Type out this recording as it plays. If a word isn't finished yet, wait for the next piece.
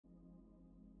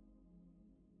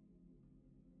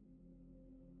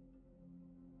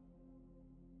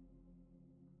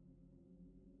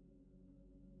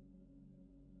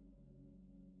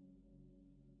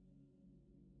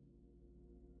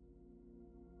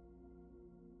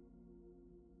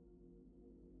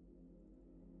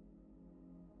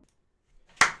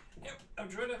I'm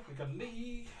Jordan. We got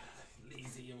Lee.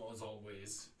 Lee's here as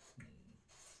always.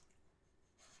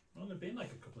 Only been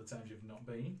like a couple of times you've not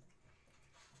been.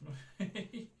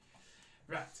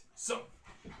 Right, so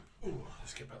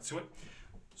let's get back to it.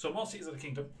 So more Cities of the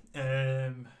Kingdom.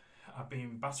 I've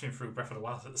been battering through Breath of the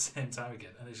Wild at the same time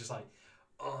again, and it's just like,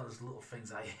 oh, there's little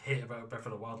things I hate about Breath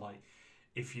of the Wild. Like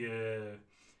if you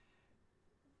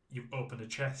open a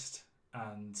chest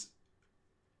and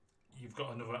you've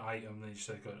got another item, then you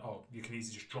say, oh, you can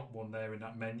easily just drop one there in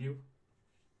that menu,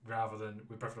 rather than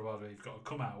with Breath of the Wild where you've got to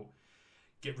come out,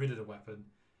 get rid of the weapon,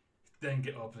 then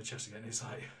get open the chest again. It's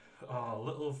like, oh,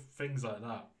 little things like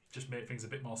that just make things a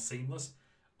bit more seamless.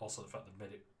 Also, the fact they've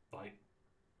made it like,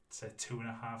 say,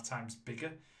 2.5 times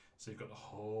bigger. So you've got the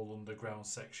whole underground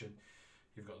section.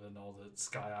 You've got then all the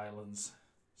Sky Islands.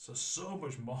 So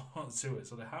much more to it.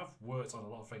 So they have worked on a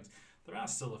lot of things. There are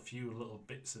still a few little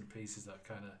bits and pieces that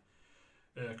kind of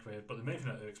irk me. But the main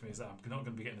thing that irks me is that I'm not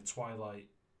going to be getting a Twilight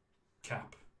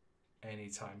cap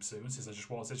anytime soon, since I just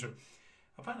walked into it.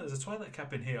 Apparently there's a Twilight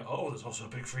cap in here. Oh, there's also a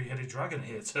big three-headed dragon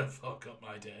here to fuck up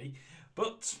my day.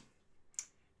 But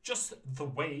just the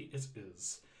way it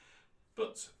is.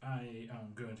 But I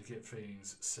am going to get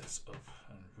things set up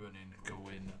and running,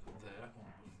 going there.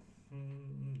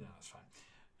 No, that's fine.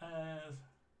 I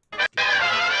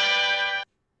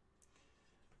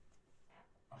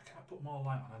can't put more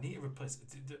light on. I need to replace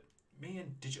it. Me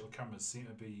and digital cameras seem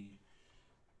to be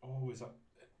always at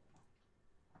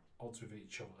odds with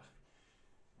each other,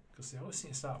 because they always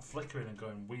seem to start flickering and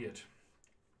going weird.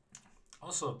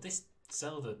 Also, this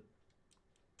Zelda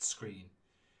screen,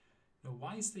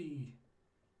 why is the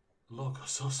logo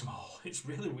so small? It's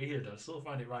really weird. I still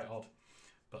find it right odd.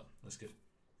 But let's get.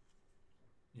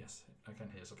 Yes, I can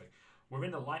hear something. We're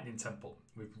in the Lightning Temple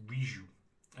with Riju.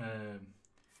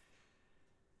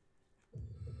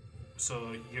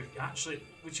 So you actually,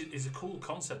 which is a cool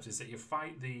concept, is that you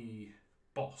fight the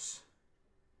boss.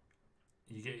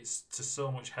 You get it to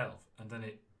so much health, and then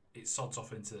it sods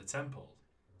off into the temple.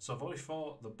 So I've already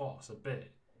fought the boss a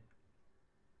bit,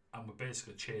 and we're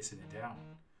basically chasing it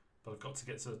down. But I've got to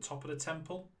get to the top of the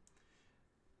temple.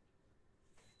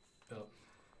 Oh.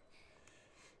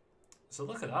 So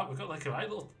look at that, we've got like a right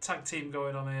little tag team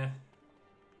going on here.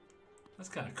 That's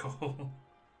kind of cool.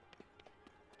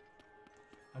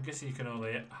 I'm guessing you can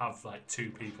only have like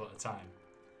 2 people at a time.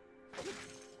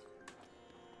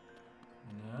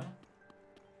 No?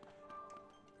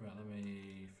 Right, let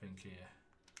me think here.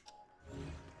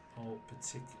 Oh,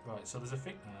 right, so there's a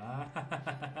thing.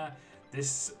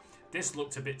 This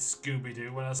looked a bit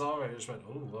Scooby-Doo when I saw it. I just went,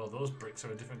 oh, well, those bricks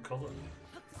are a different colour.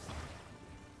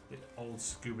 The old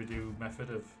Scooby-Doo method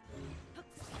of,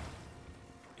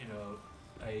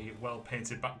 a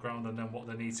well-painted background and then what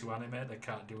they need to animate, they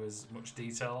can't do as much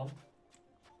detail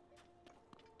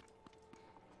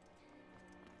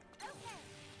on.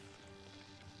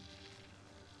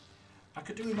 I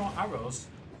could do with more arrows.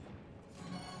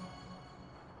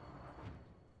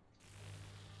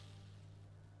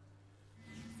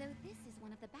 So this is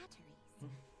one of the batteries.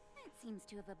 It seems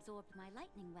to have absorbed my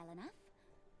lightning well enough.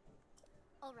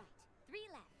 All right, 3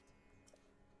 left.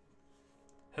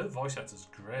 Her voice actor's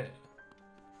great.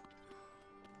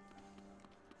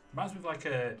 Reminds me of like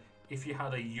if you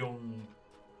had a young,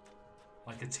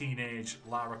 like a teenage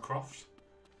Lara Croft.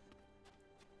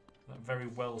 That very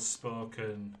well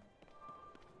spoken.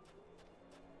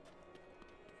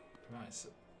 Right, so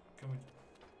can we?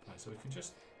 Right, so we can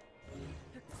just.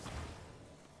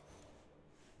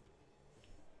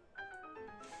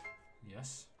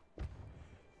 Yes.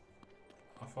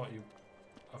 I thought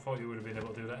you would have been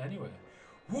able to do that anyway.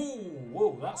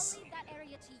 Whoa, that's. I'll leave that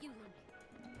area to you, Link.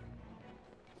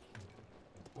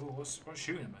 Whoa, what's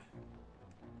shooting at me?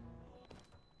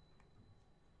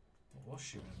 What was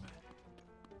shooting at me?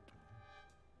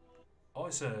 Oh,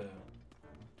 it's a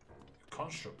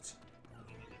construct.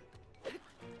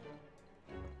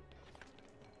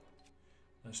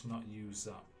 Let's not use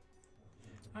that.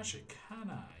 Actually, can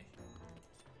I?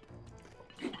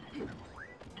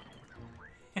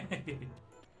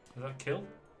 Has that killed?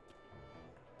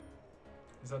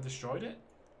 Has that destroyed it?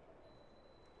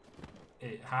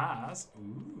 It has.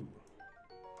 Ooh.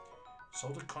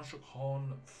 Soldier construct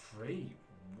horn free.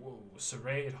 Whoa.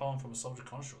 Serrated horn from a soldier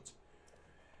construct.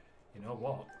 You know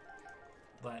what?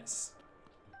 Let's.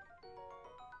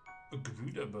 A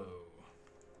Garuda bow.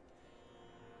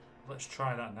 Let's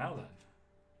try that now then.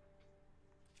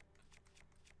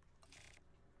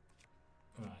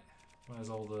 Right. Where's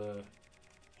all the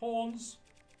horns?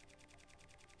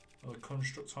 All the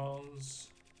construct horns.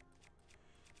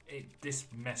 This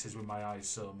messes with my eyes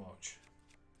so much.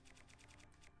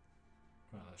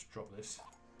 Right, let's drop this.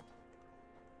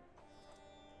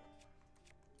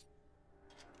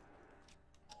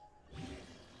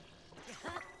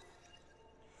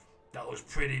 looks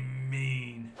pretty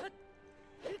mean.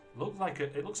 It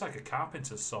looks like a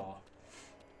carpenter's saw.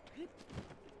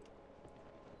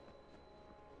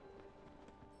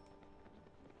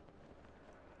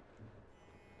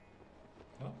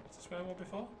 Oh, was this where I was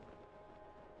before?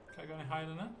 Can't go any higher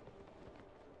than that?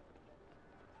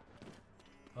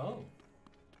 Oh.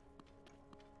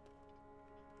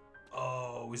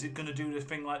 Oh, is it going to do the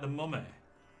thing like the mummy?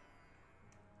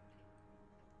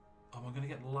 Am I going to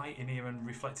get light in here and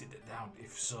reflect it down?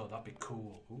 If so, that'd be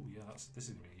cool. Oh yeah, this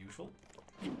is going to be useful.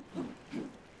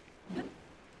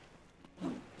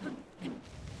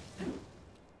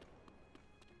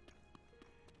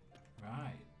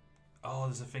 Right. Oh,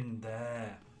 there's a thing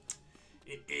there.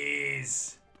 It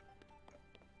is.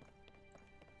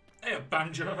 Hey,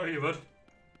 Banjo, how are you, bud?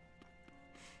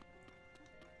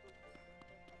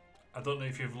 I don't know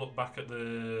if you've looked back at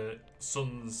the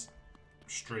Sun's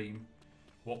stream,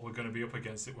 what we're going to be up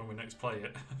against it when we next play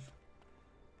it.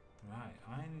 Right,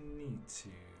 I need to...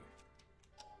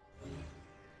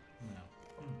 No.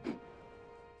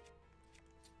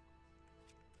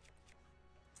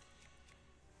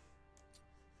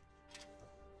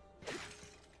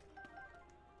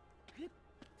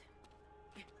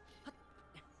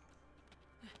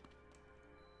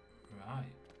 Right.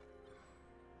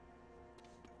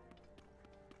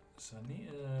 So I need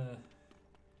a...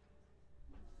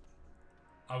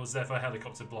 I was there for a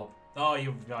helicopter blob. Oh,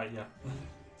 you're right, yeah.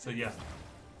 So yeah.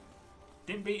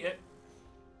 Didn't beat it.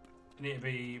 Need to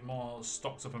be more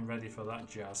stocked up and ready for that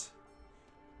jazz.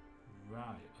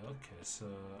 Right, okay, so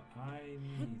I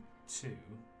need to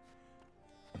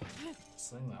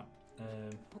sling that.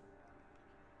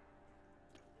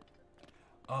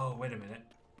 Oh, wait a minute.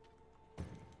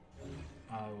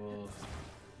 I will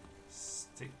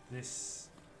stick this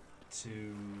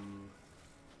to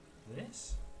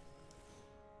this.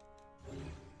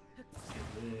 Get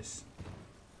this.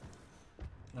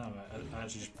 No, right, I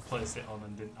actually just placed it on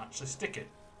and didn't actually stick it.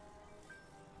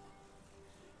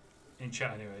 In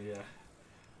chat anyway, yeah.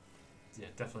 Yeah,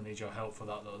 definitely need your help for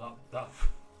that though.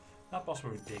 That boss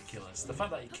was ridiculous. The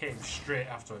fact that he came straight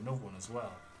after another one as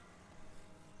well.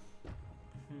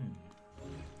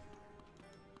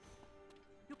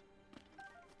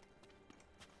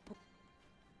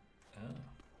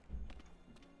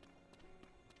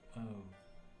 Oh.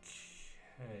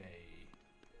 Okay.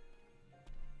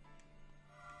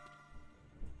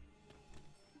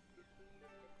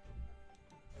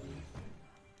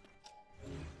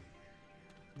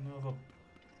 Another.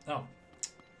 Oh.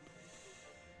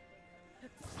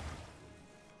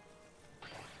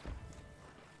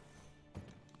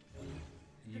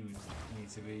 You need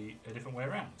to be a different way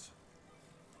around.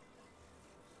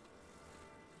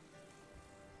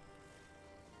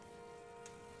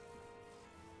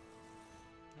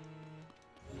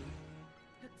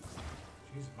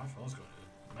 Jesus, my phone's going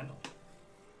mental.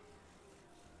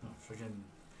 Oh, friggin'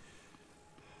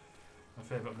 my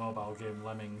favourite mobile game,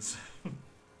 Lemmings.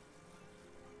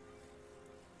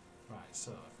 Right,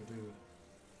 so if we do...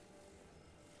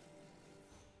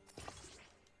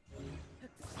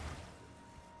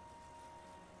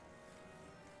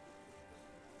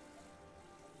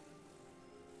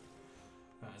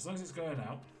 Right, as long as it's going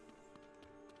out.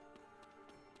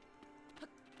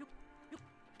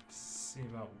 See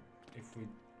about if we...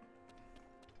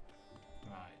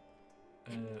 Right.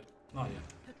 Not yet.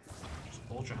 Just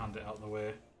ultra hand it out of the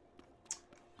way.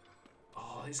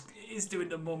 Oh, he's doing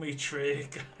the mummy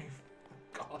trick.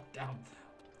 God damn.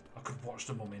 I could watch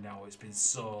the mummy now, it's been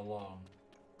so long.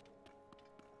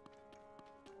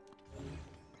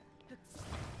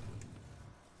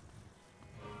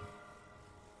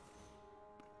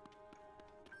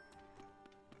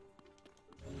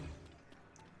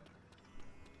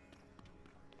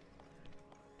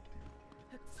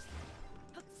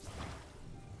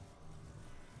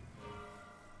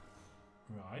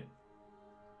 Right.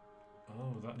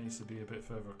 Oh, that needs to be a bit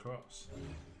further across.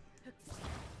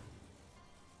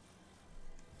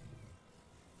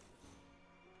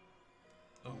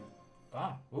 Oh.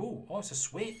 Ah. Oh, it's a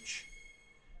switch.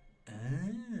 Ah.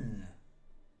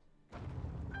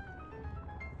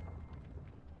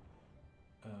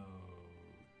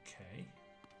 Okay.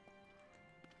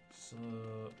 So,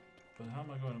 but how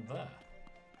am I going up there?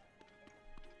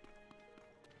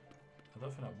 I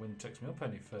don't think that wind takes me up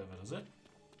any further, does it?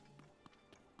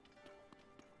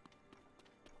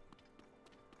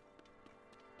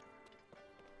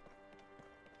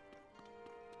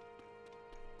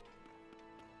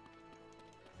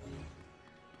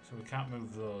 So we can't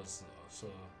move those though, so...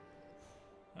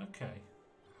 Okay.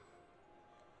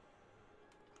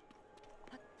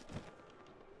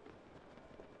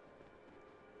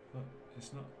 But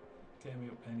it's not... getting me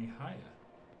up any higher.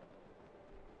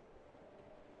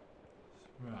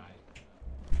 Right.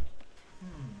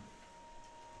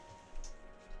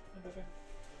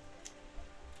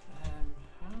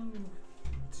 How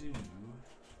do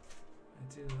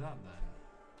I do that then?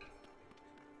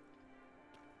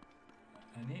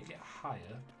 I need to get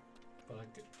higher, but I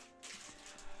get...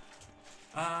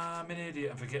 I'm an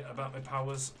idiot. I forget about my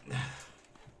powers.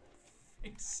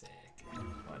 It's sick.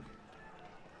 What?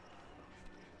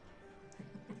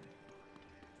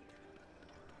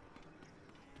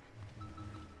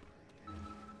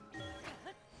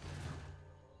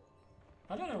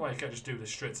 I don't know why you can't just do this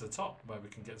straight to the top, where we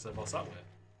can get to the boss that way.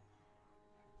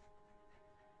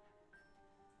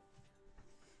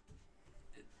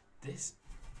 This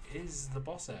is the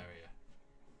boss area.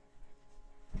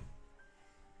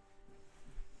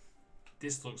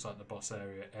 This looks like the boss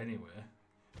area anyway,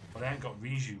 but I ain't got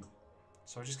Riju,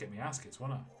 so I just get my ass kicked,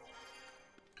 won't I?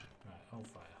 Right,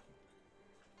 Hellfire.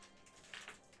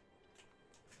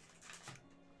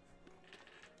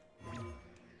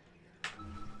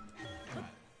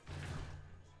 Right.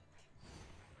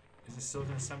 Is it still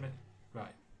going to send me?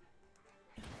 Right.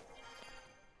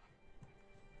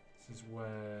 This is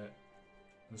where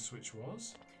the switch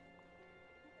was,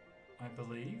 I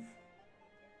believe.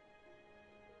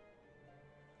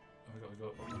 Have we got to go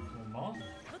up one more?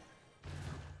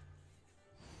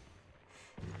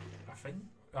 I think.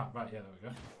 Ah, right, yeah, there we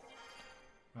go.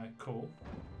 Right, cool.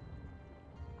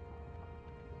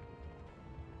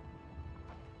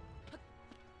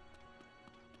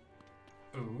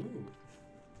 Ooh.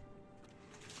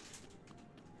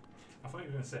 I thought you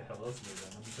were going to say hello to me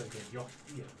then. I'm just thinking, you're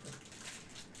here.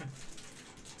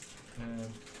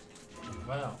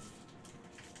 Well,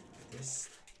 this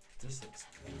looks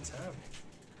terrible.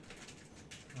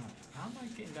 Right, how am I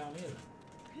getting down here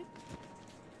then?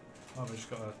 Oh, I've just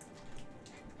got to...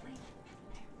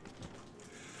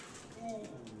 Ooh,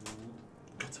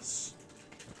 it's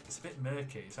a bit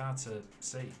murky, it's hard to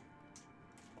see.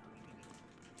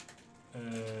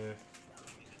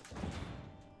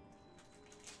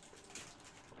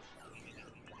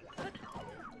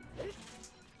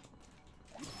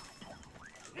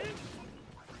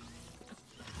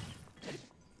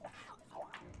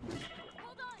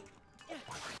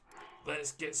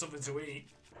 Let's get something to eat,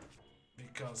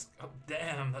 because oh,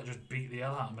 damn, that just beat the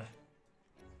hell out of me.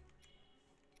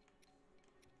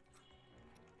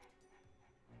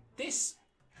 This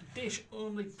dish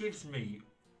only gives me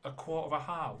a quarter of a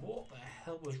heart. What the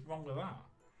hell was wrong with that?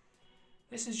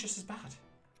 This is just as bad.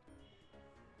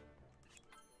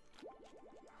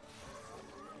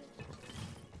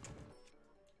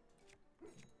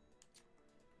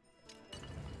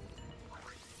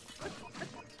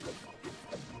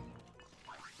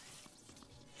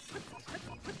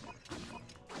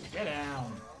 Get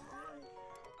down.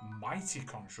 Mighty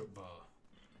construct bow.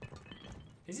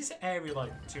 Is this area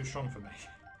like too strong for me?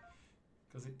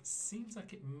 Because it seems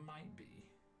like it might be.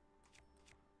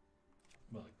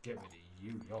 Well, get rid of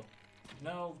you. You're...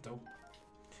 No, don't.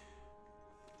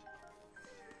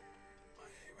 I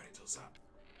hate when it does that.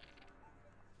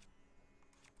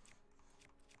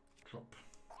 Drop.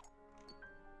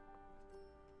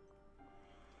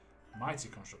 Mighty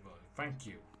construct bow. Thank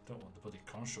you. Don't want the bloody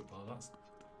construct bow. That's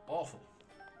awful.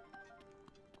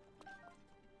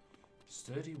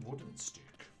 Sturdy wooden stick.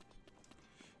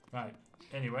 Right.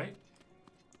 Anyway.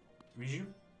 Riju?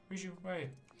 Riju, where are you?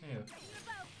 Here.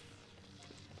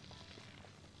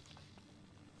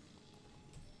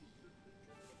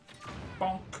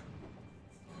 Bonk.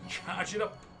 Charge it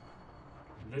up.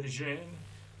 Lady Jane.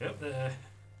 Up there.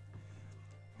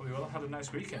 Well, we all had a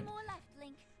nice weekend. Two more left,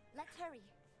 Link. Let's hurry.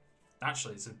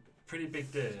 Actually, it's a pretty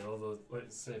big day, although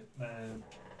it's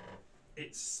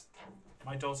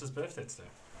my daughter's birthday today.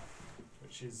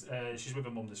 Which is, she's with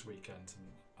her mum this weekend,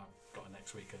 and I've got her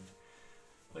next weekend.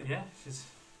 But yeah, she's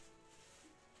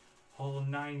whole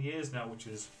 9 years now, which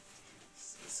is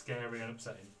scary and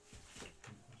upsetting.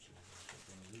 Actually,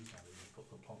 put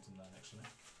the Ponton there next to me.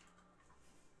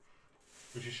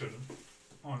 Which you shouldn't.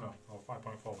 Oh no, 5.4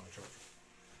 when I chose.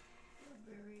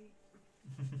 Very.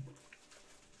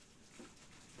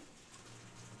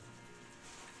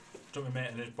 Took my mate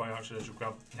and his boy actually to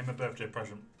grab him a birthday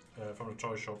present from a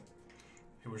toy shop.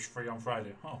 He was free on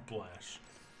Friday. Oh, bless.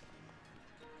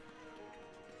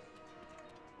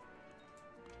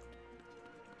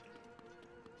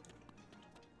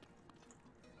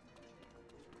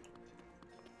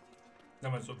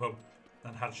 Then went to the pub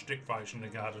and had stick fights in the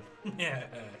garden. Yes.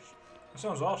 That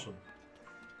sounds awesome.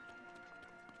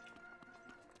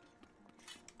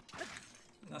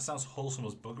 That sounds wholesome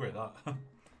as buggery, that.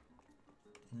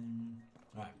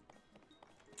 Right.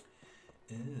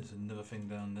 There's another thing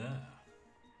down there.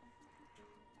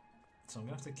 So I'm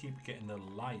going to have to keep getting the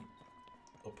light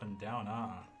up and down,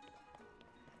 aren't I?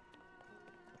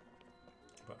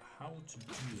 But how to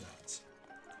do that?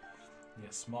 Yeah,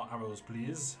 smart arrows,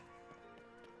 please.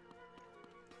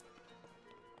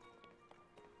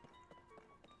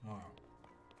 Wow.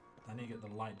 I need to get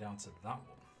the light down to that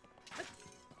one.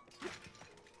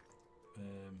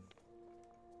 There's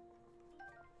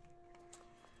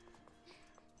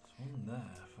one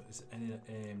there. Is it any that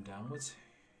aim downwards?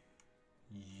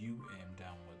 You aim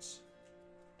downwards.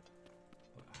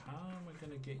 But how am I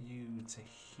going to get you to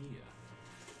here?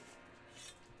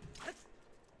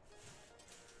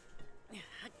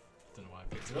 Don't know why I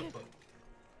picked it up, but...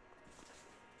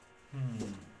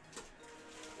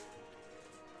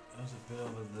 There's a bit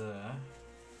over there.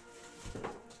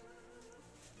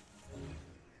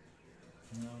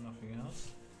 No, nothing else.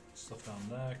 Stuff down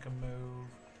there can move.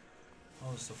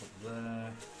 All the stuff up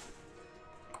there.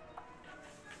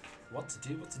 What to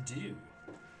do, what to do?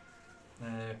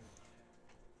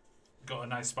 Got a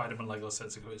nice Spider-Man Lego set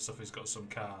to go with stuff. He's got some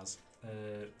cars.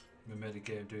 We made a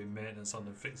game doing maintenance on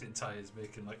them, fixing tyres,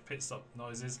 making like pit stop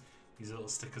noises. These little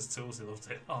stickers tools, he loved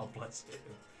it. Oh, bless him.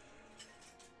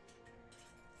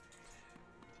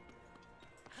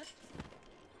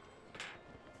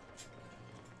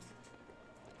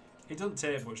 It doesn't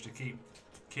take much to keep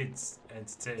kids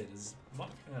entertained. You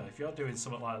know, if you're doing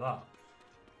something like that,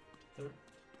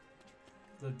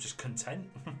 they're just content.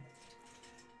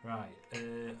 Right. Oh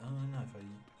no,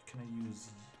 can I use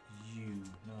you?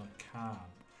 No, I can't.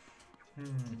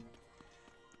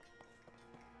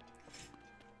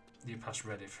 You pass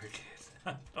ready for a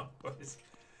kid. Always.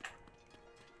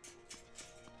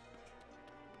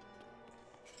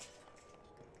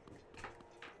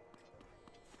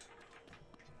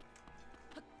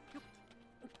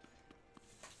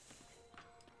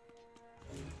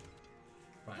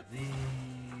 Right,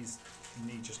 these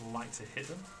need just light to hit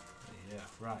them. Yeah,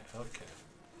 right, okay.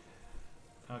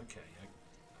 Okay.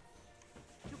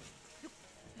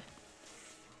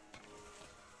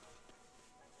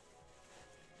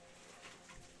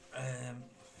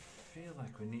 Feel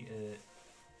like we need to...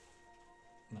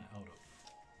 No, hold up.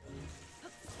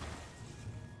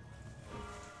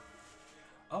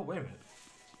 Oh, wait a minute.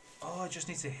 Oh, I just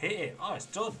need to hit it. Oh, it's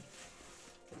done.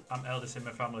 I'm eldest in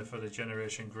my family for the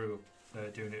generation group.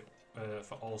 Doing it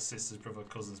for all sisters, brother,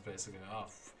 cousins, basically. Oh,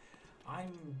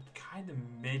 I'm kind of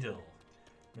middle.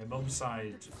 My mum's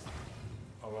side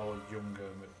are all younger.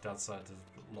 My dad's side has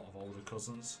a lot of older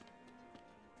cousins.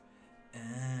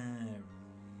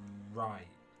 Right.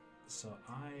 So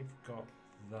I've got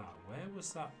that. Where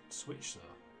was that switch though?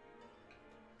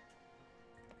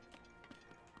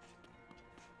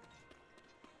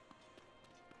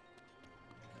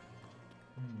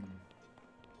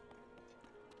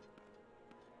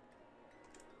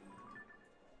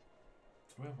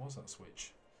 Where was that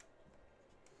switch?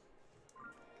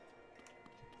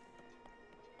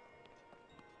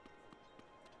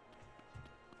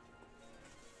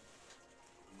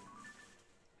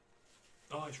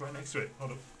 Oh, it's right next to it.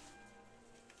 Hold up.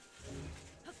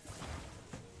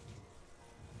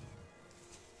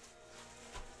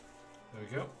 There we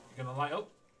go. You're gonna light up.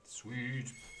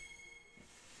 Sweet.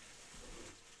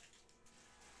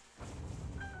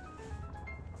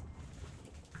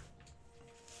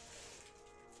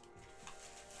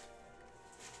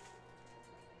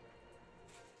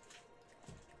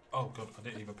 Oh god, I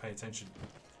didn't even pay attention.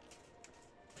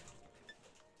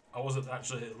 I wasn't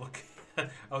actually looking.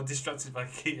 I was distracted by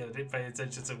key. I didn't pay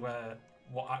attention to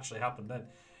what actually happened then.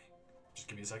 Just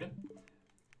give me a second.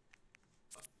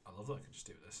 I love that I can just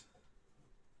do this.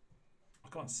 I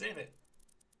can't save it.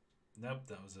 Nope,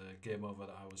 that was a game over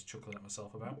that I was chuckling at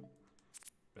myself about.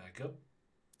 Back up.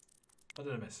 What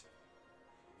did I miss?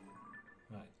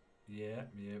 Right. Yeah,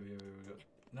 we go.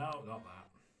 No, not that.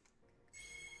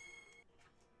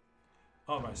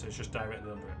 Alright, so it's just directly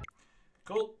under it.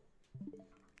 Cool.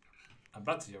 And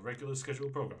back to your regular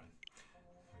scheduled programming.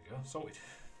 There we go, sorted.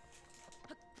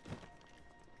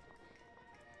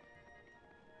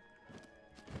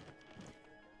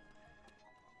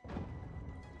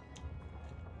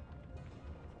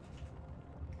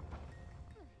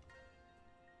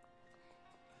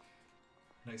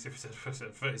 Next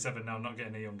episode, 37 now, not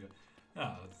getting any younger.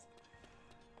 Oh,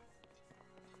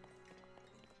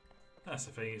 that's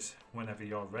the thing, it's whenever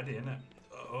you're ready, isn't it?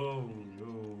 Oh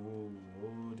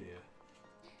dear.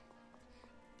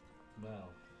 Well,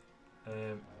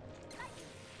 do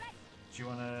you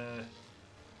want to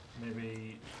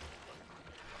maybe...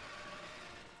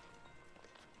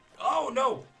 Oh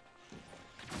no!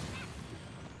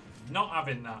 Not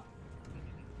having that.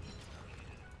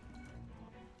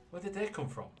 Where did they come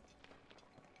from?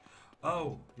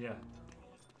 Oh, yeah.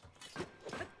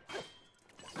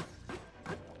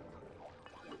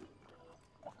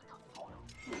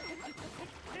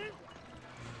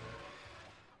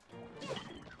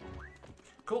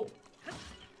 Cool.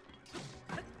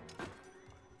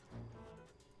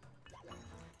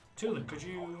 Tulin, could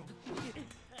you...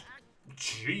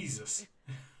 Jesus.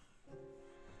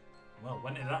 Well,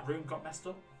 went in that room, got messed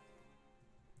up.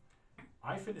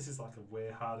 I think this is like a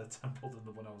way harder temple than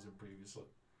the one I was in previously.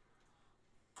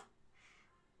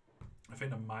 I think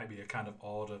there might be a kind of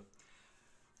order.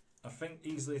 I think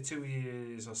easily 2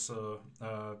 years or so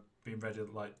being ready,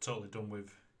 like totally done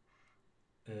with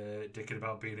dicking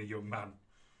about being a young man.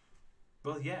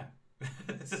 Well, yeah.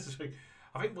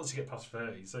 I think once you get past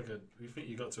 30, it's like you think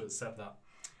you got to accept that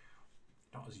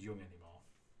you're not as young anymore.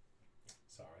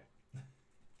 Sorry.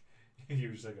 You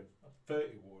were just like a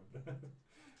 31.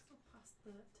 I'm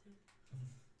still past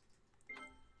 30.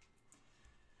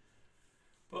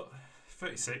 But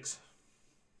 36.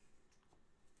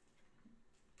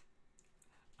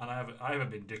 And I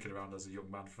haven't been dicking around as a young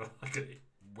man for like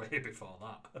way before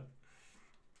that.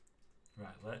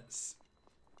 Right, let's.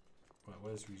 Right,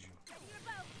 where's Riju?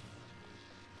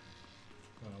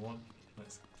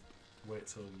 Let's wait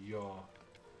till you're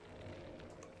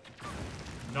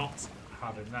not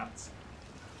having that.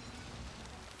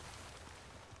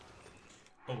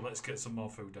 Oh, let's get some more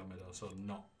food down me though, so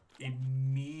not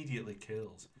immediately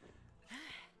kills.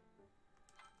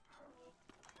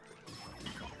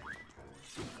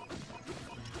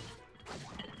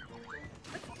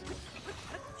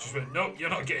 Just went, nope, you're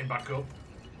not getting back up.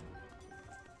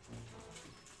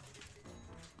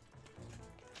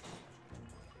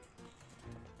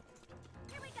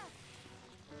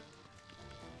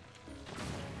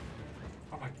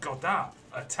 Oh my god, that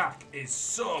attack is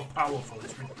so powerful,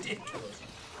 it's ridiculous.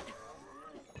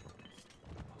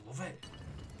 I love it.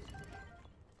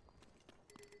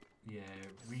 Yeah,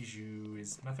 Riju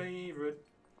is my favourite.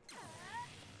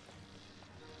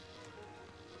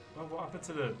 Well, what happened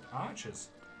to the archers?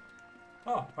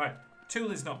 Oh, right.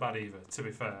 Tuli's not bad either, to be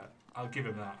fair. I'll give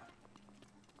him that.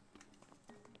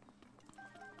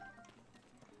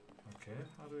 Okay,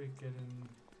 how do we get in?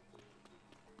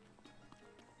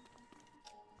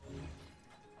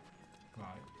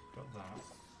 Right, got that.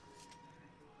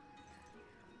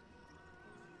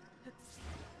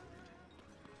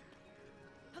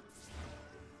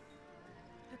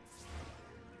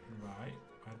 Right,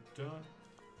 I don't...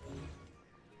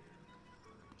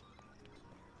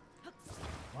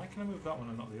 Why can I move that one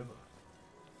and not the other?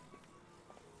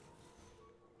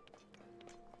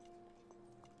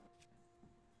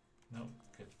 No,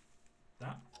 okay.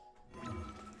 That. Ooh.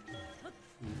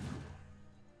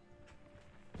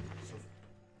 So,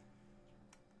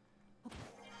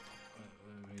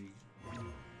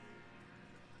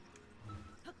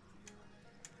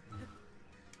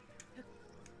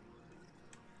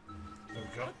 there we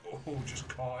go. Oh, just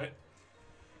caught it.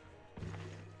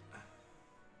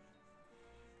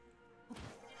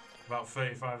 About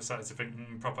 35, I started to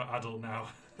think, proper adult now.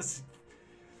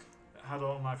 Had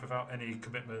all life without any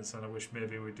commitments, and I wish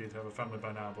maybe we did have a family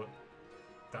by now, but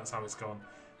that's how it's gone.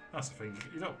 That's the thing,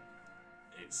 you know,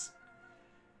 it's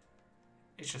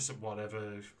just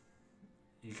whatever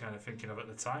you're kind of thinking of at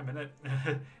the time, innit?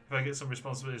 If I get some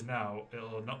responsibilities now,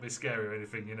 it'll not be scary or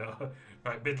anything, you know.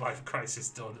 Right, midlife crisis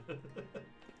done.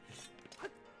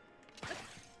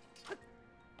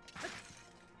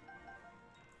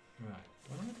 Right,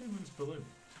 what am I doing with this balloon?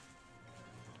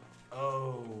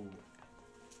 Oh,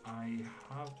 I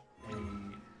have a...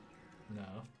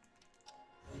 No.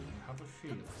 I have a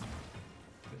feeling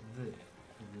that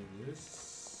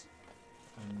this...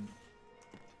 and...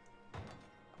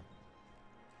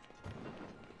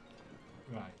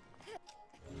 Right.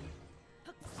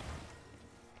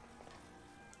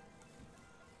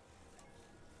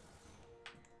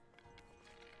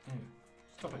 Anyway,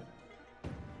 stop it.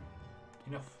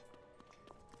 Enough.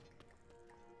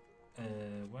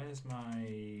 Where's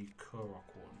my Korok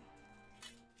one?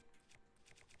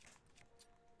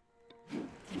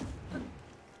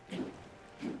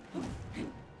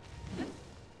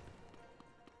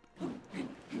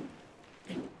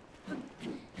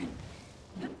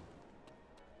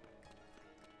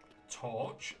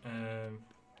 Torch.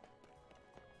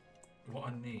 What I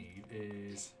need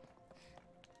is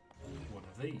one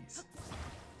of these.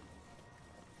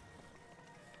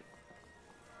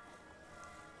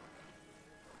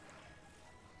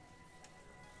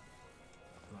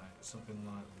 Right, something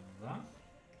like that.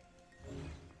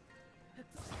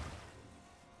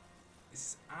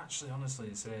 It's actually honestly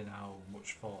insane how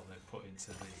much thought they put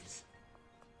into these.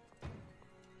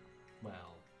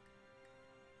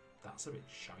 That's a bit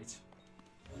shite.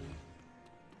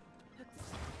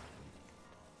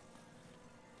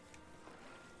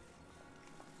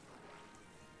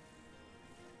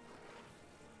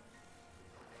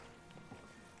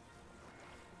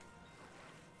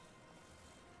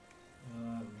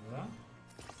 That.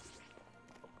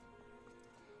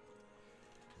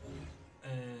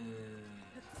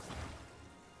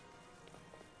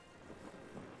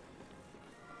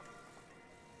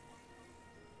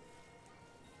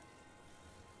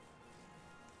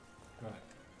 Right.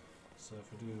 So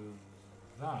if we do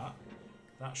that,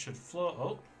 that should float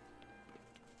up,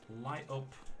 light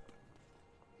up.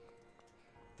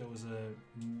 There was a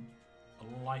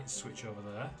light switch over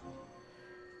there.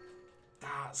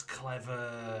 That's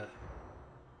clever.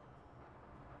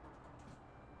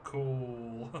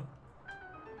 Cool.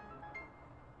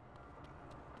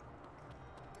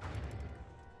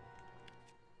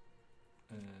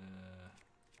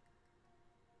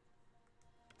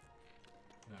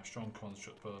 Now, strong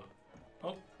construct, but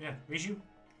oh yeah, Riju.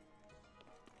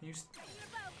 Can you?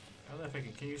 Oh, there,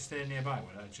 thinking. Can you stay nearby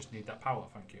when I just need that power?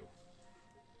 Thank you.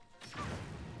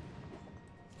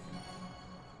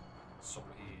 Solid.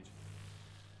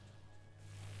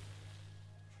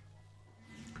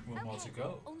 One more to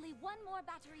go. Only one more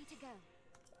battery to go.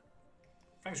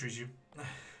 Thanks, Riju. But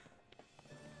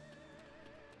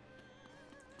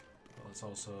let's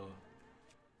also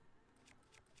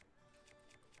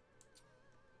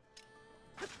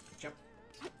jump,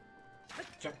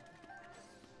 jump.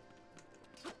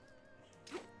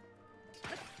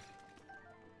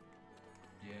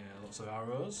 Yeah, lots of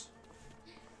arrows.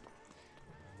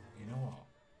 You know what?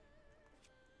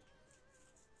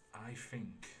 I think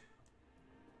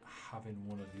having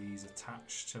one of these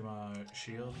attached to my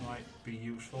shield might be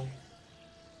useful.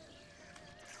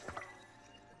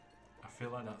 I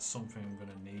feel like that's something I'm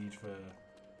going to need for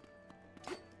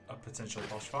a potential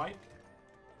boss fight.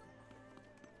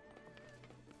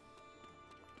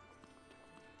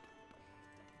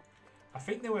 I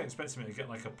think they were expecting me to get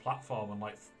like a platform and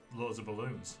like loads of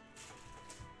balloons.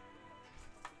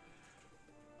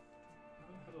 I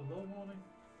haven't had a low morning.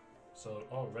 So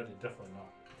already definitely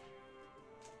not.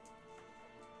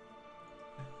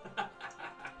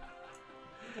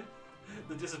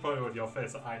 The disappointment on your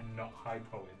face that I'm not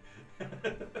hypoing. Ooh,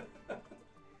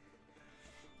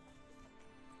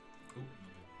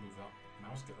 move that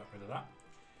mouse, get rid of that.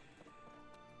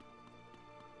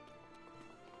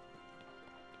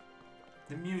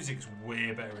 The music's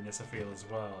way better in this, I feel, as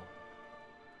well.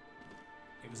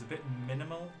 It was a bit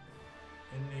minimal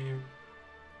in the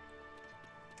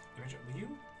original. Will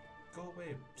you go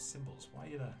away, symbols? Why are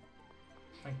you there?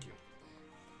 Thank you.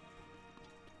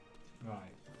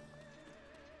 Right.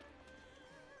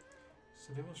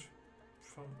 So there was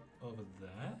from over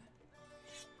there.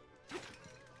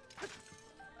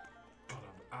 God,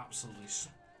 I'm absolutely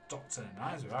stocked in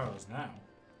eyes with arrows now.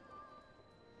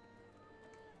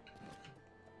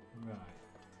 Right.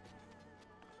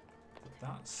 But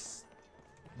that's...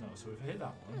 No, so we've hit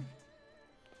that one.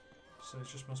 So it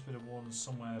just must be the one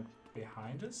somewhere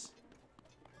behind us.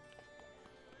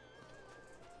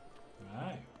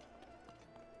 Right.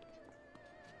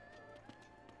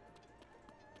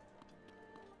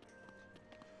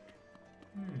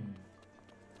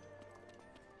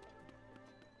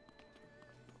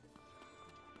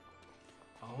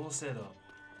 I will say though,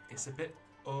 it's a bit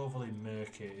overly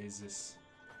murky, is this?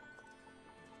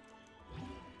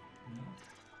 No?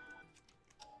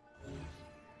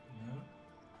 No?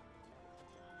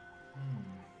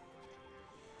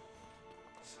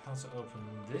 So how to open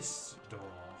this door?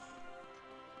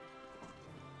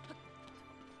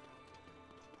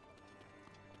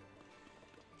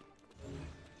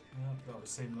 That would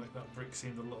seem like that brick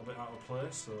seemed a little bit out of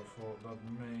place, so I thought that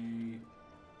may...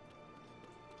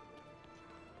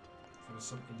 There was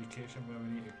some indication where we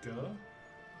need to go.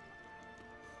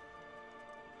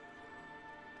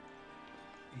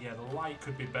 Yeah, the light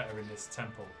could be better in this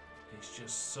temple. It's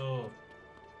just so...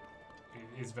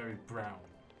 It is very brown.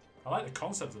 I like the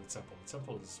concept of the temple. The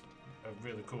temple is a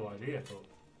really cool idea, but...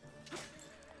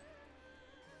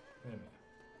 Wait a minute.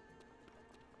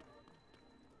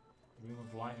 Room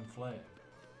of light and flame.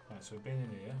 Right, so we've been in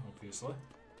here, obviously.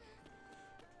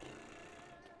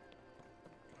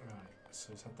 Right,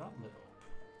 so it's had that lit up.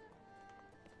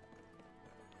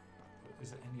 Is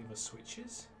there any other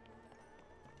switches?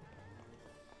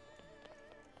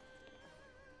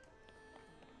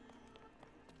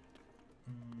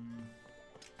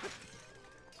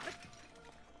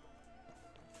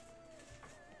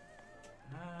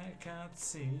 I can't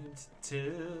seem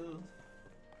to tell.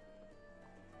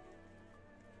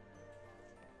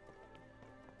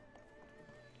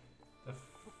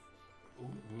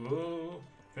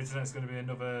 Thinking that's going to be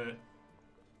another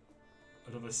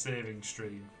saving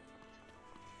stream.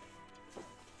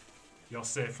 You're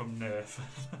safe from nerf.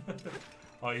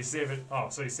 Oh, you're saving. Oh,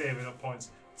 so you're saving up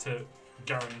points to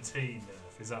guarantee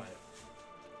nerf. Is that it?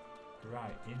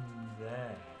 Right, in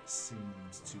there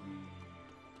seems to be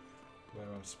where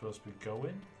I'm supposed to be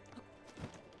going.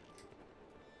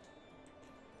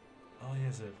 Oh,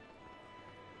 here's a.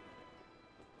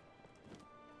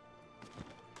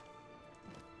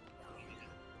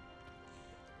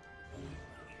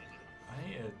 I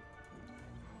need a.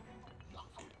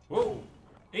 Whoa!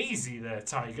 Easy there,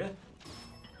 Tiger.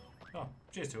 Oh,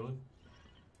 cheers, Tulip.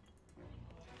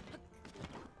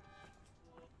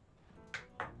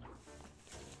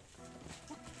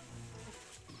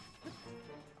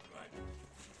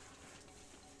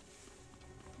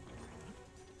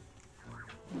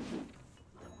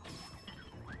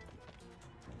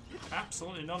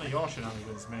 Absolutely none of your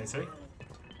shenanigans, matey.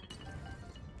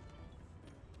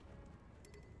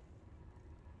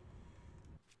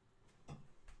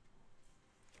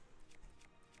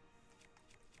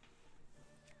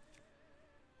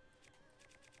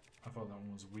 I thought that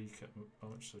one was weak at the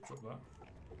moment, so drop that.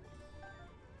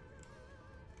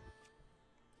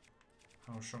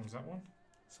 How strong is that one?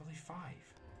 It's only 5.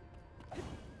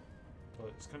 But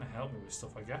it's going to help me with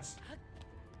stuff, I guess.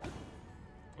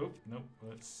 Oh, nope,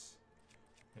 let's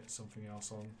get something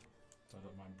else on. I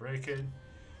don't mind breaking.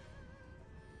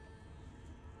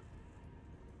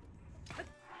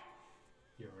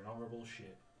 You're an horrible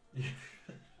shit.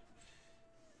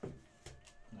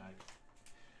 Right.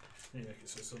 Need to make it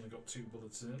so it's only got 2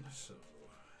 bullets in, so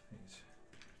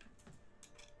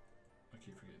I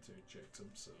keep forgetting to eject them,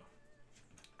 so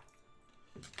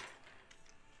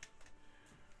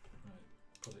right,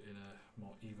 put it in a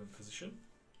more even position.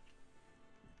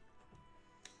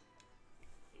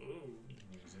 Ooh,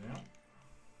 easy now.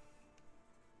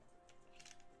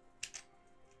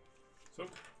 So,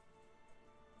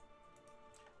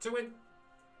 to win.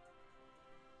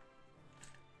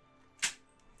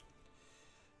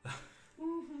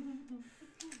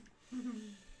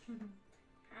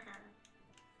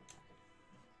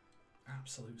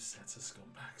 Absolute sets of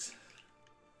scumbags.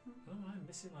 Oh, I'm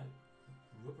missing like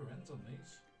rubber ends on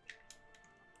these.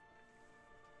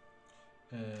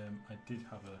 I did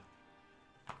have a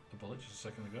bullet just a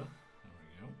second ago. There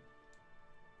we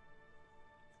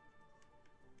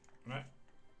go. Right.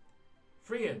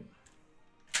 Freeing.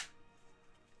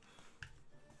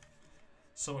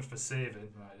 So much for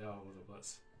saving. Right, yeah,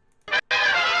 let's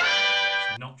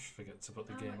not forget to put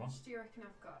the game on. How much do you reckon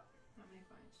I've got? How many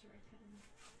points do you reckon?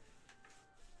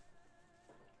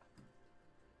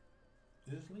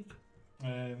 Is this leak?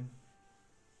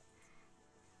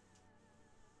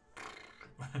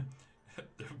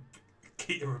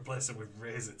 Key to replace it with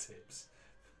razor tips.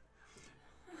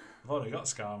 I've already got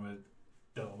Skarmory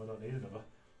Dome, I don't need another.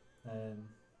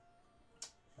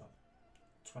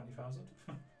 20,000?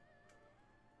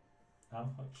 How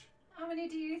much? How many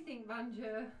do you think,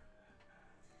 Banjo?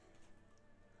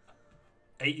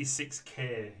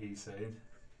 86k, he's saying.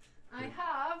 I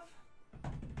have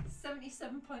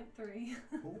 77.3.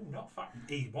 Oh, not far.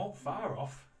 He wasn't far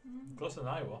off. Closer than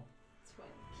I was.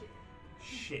 20.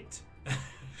 Shit. I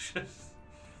can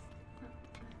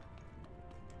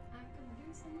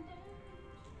do some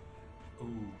damage. Ooh,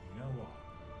 you know what?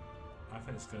 I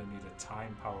think it's going to need a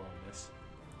time power on this.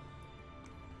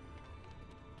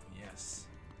 Yes.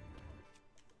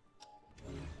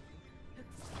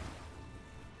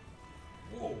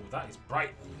 Whoa, that is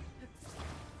bright.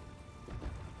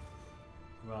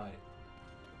 Right.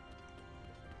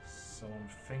 So I'm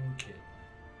thinking.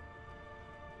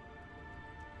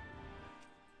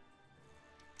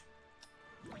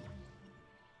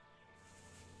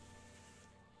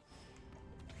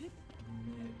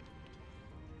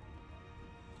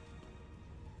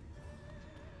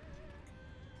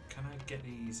 Can I get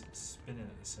these spinning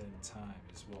at the same time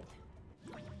as well?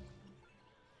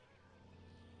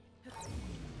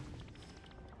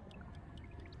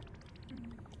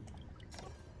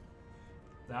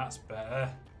 That's better.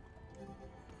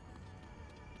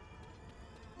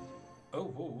 Oh,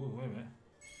 whoa, whoa, wait a minute.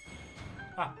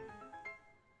 Ah.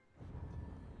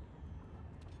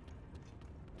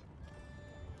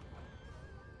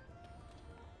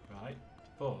 Right,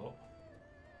 but what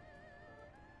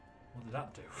did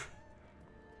that do?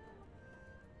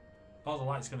 Oh, the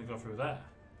light's going to go through there.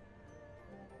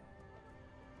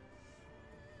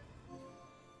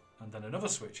 And then another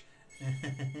switch.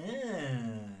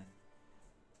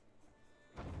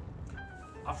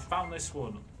 I've found this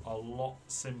one a lot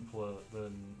simpler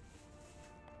than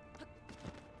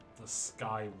the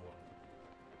sky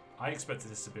one. I expected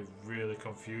this to be really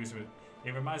confusing.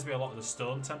 It reminds me a lot of the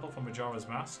Stone Temple from Majora's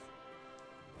Mask.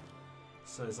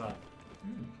 So it's like,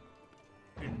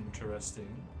 interesting.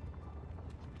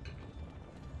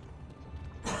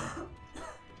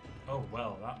 Oh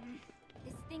well, that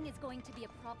This thing is going to be a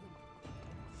problem.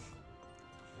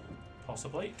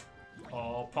 possibly,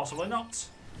 or possibly not.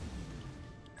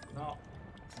 Not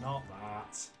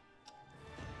that.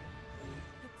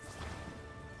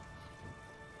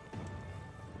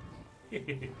 Right.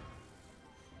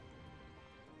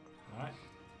 Right.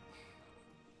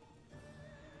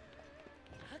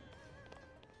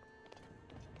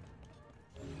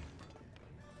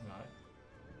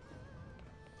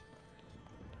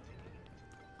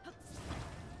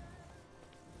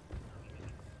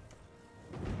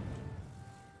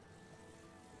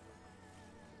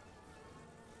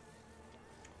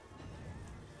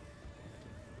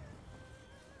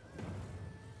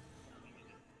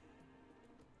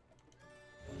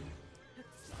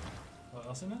 What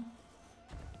else in there?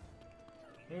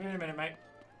 Wait a minute, mate.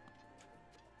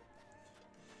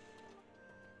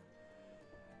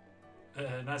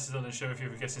 Nice is only show if you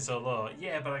were guessing so low.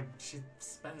 Yeah, but she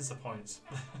spends the points.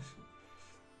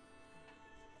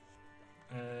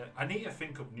 I need to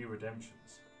think up new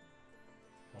redemptions.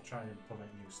 I'll try and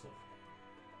implement new stuff.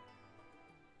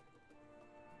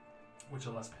 Which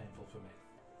are less painful for me.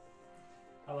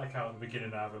 I like how at the beginning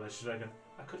of our relationship I go,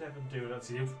 I could ever do that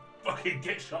to you. Fucking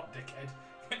get shot, dickhead.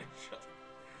 Get shot.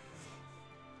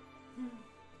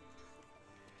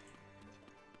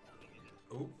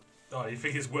 Oh. Oh, you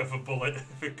think it's worth a bullet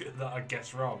that I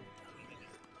guess wrong?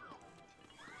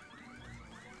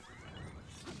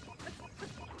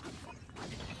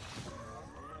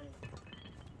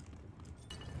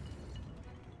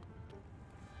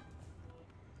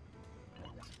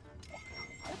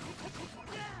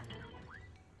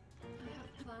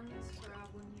 Plans for our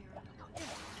 1 year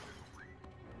anniversary.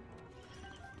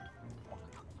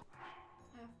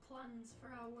 I have plans for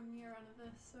our 1 year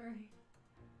anniversary.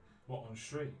 What, on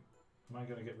stream? Am I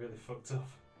going to get really fucked up?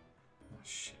 Oh,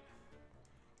 shit.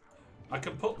 I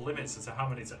can put limits as to how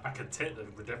many I can take the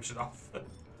redemption off.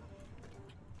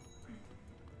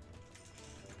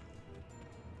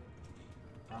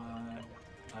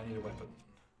 I need a weapon.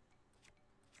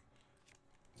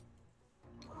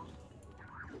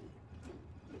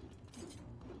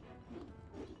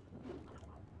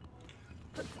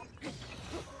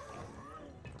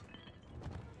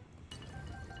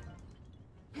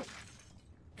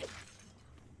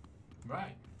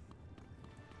 Right.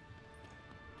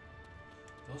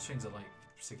 Those things are like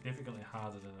significantly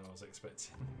harder than I was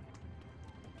expecting.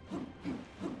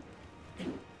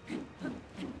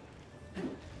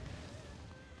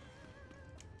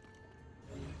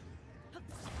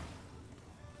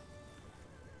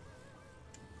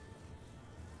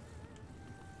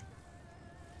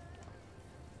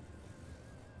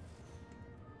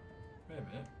 Wait a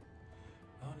minute.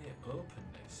 I need to open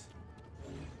this.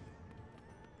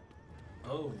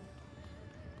 Oh.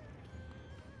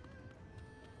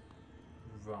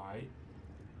 Right.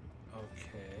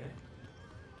 Okay.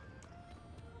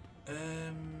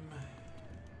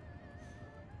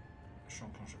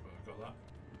 Strong concept, got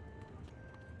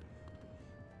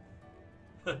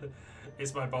that.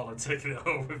 It's my ball and taking it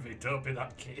home with me, don't be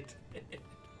that kid.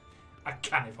 I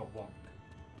can if I want.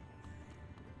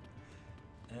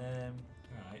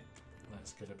 Right.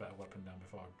 Let's get a better weapon down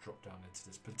before I drop down into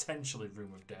this potentially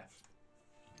room of death.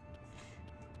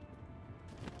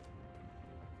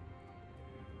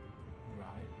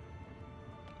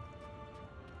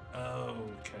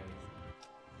 Okay.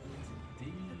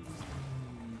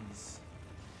 These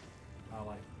are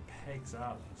like pegs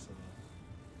out there, so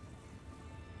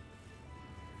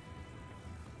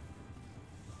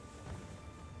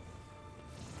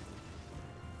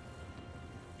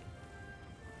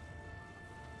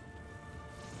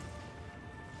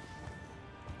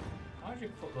how do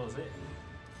you put those in?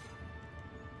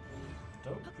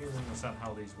 Don't really understand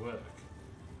how these work.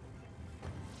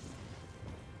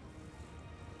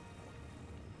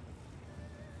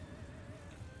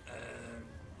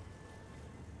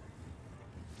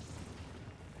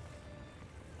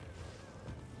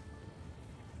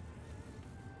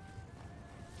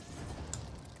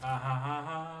 Ha ha ha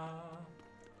ha.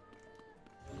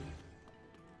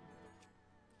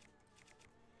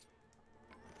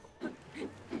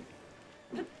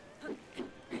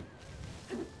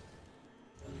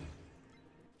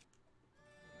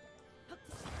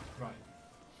 Right.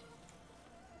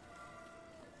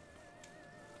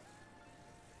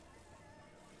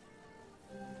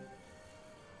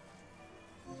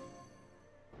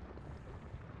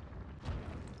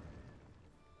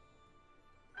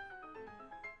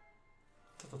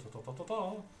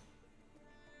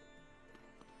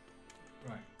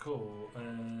 Right, cool.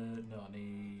 No, I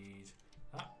need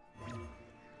that.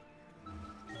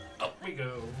 Up we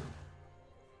go.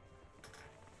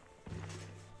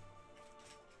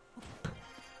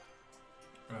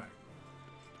 Right.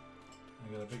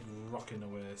 I got a big rock in the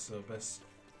way, so best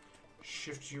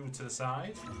shift you to the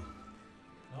side.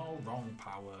 No, wrong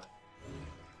power.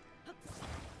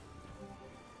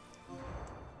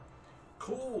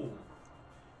 Cool.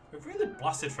 We've really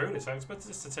blasted through this. I expected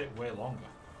this to take way longer.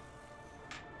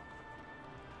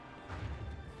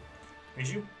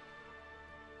 Is you?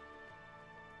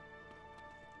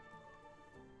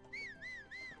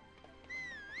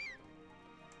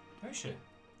 Where is she?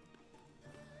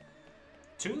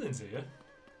 Tulin's here.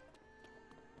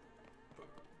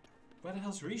 Where the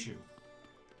hell's Riju?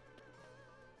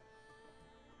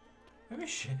 Where is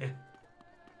she?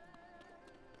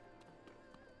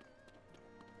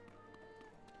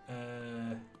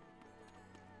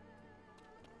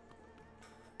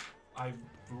 I've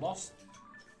lost.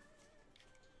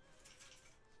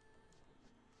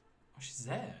 Oh, she's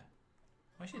there.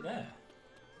 Why is she there?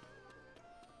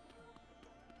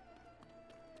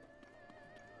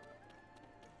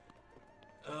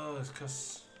 Oh, it's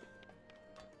because.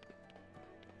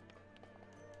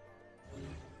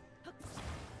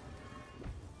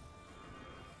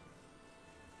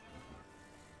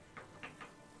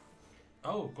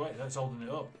 Oh, great, that's holding it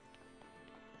up.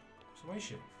 So where is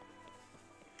she?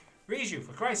 Riju,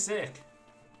 for Christ's sake!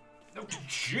 No,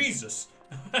 Jesus!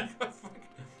 I'm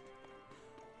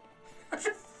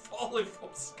just falling from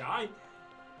the sky.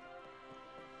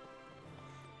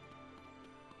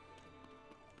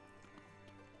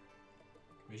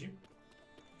 Riju?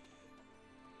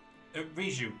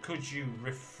 Riju, could you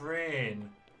refrain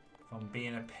from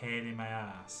being a pain in my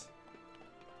ass?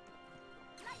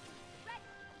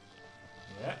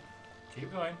 Yeah,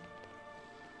 keep going.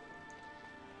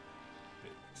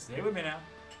 Stay with me now.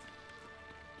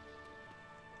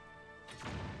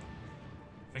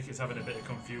 I think it's having a bit of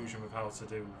confusion with how to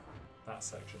do that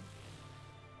section.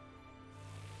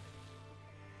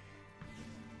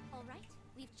 All right,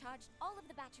 we've charged all of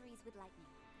the batteries with lightning.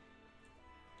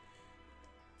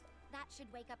 That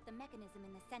should wake up the mechanism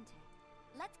in the center.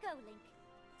 Let's go, Link.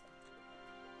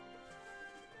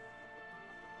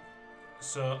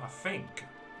 So I think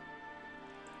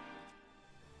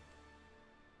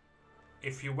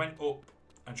if you went up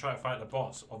and tried to fight the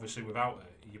boss, obviously without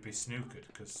it, you'd be snookered,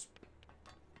 because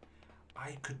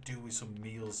I could do with some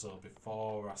meals though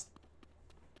before I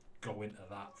go into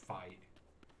that fight.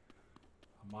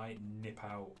 I might nip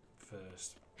out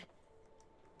first.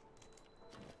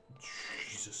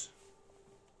 Jesus.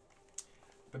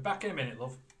 Be back in a minute,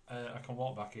 love. I can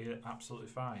walk back here absolutely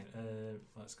fine.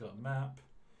 Let's go to map.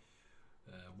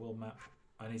 World map.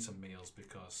 I need some meals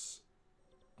because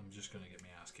I'm just going to get my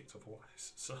ass kicked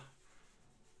otherwise. So.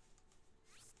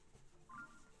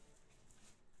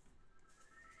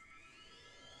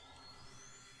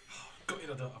 Got it,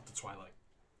 I don't have the Twilight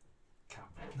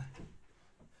cap.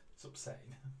 It's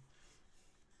upsetting.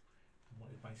 I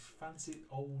wanted my fancy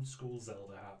old school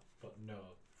Zelda hat, but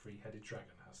no, three-headed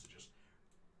dragon has to just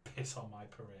piss on my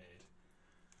parade.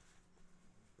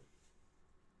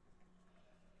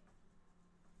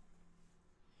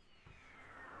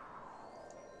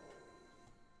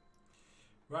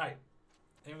 Right,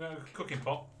 I'm going to cooking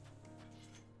pot.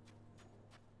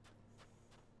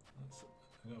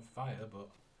 I'm going to fire, but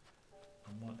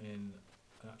I'm wanting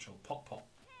an actual pot.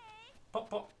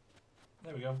 Pot.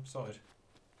 There we go, sorted.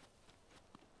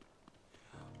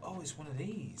 Oh, it's one of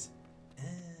these.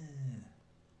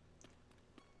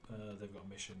 They've got a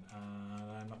mission,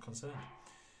 and I'm not concerned.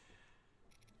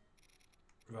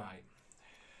 Right.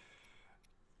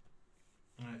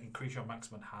 Increase your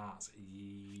maximum hearts.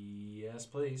 Yes,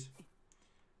 please.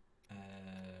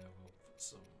 We'll put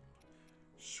some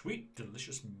sweet,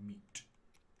 delicious meat.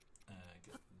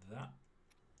 Get that.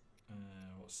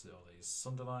 What's all these?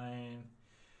 Sunderline.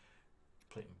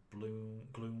 Plate and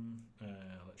gloom.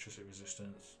 Electricity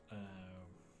resistance.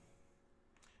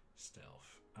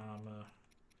 Stealth. Armor.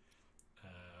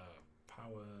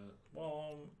 Power.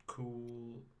 Warm.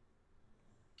 Cool.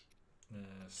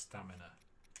 Stamina.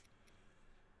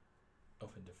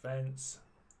 Up in defense.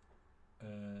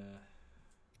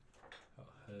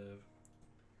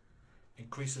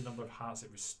 Increase the number of hearts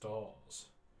it restores.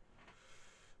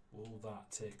 Will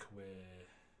that take away?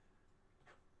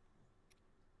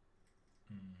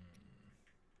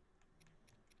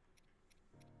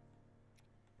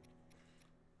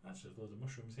 Actually, there's loads of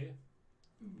mushrooms here.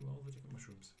 Ooh, all the different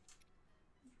mushrooms.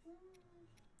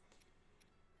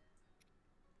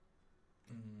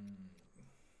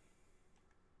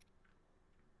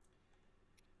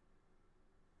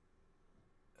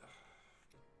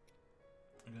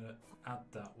 add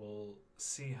that. We'll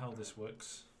see how this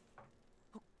works.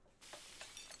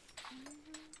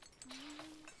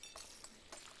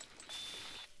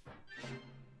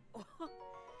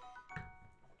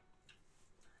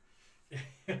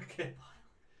 Okay.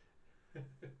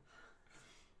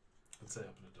 I'd say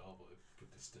open a door, but it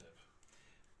would disturb.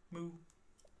 Moo.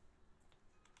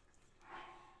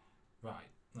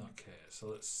 Right. Okay. So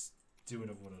let's do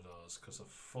another one of those because a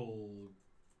full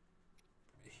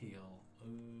heal.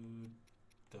 Ooh,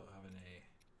 don't have any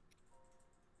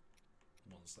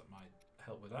ones that might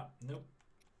help with that. Nope.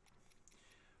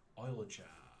 Oil jar.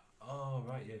 Oh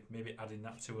right, yeah. Maybe adding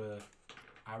that to a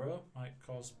arrow might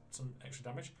cause some extra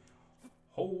damage.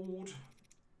 Hold.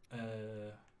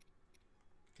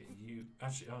 Get you.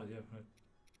 Actually, oh yeah.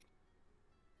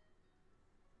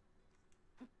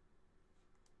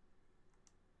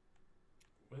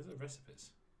 Where's the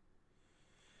recipes?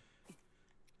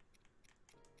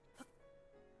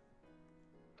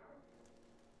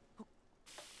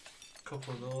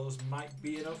 Couple of those might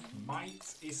be enough.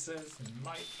 Might, he says.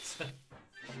 Might.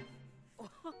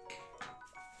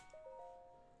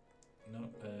 No.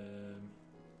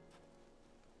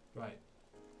 Right.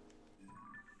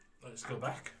 Let's go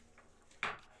back. I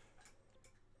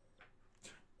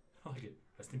like it.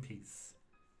 Rest in peace.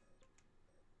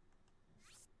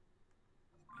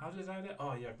 How did I do?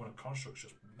 Oh yeah, one of constructs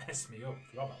just messed me up.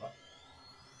 Forgot about that.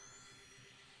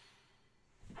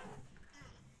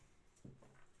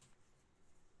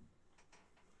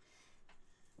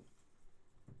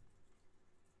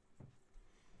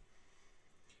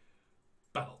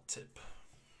 Battle tip.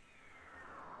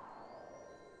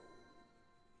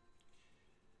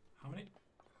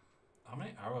 How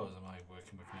many arrows am I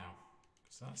working with now?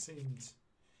 Because that seems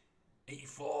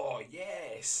 84.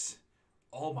 Yes.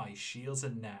 All my shields are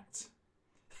napped.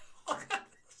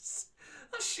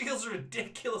 That shield's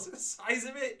ridiculous. The size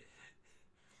of it.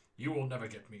 You will never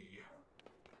get me.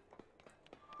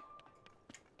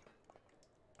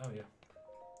 Oh yeah.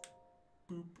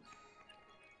 Boop.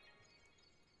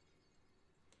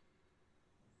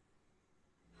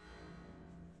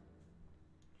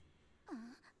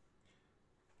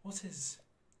 What is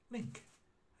Link?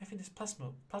 I think this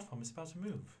platform is about to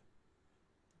move.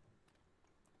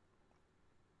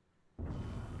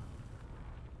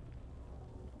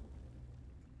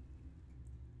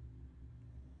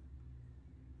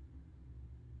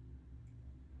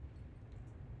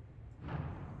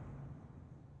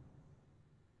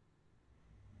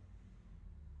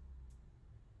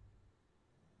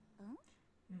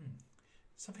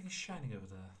 Something is shining over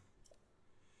there.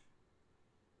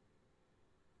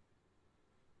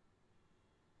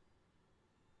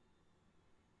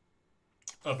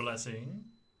 A blessing.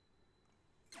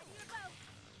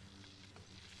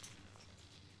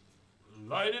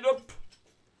 Light it up.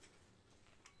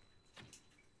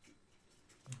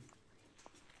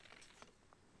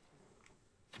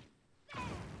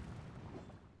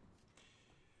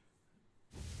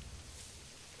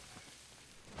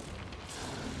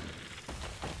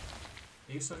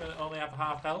 Are you still going to only have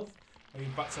half health? Or are you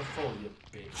back to full, you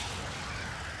bitch?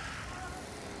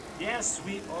 Yes,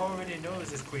 we already know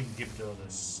this is Queen Gibdo,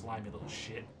 the slimy little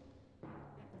shit.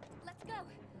 Let's go.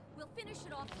 We'll finish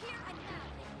it off here and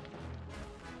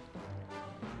now.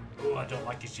 Oh, I don't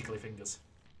like his jiggly fingers.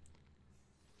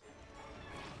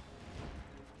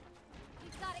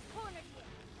 We've got it cornered here.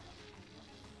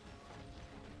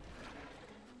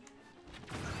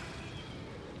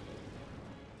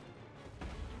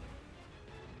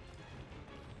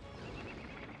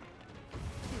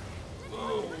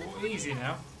 Whoa, easy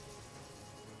now.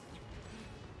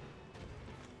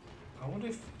 I wonder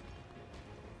if...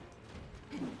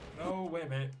 No, wait a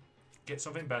minute. Get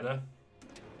something better.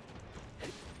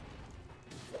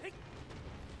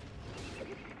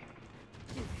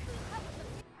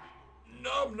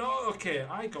 No, no, okay,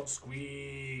 I got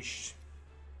squeezed.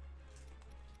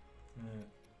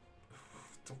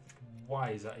 Why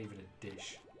is that even a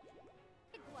dish?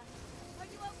 Big one. Are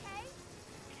you okay?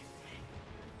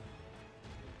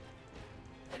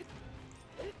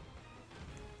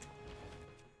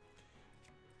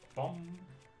 Bomb.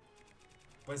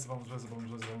 Where's the bombs? Where's the bombs?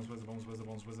 Where's the bombs? Where's the bombs? Where's the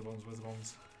bombs? Where's the bombs? Where's the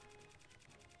bombs?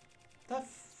 The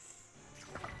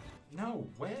No,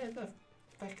 where the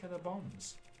feck are the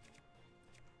bombs?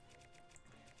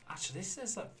 Actually, this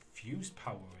says that fuse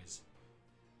power is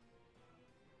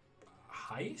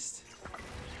highest.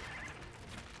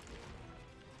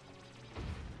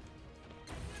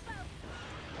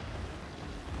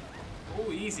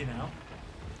 Oh, easy now.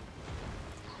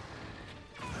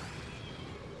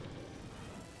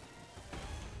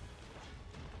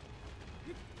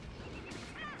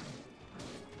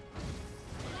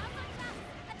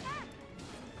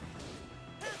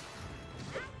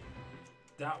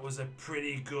 That was a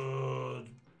pretty good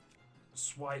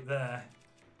swipe there.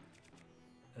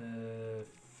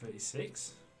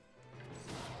 36.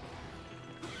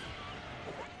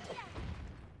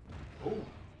 Oh.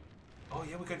 Oh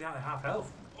yeah, we go down to half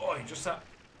health. Oh, you just that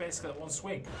basically that one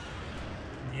swing.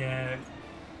 Yeah.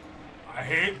 I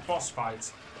hate boss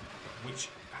fights which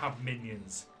have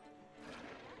minions.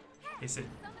 It's a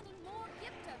Summoning more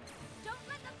Giptos. Don't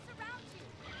let them surround you.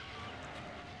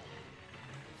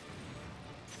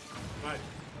 right.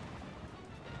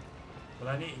 But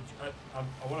I need I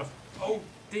wanna oh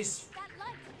this That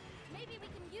light. Maybe we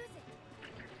can use it.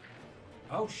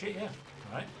 oh shit yeah.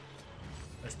 Right.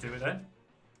 Let's do it then.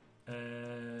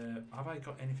 Have I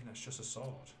got anything that's just a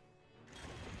sword?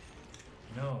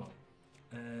 No.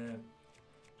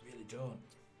 Really don't.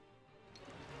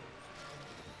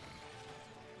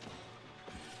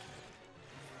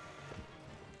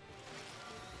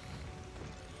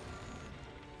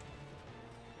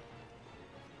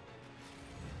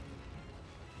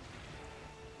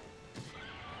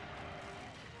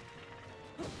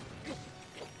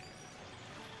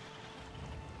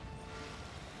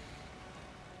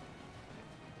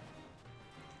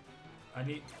 I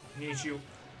need you.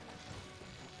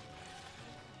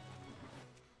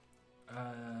 Right.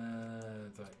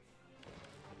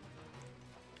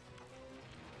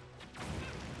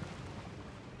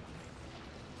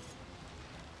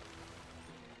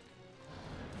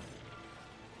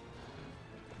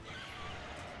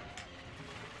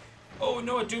 Oh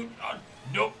no, I do.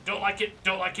 Nope, don't like it.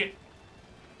 Don't like it.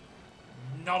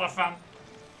 Not a fan.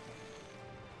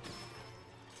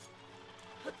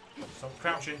 Stop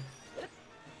crouching.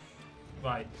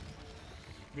 Right,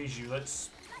 Riju, let's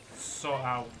sort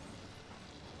out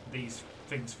these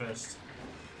things first.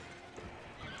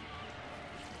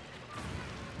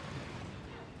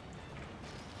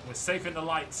 We're safe in the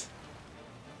light.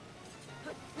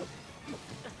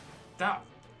 That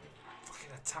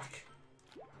fucking attack.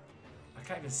 I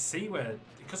can't even see where,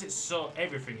 because it's so,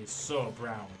 everything is so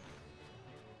brown.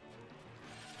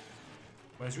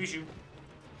 Where's Riju?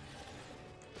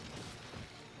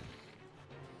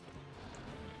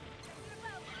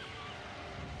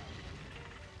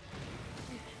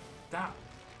 That.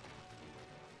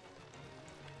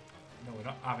 No, we're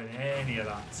not having any of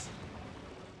that.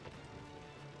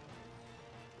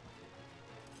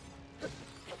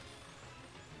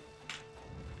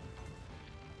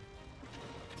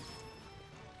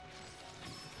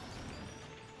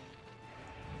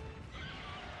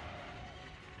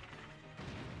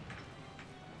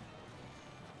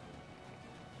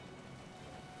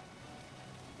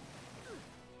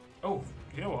 Oh,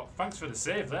 you know what? Thanks for the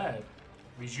save there,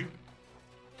 Riju.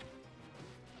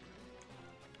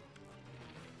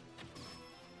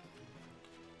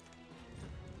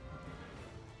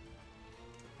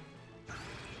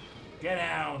 Get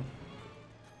down!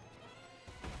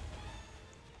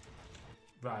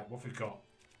 Right, what have we got?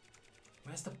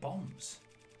 Where's the bombs?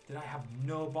 Did I have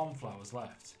no bomb flowers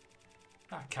left?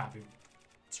 That can't be...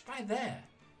 It's right there.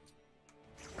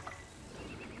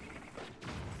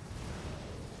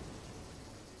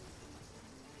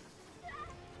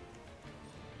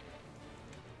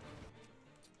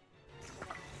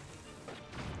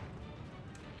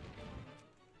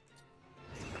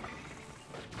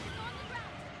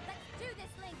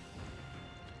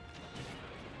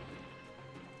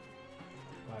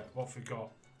 What have we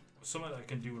got? Something that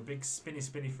can do a big spinny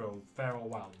throw fair or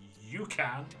wild. You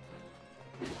can.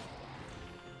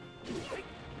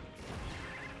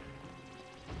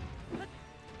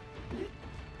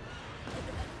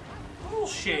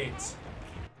 Bullshit.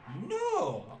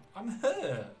 No, I'm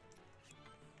hurt.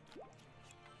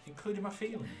 Including my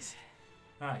feelings.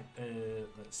 Right,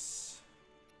 let's...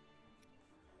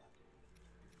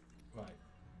 Right.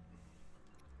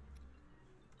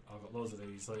 I've got loads of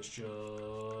these. Let's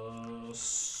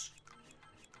just...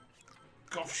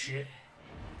 Goff shit.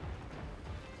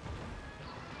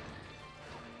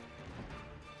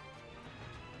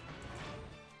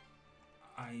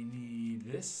 I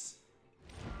need this.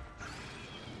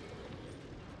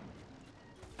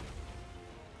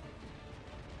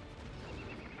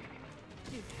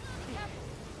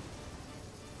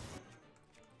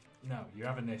 No, you're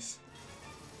having this.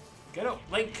 Get up,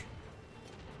 Link!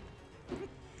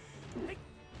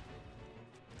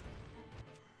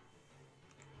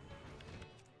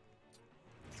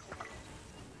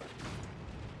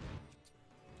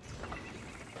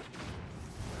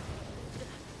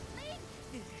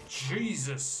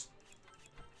 Jesus!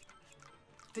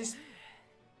 This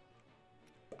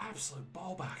absolute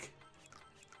ballback.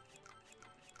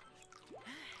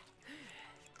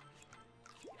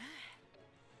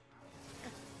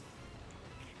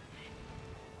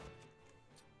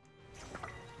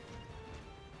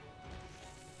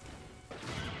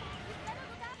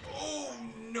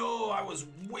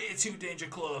 way too danger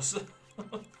close.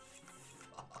 Fuck.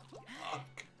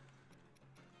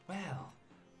 Well,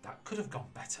 that could have gone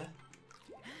better.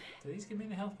 Do these give me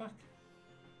any health back?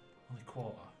 Only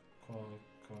quarter. Quarter.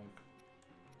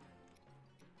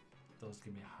 Those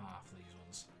give me half, these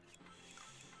ones.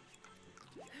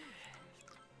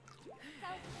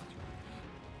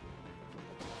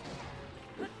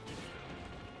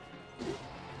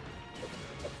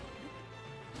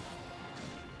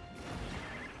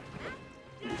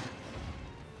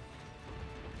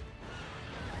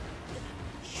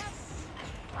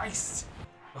 Christ!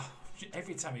 Oh,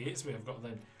 every time he hits me, I've got to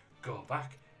then go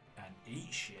back and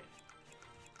eat shit.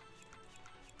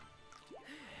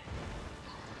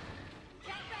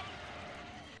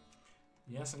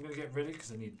 Yes, I'm going to get ready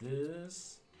because I need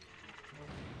this.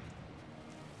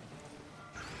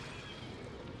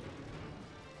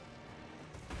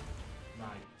 Right,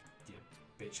 you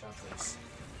bitch, have this.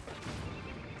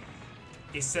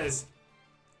 He says,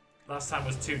 last time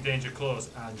was too danger close,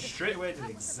 and straight away did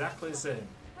exactly the same.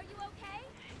 Are you okay?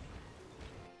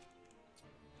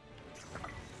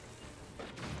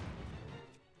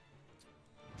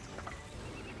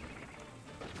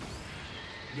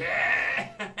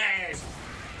 Yes!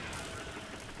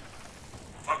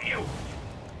 Fuck you!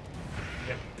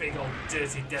 You big old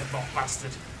dirty dead moth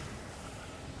bastard.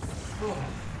 Oh,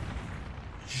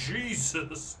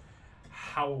 Jesus!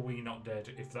 How are we not dead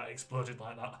if that exploded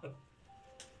like that?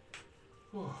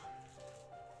 Oh.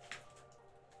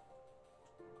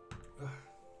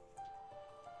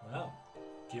 Well,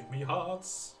 give me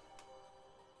hearts.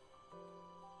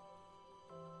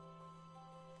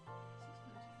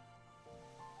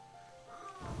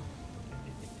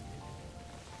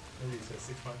 Maybe it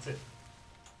says 6.2.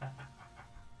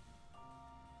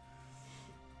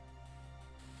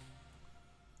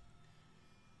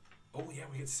 Oh yeah,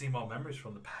 we get to see more memories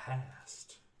from the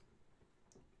past.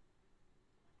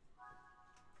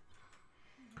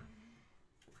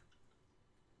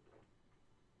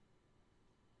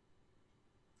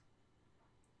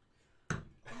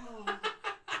 Oh,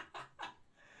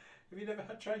 Have you never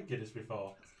had tried Guinness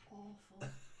before? awful.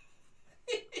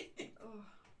 Oh,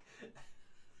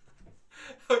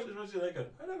 I was just watching that going,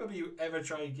 I don't remember you ever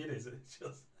tried Guinness. It's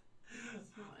just,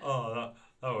 that's not it. oh,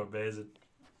 that was amazing.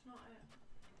 That's not it.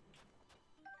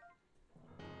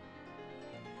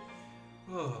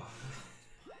 Oh.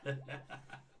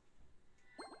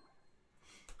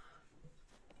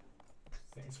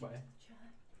 Getting sweaty. Check.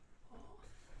 Oh.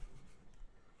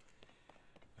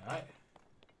 Alright.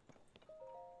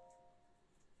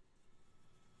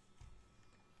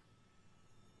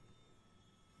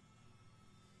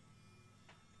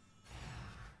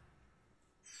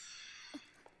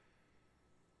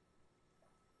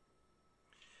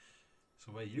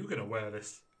 So where are you gonna wear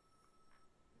this?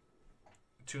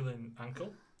 Tulin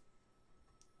ankle?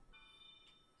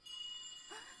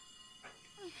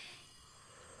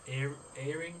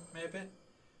 Earring, maybe?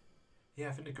 Yeah,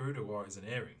 I think the Garuda wore it as an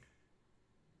earring.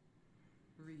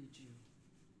 Read you,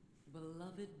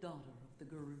 beloved daughter of the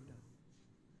Garuda.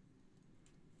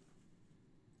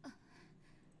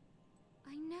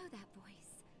 I know that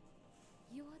voice.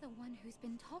 You are the one who's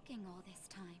been talking all this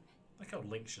time. Like how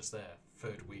Link's just there,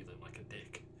 third wheeling like a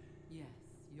dick. Yes,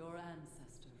 your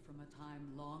ancestor from a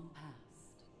time long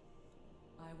past.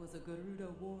 I was a Garuda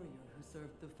warrior who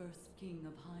served the first king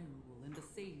of Hyrule and a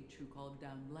sage who called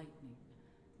down lightning,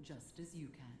 just as you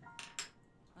can.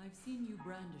 I've seen you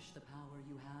brandish the power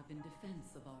you have in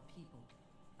defense of our people.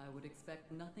 I would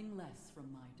expect nothing less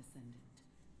from my descendant.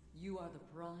 You are the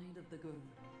pride of the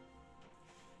Garuda.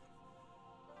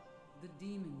 The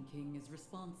Demon King is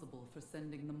responsible for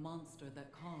sending the monster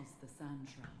that caused the Sand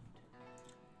Shroud.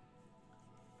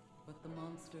 But the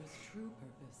monster's true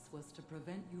purpose was to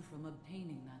prevent you from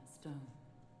obtaining that stone.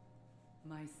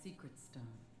 My secret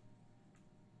stone.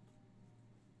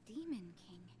 Demon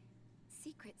King.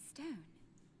 Secret stone.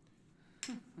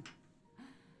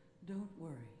 Don't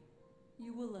worry.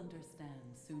 You will understand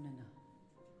soon enough.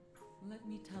 Let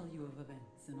me tell you of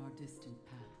events in our distant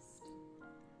past.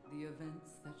 The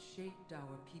events that shaped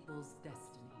our people's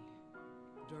destiny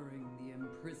during the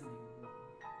imprisoning war.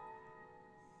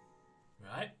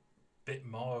 Right? Bit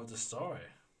more of the story.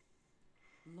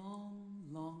 Long,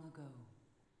 long ago,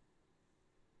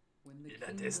 when the In a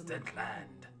kingdom distant of land.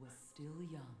 Hyrule was still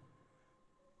young,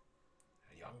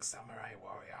 A young samurai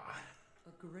warrior.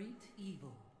 a great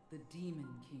evil, the Demon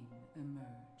King,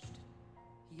 emerged.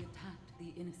 He attacked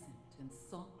the innocent and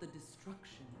sought the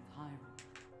destruction of Hyrule.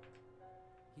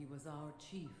 He was our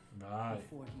chief Right.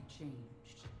 before he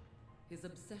changed. His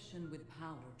obsession with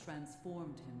power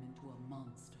transformed him into a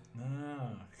monster.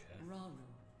 Ah, okay. Rauru,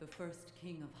 the first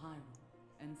king of Hyrule,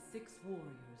 and 6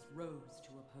 warriors rose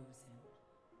to oppose him.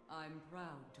 I'm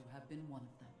proud to have been one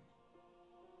of them.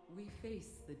 We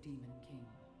faced the Demon King,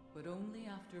 but only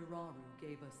after Raru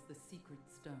gave us the secret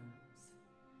stones.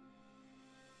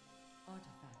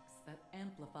 Artifacts that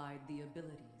amplified the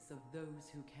abilities of those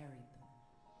who carried them.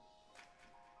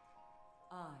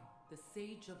 I, the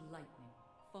Sage of Lightning,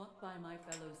 fought by my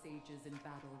fellow sages in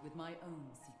battle with my own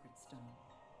secret stone.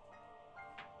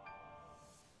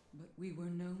 But we were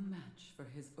no match for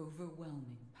his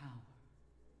overwhelming power.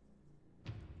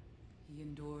 He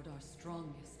endured our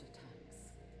strongest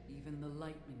attacks, even the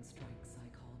lightning strikes I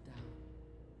called down.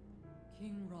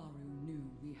 King Raru knew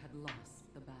we had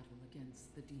lost the battle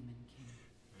against the Demon King.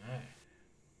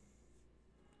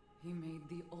 He made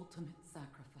the ultimate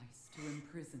sacrifice to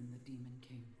imprison the Demon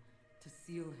King, to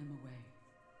seal him away.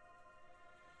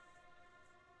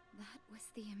 That was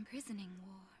the imprisoning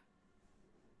war.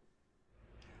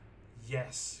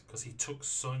 Yes, because he took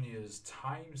Sonia's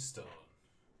time stone.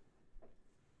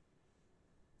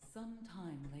 Some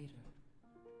time later,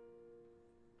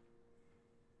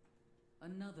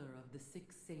 another of the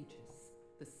 6 sages,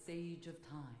 the Sage of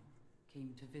Time,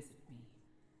 came to visit me,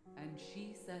 and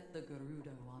she set the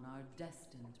Gerudo on our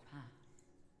destined path.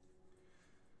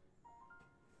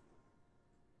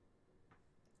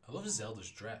 I love Zelda's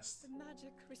dress. The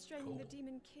magic restraining the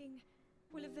Demon King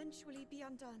will eventually be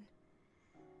undone.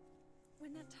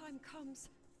 When that time comes,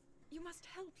 you must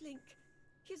help Link.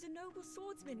 He is a noble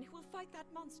swordsman who will fight that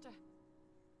monster.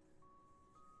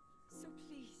 So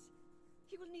please,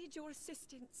 he will need your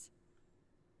assistance.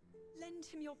 Lend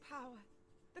him your power,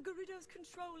 the Gerudo's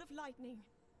control of lightning.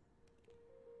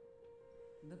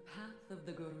 The path of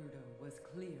the Gerudo was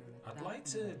clear at I'd that like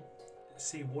to moment.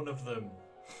 see one of them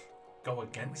go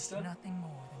against her. Nothing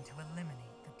more than to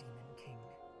eliminate the Demon King.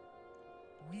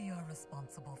 We are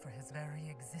responsible for his very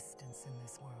existence in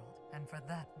this world, and for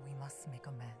that we must make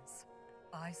amends.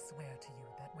 I swear to you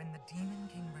that when the Demon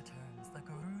King returns, the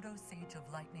Gerudo Sage of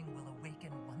Lightning will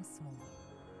awaken once more.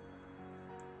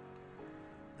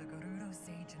 The Gerudo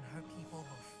Sage and her people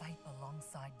will fight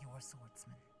alongside your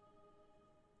swordsman.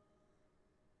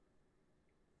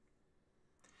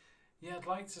 Yeah, I'd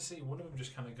like to see one of them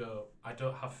just kind of go, I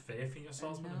don't have faith in your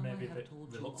swordsman, and maybe a bit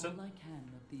reluctant. All I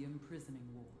can of the imprisoning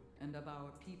war and of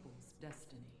our people's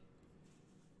destiny.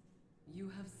 You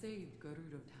have saved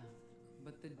Gerudo Town,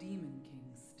 but the Demon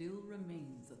King still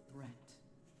remains a threat.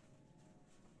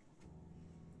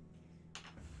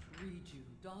 Riju,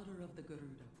 daughter of the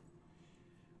Gerudo,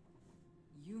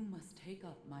 you must take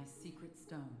up my secret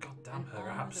stone God damn and her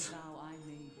honor abs. the vow I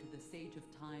made to the Sage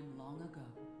of Time long ago.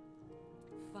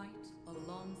 Fight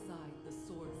alongside the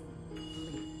swordsman,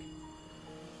 Link.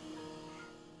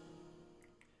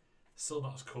 Still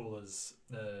not as cool as,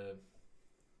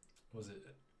 what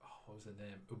was her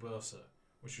name? Ubersa,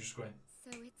 which just went,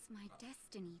 So it's my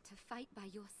destiny to fight by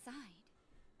your side.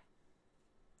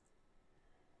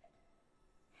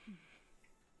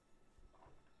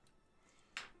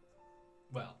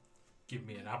 well, give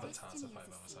me an My avatar to destiny fight as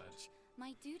by a my side. sage,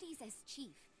 my duties as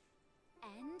chief,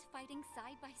 and fighting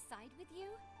side by side with you?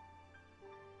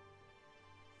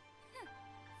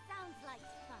 Sounds like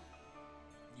fun.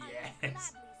 I will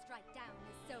Yes! gladly strike down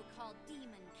the so-called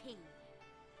Demon King.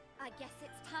 I guess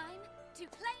it's time to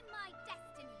claim my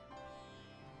destiny.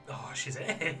 Oh, she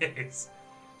is!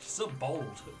 She's so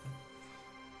bold.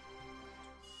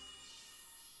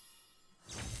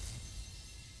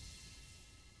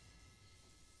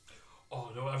 Oh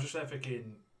no, I was just there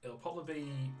thinking, it'll probably be,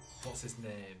 what's his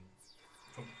name?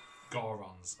 From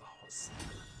Goron's. Oh, what's...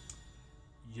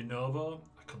 Yunobo?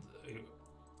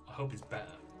 I hope he's better.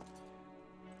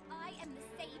 I am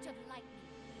the Sage of Lightning.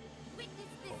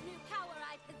 Witness this new power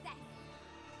I possess.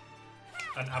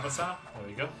 An avatar? There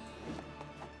we go.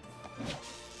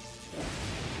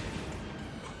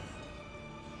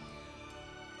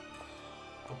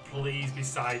 Oh, please be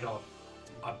Sidon.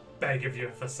 I beg of you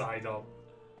for Sidon.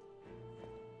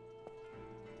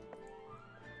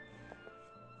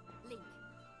 Link,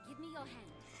 give me your hand.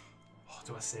 Oh,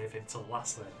 do I save him till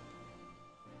last then?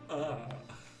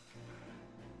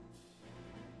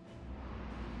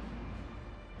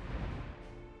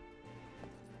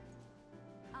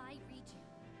 I, Riju,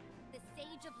 the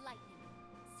Sage of Lightning,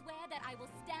 swear that I will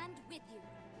stand with you.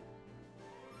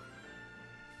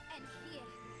 And here,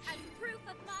 as proof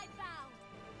of my vow,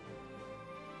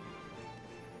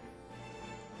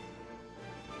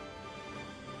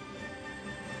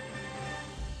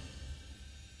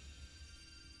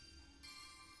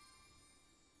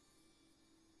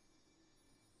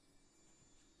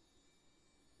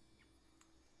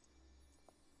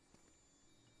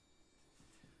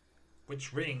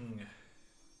 Which ring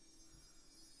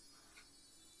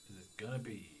gonna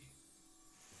be.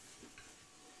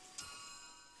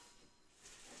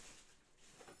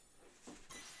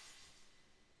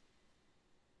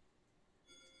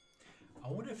 I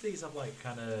wonder if these are like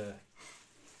kind of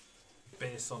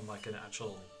based on like an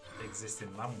actual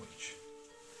existing language.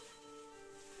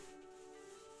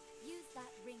 Use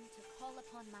that ring to call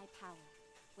upon my power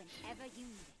whenever you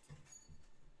need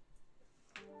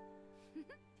it.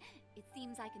 It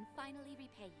seems I can finally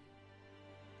repay you.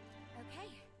 Okay,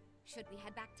 should we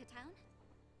head back to town?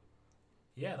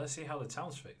 Yeah, let's see how the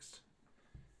town's fixed.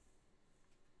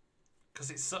 Because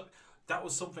it's so, that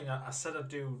was something I said I'd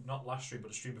do, not last stream,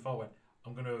 but the stream before, when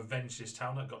I'm going to avenge this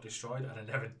town that got destroyed, and I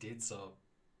never did, so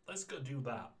let's go do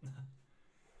that.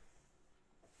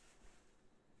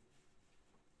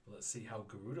 Let's see how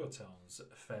Gerudo Town's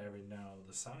faring now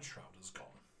the Sand Shroud has gone.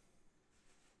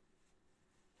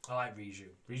 I like Riju.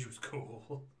 Riju's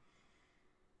cool.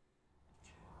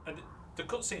 And the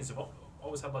cutscenes have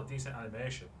always had like decent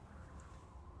animation.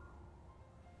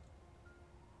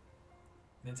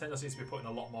 Nintendo seems to be putting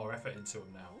a lot more effort into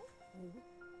them now.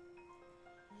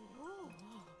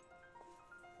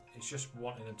 It's just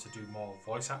wanting them to do more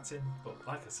voice acting, but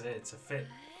like I said, to fit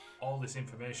all this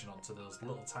information onto those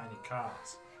little tiny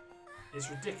cars,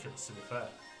 it's ridiculous, to be fair.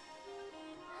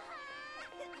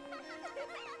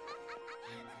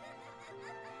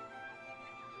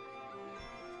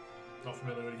 Not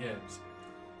familiar with the games?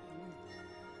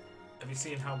 Have you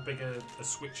seen how big a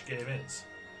Switch game is?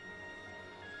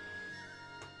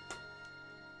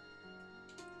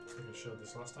 I think I showed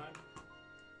this last time.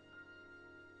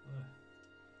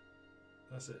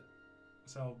 That's it.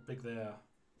 That's how big they are.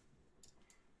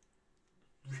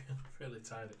 Really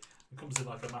tiny. It comes in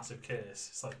like a massive case.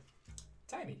 It's like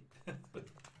tiny.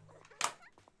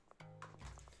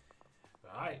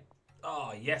 Right.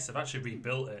 Oh yes, I've actually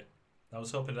rebuilt it. I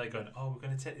was hoping they're going, oh, we're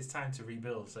going to take this time to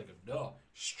rebuild. It's like, no,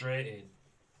 straight in.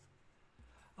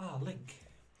 Ah, Link.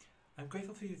 I'm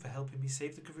grateful for you for helping me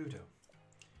save the Gerudo.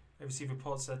 I received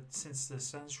reports that since the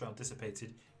Sand Shroud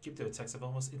dissipated, Gibdo attacks have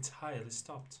almost entirely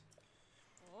stopped.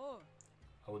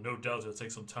 I will no doubt it'll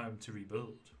take some time to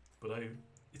rebuild, but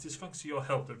it is thanks to your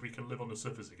help that we can live on the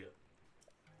surface again.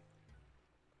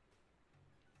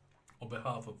 On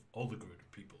behalf of all the Gerudo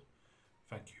people,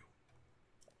 thank you.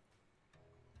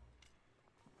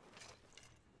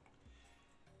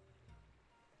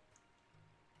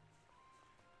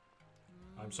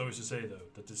 I'm sorry to say, though,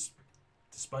 that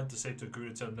despite the safety of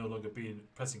Gerudo Town no longer being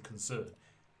a pressing concern,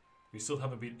 we still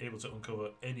haven't been able to uncover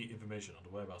any information on the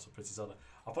whereabouts of Princess Zelda.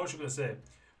 I thought you were going to say,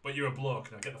 but you're a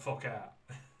bloke, now get the fuck out.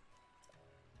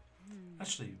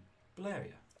 Actually,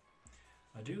 Valeria,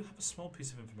 I do have a small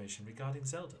piece of information regarding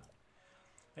Zelda.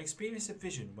 I experienced a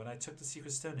vision when I took the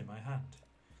secret stone in my hand.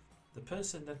 The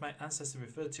person that my ancestor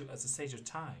referred to as the Sage of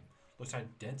Time looked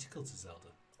identical to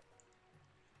Zelda.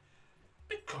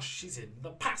 Because she's in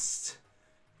the past.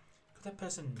 Could that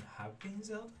person have been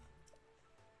Zelda?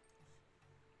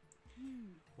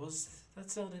 Was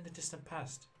that Zelda in the distant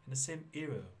past, in the same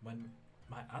era when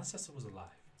my ancestor was alive?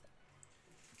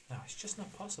 No, it's just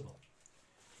not possible.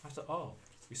 After all,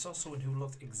 we saw someone who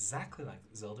looked exactly like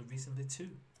Zelda recently too.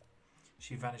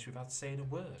 She vanished without saying a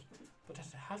word, but that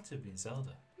had to have been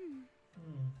Zelda.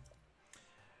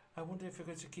 I wonder if we're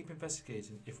going to keep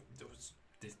investigating if there was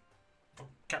this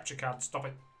capture card. Stop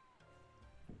it.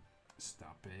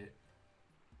 Stop it.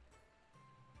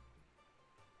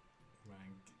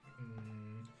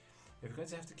 If we're going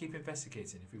to have to keep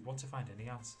investigating if we want to find any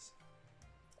answers.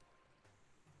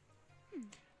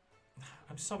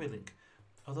 I'm sorry, Link.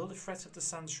 Although the threat of the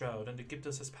Sand Shroud and the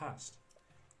Gibdos has passed,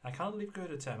 I cannot leave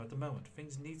Gerudo Town at the moment.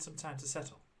 Things need some time to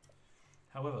settle.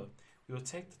 However, we will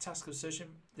take the task of searching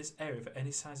this area for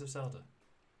any signs of Zelda.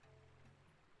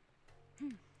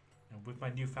 And with my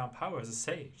newfound power as a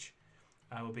sage,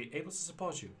 I will be able to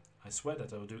support you. I swear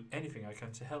that I will do anything I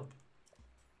can to help.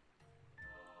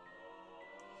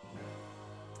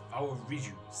 Our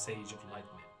Riju, Sage of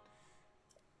Lightning.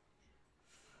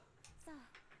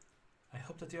 I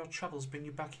hope that your travels bring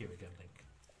you back here again, Link.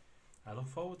 I look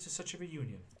forward to such a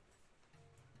reunion.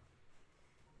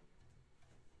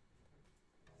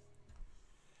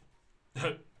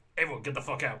 Everyone, get the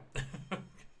fuck out!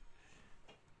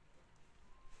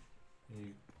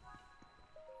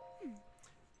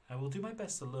 I will do my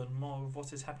best to learn more of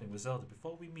what is happening with Zelda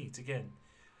before we meet again.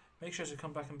 Make sure to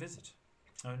come back and visit.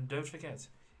 And don't forget,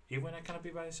 even when I cannot be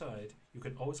by your side, you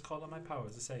can always call on my power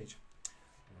as a sage.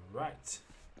 Right.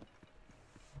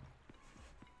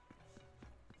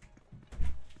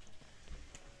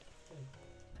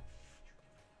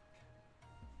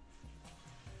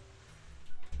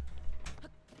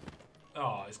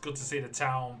 Oh, it's good to see the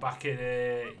town back in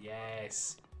it.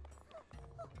 Yes.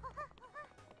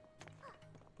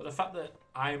 But the fact that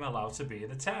I'm allowed to be in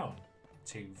the town,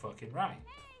 too fucking right.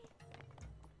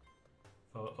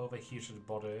 So over here to the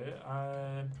border.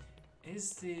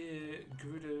 Is the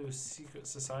Gerudo Secret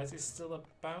Society still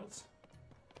about?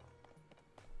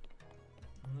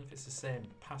 I don't know if it's the same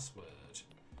password.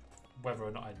 Whether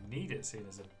or not I need it, seeing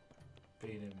as I've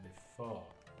been in before.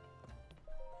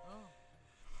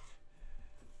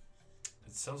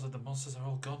 It sounds like the monsters are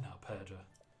all gone now, Pedro.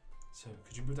 So,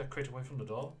 could you move that crate away from the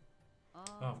door? Oh,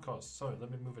 of course. Sorry,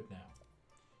 let me move it now.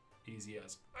 Easy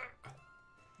as.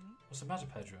 What's the matter,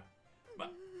 Pedro?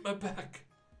 My back.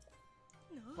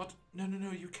 No. What? No,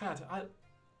 you can't.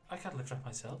 I can't lift up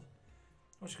myself.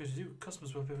 What are you going to do?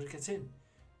 Customers won't be able to get in.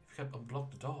 If you can't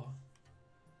unblock the door.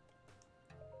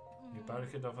 You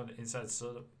barricaded off on the inside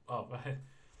so that... Oh, right.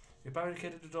 You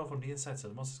barricaded the door from the inside so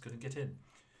the monsters couldn't get in.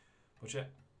 But yeah,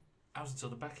 out until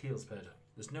the back heals, Pedro.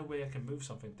 There's no way I can move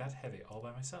something that heavy all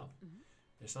by myself.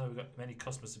 It's not like we've got many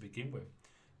customers to begin with.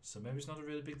 So maybe it's not a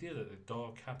really big deal that the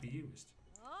door can't be used.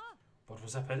 What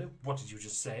was that, Pedro? What did you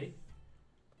just say?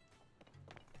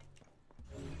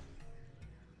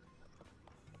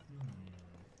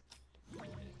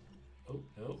 Oh,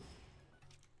 no.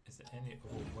 Is there any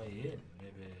other way in?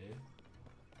 Maybe.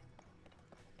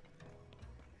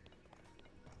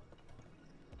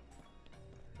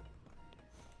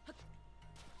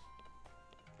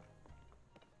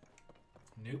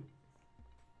 Nope.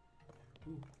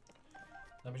 Ooh.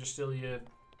 Let me just steal your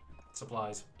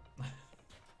supplies.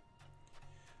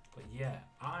 But yeah,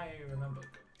 I remember.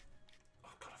 Oh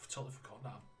god, I've totally forgotten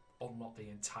that I've unlocked the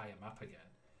entire map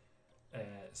again.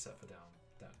 Except for down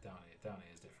here. Down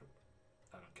here is different.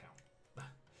 I don't count.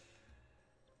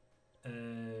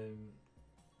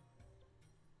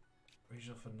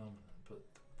 Regional phenomenon. But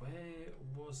where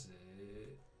was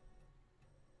it?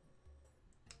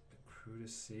 The Cruder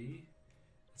Sea?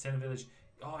 It's in a village.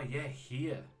 Oh yeah,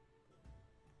 here.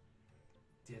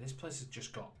 Yeah, this place has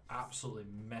just got absolutely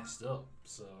messed up.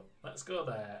 So let's go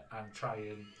there and try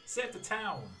and save the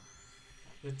town.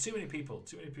 There are too many people.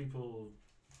 Too many people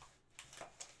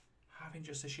having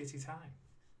just a shitty time.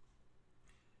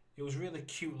 It was really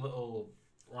cute little,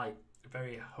 like,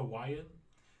 very Hawaiian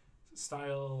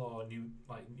style or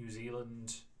New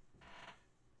Zealand,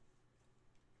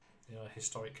 you know,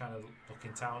 historic kind of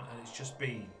looking town, and it's just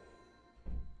been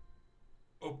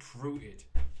uprooted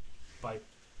by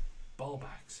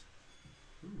ballbacks.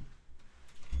 Ooh.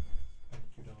 Thank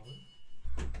you,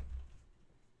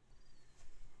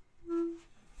 darling.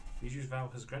 Biju's vow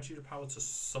has granted you the power to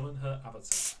summon her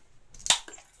avatar.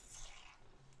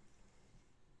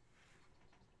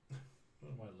 I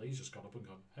don't know why Lee's just gone up and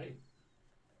gone, hey,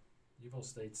 you've all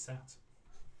stayed sat.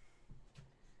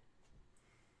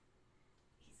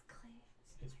 He's clear.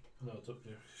 No, it's up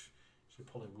there. She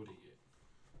probably would eat it.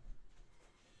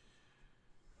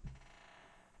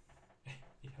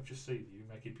 I've just seen you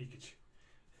making Pikachu.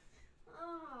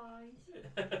 Oh,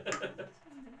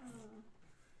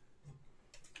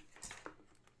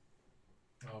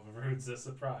 Oh, the ruins a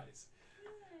surprise.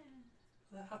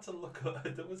 Yeah. I had to look up.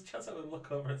 There was a chance I would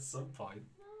look over at some point.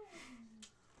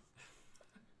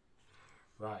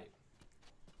 No. Right.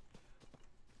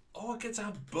 Oh, I get to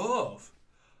have both.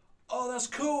 Oh, that's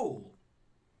cool.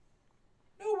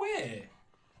 No way.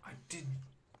 I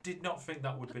did not think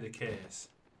that would be the case.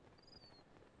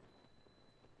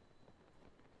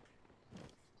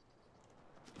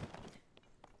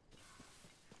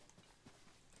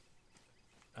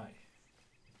 Aye.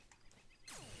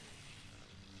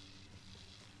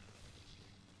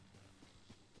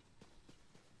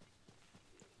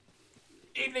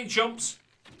 Evening, chumps.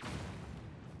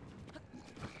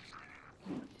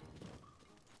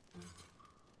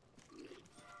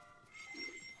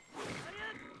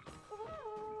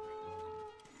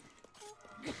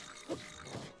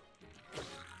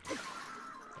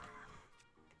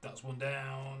 That's one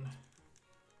down.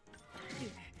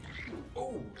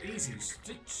 Oh, easy.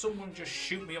 Did someone just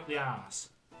shoot me up the arse?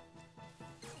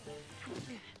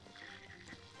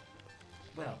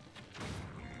 Well,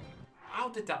 how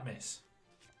did that miss?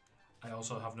 I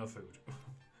also have no food.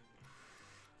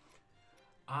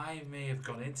 I may have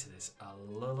gone into this a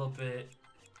little bit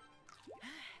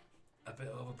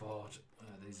overboard.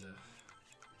 These are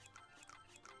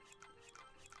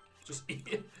just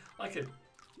like a.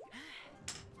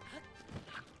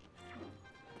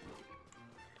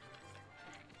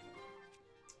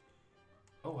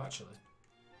 Oh, actually,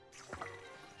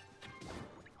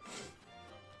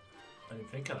 I didn't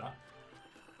think of that.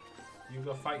 You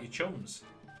go fight your chums.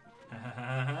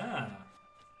 I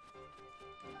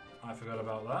forgot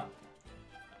about that.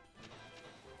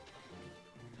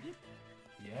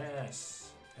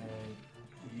 Yes. And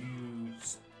you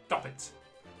stop it.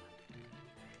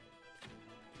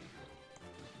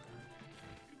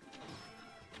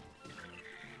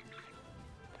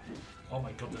 Oh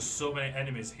my god, there's so many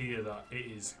enemies here that it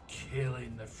is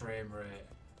killing the frame rate.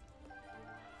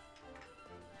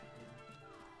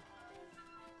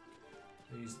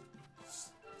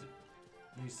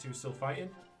 These two still fighting?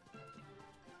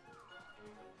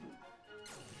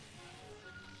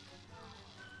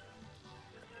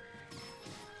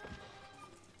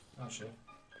 Actually,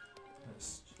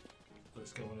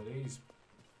 let's get one of these.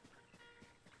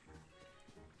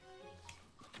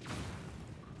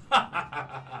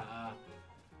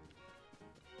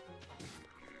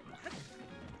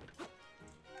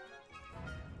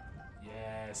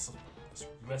 Yes, let's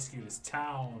rescue this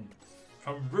town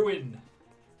from ruin.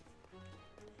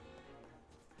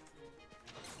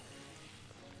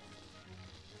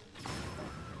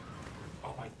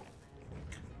 Oh my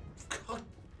god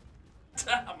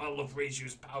damn, I love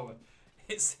Reishu's power.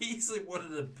 It's easily one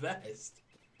of the best.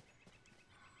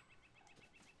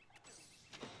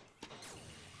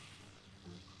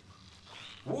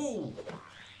 Woo!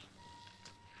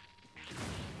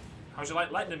 How'd you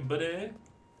like lightning, buddy?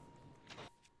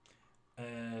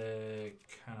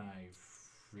 Can I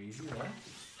freeze you there?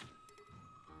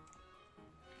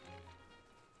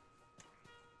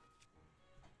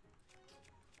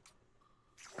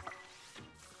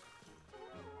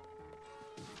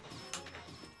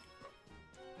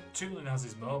 Toolin has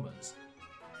his moments,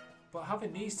 but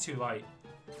having these two like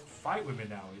fight with me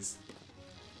now it's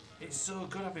so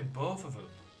good having both of them.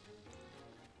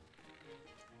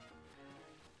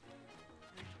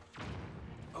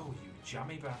 Oh, you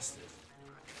jammy bastard!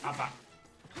 Abba.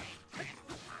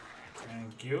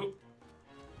 Thank you.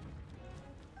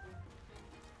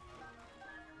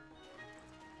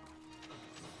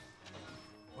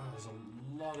 Wow, there's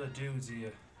a lot of dudes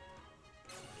here.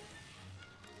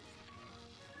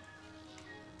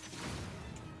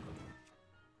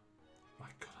 My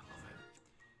god, I love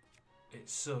it.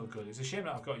 It's so good. It's a shame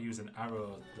that I've got to use an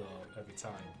arrow though every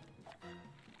time.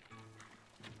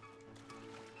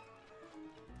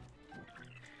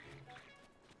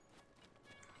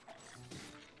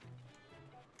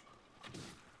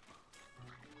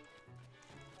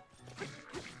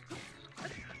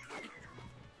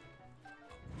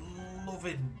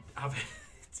 Loving having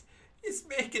it. It's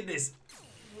making this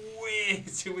way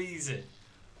too easy.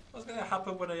 What's going to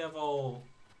happen when I have all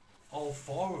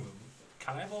four of them?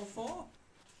 Can I have all four?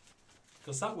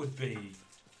 Because that would be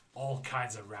all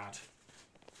kinds of rad.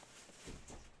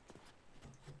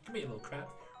 Come here, little crab.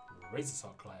 Razor saw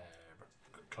crab.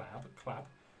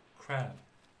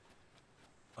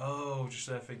 Oh, just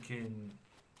there thinking.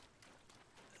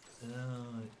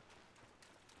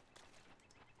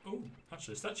 Oh,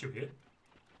 actually, a statue here.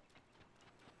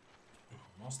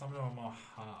 Ooh, more stamina or more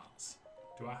hearts?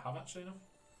 Do I have actually enough?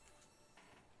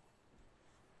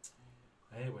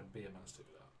 I hate when beer mans do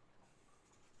that.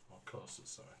 Or coasters,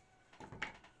 sorry.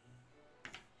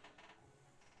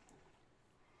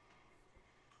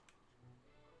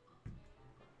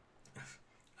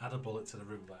 Add a bullet to the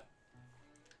roulette.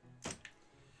 Who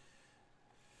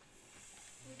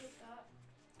did that?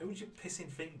 Who do you pissing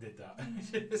think did that?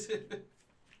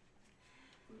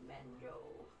 Menjo.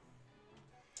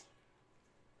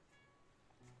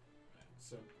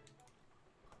 So,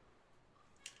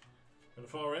 got a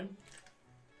 4 in.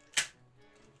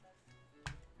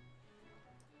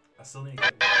 I still need to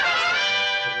get one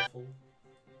that's colourful.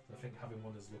 I think having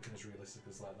one that's looking as realistic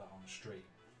as like that on the street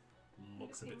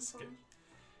looks a bit skip. No,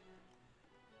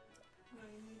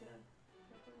 you need a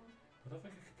purple one. I don't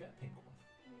think I could get a pink one.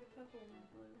 You need a purple one,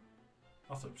 blue.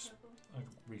 I'll have to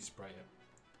Purple. respray it.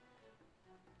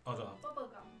 Oh, no.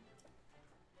 Bubblegum.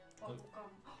 Bubblegum.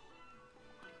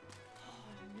 Oh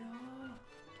no.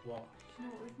 What? Do you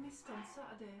know what we've missed on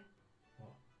Saturday?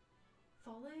 What?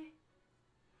 Folly?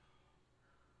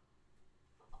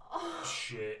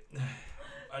 Shit.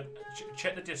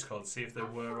 Check the Discord, see if they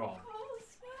were on.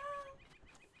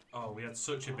 Oh, we had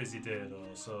such a busy day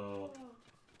though, so.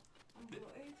 I'm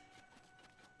gutted.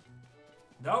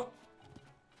 No!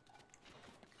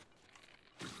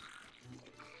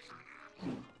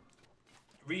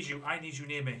 Riju, I need you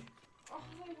near me. Oh,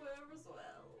 where as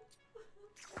well?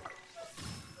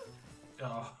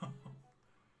 Oh.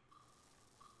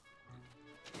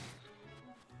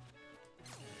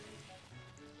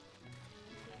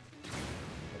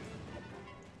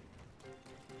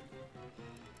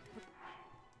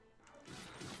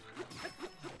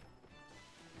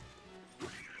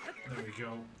 There we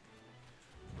go.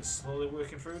 We're slowly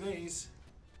working through these.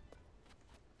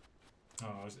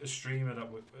 Oh, it's a streamer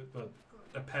that but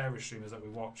a pair of streamers that we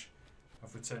watch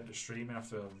have returned to streaming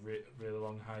after a really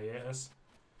long hiatus.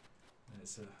 And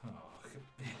it's a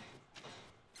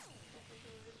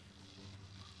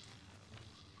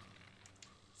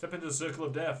step into the circle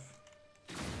of death.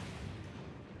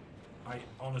 I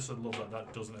honestly love that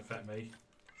that doesn't affect me.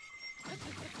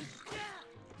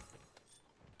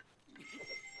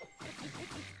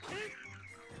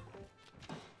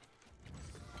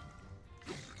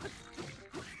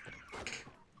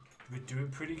 We're doing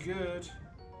pretty good.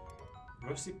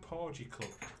 Rusty Porgy Club.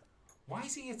 Why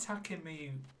is he attacking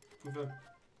me with a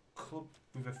club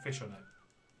with a fish on it?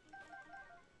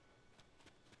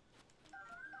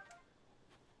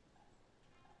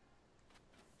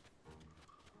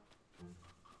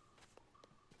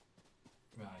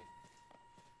 Right.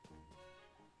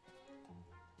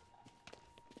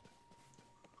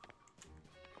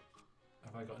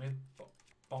 Have I got any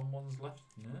bomb ones left?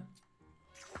 No.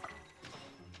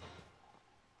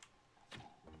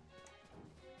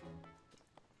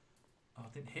 Oh,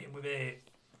 I didn't hit him with it.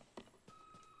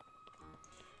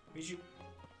 Means you.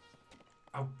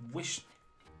 I wish.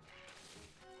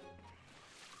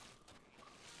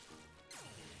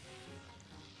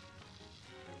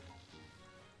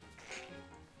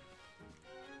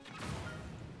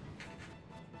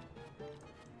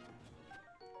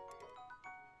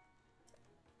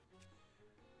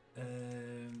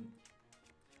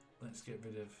 Let's get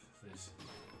rid of this.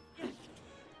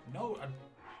 No,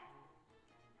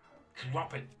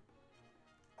 drop it.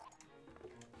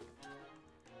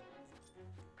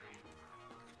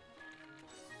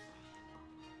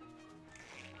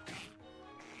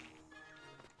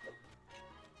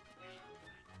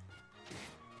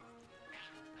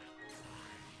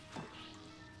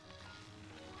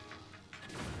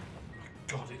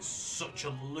 God, it's such a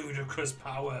ludicrous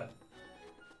power.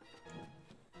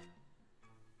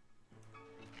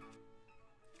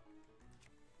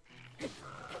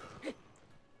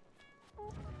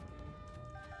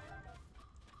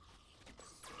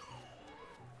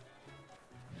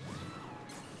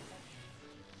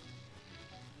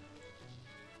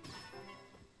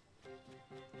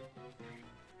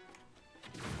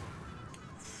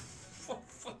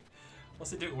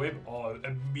 What's it do to him? Oh,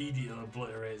 immediately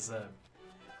obliterates them.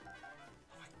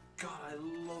 Oh my god, I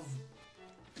love...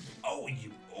 Oh,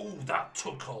 you... Oh, that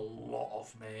took a lot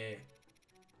off me.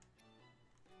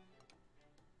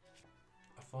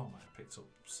 I thought I might have picked up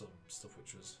some stuff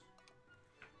which was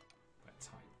quite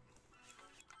tight.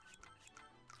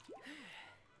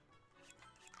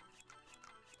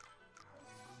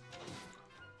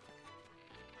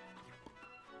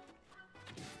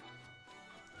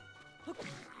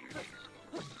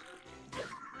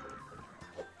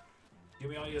 Give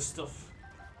me all your stuff.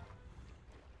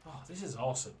 Oh, this is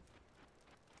awesome.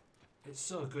 It's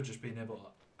so good just being able to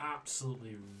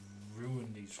absolutely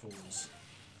ruin these fools.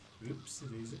 Oops,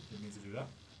 it is. Didn't mean to do that.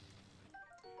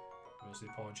 Rosie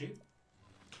Porgy.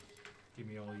 Give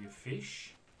me all your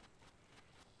fish.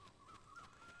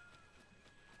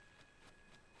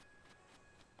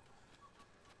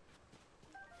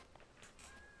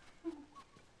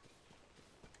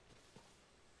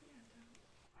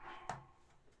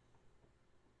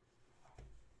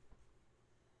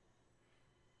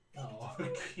 Oh,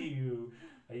 cute.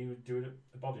 Are you doing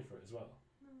a body for it as well?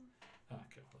 No,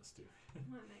 Okay, let's do it.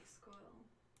 might make squirrel.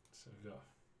 So we've got...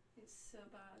 It's so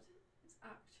bad. It's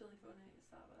actually funny. It's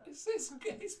that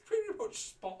bad. It's pretty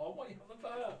much spot on what you're on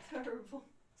about. Terrible.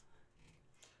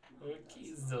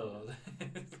 Okay, so...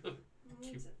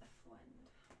 Needs a friend.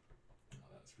 Oh,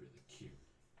 that's really cute.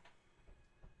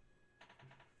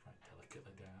 Right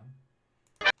delicately down.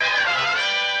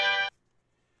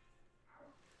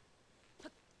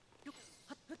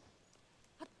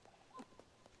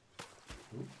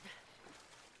 Ooh.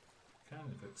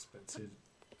 Kind of expected.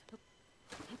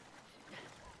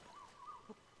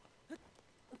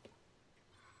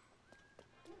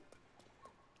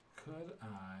 Could I...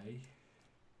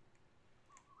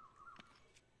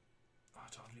 Oh, I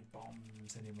don't have any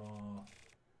bombs anymore.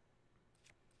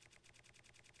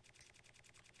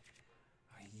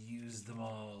 I used them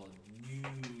all.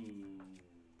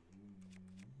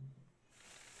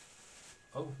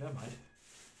 Oh, never mind.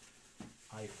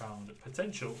 I found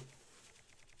potential.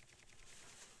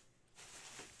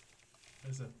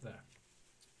 There's a there.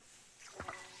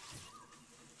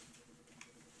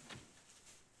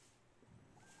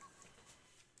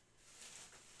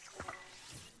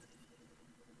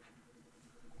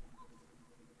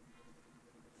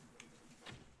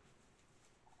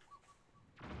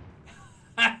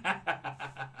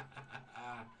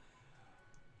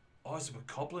 Oh, it's a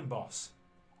goblin boss.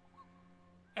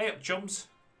 Hey up, chums.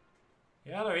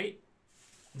 You alright?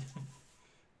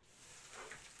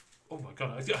 Oh my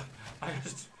god, I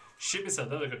just shit myself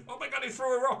there. Going, oh my god, he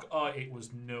threw a rock! Oh, it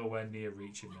was nowhere near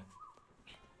reaching me.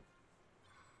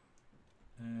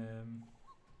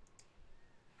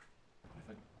 What if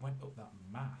I went up that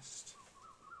mast?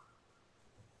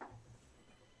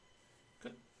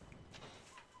 Good.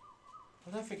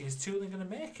 I don't think his tooling going to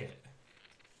make it.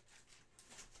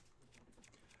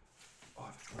 Oh,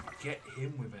 if I can get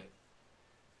him with it.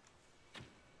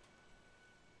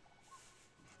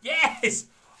 Yes!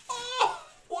 Oh,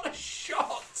 what a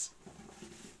shot!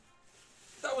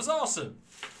 That was awesome.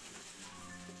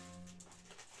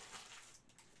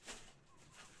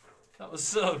 That was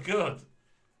so good.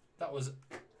 That was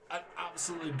an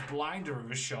absolute blinder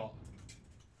of a shot.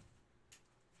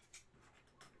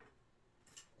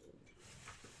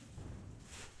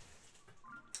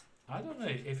 I don't know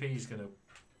if he's gonna...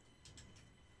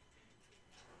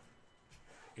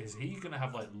 Is he gonna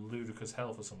have like ludicrous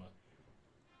health or something?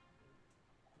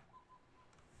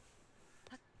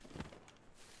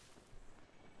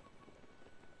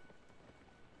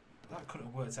 That couldn't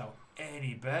have worked out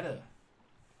any better.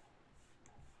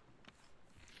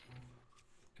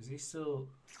 Is he still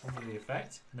under the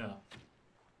effect? No.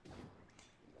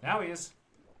 Now he is.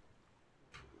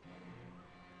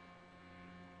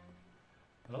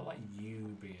 I don't like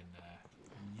you being there.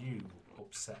 You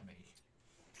upset me.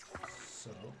 So,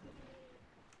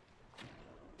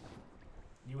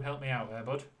 you help me out there,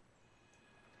 bud.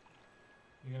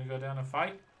 You gonna go down and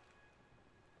fight?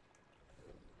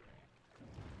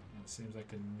 It seems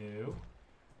like a no.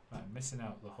 Right, I'm missing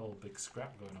out the whole big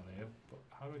scrap going on here, but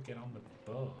how do I get on the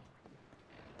bow?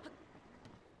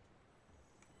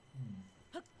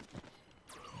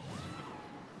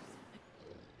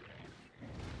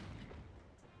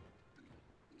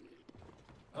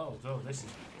 Oh, no, this is...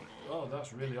 Oh,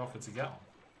 that's really awkward to get on.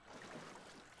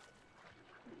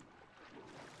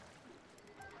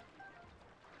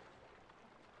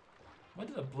 When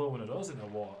did I blow one of those in the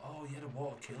water? Oh, yeah, the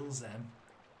water kills them.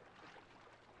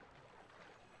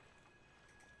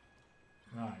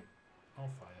 Right, on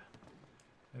fire.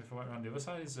 Maybe if I went around the other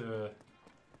side, is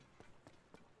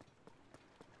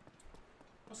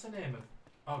what's the name of...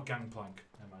 Oh, gangplank.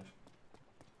 Never mind.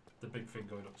 The big thing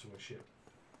going up to a ship.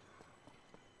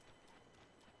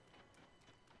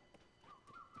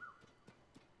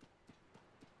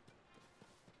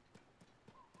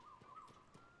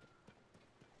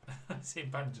 I've seen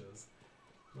banjos.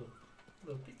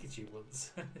 Little Pikachu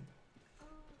ones.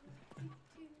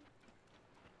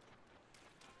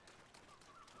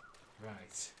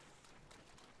 Right.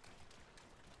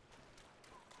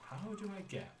 How do I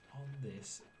get on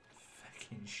this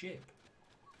fucking ship?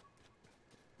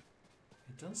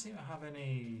 It doesn't seem to have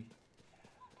any...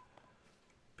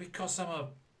 Because I'm a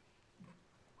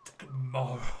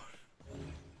moron.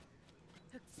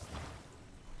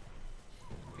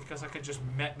 Because I could just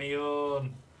met me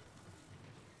own.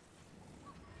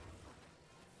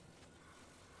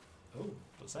 Oh,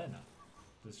 but saying that,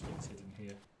 there's things hidden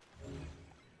here.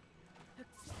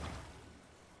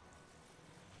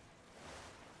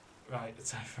 Right,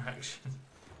 it's time for action.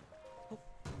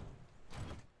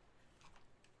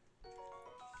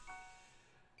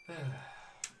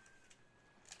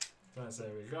 Let's say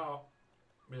we got.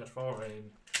 We had 4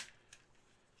 rain.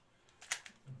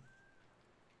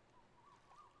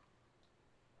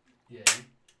 Yeah.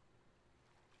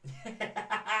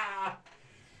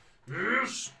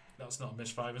 Yes! That's not a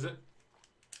misfire, is it?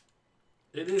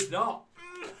 It is not.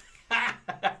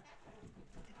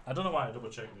 I don't know why I double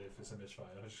checked it if it's a misfire.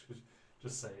 I should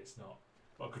just say it's not.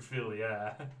 But I could feel the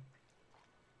air.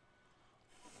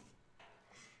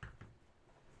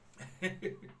 You're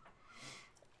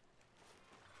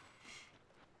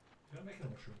not making a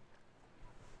mushroom.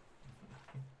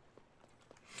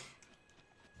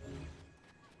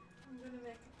 I'm gonna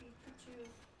make a Pikachu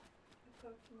a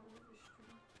Pokemon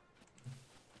mushroom.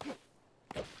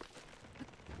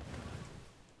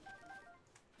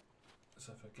 So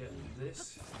if I get this.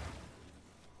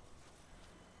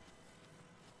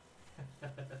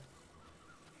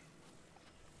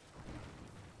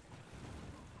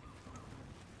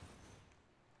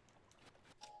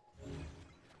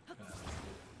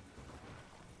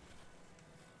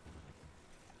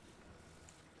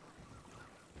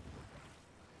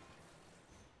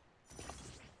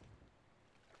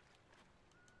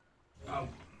 Oh.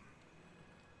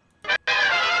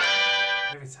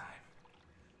 Every time.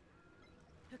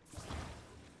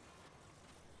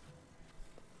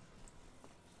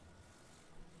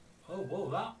 Oh, whoa,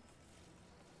 that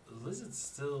lizard's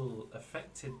still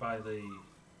affected by the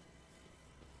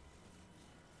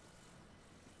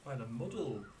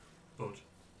muddle bud.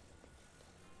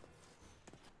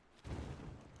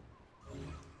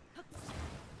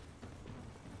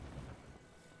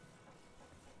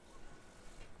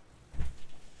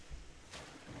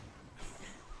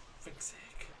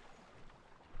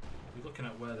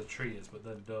 looking at where the tree is, but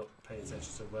then don't pay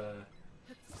attention to where.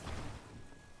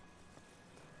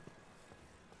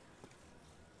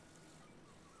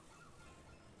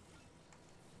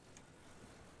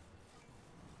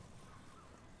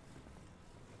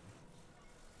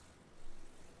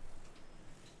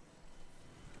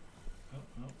 Oh,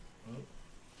 oh, oh.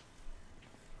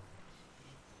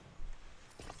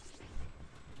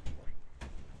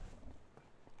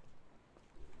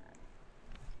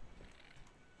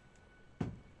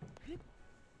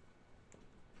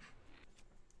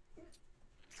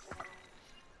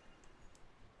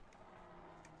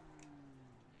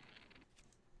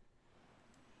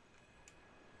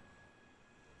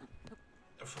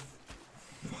 For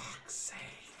fuck's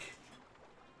sake.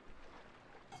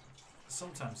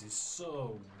 Sometimes he's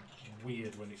so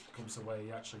weird when it comes to where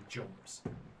he actually jumps.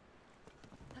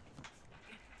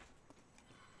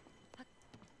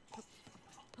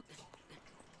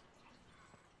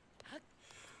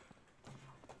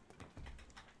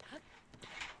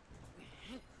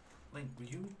 Link, will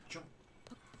you jump?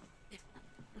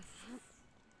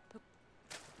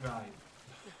 Right.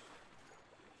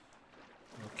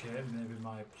 Okay, maybe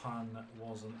my plan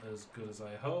wasn't as good as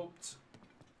I hoped.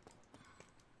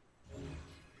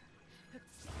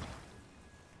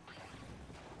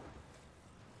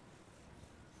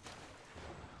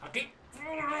 I keep...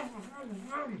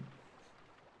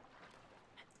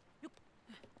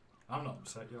 I'm not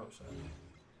upset, you're upset.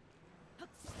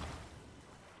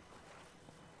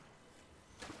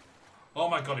 Oh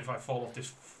my god, if I fall off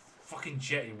this fucking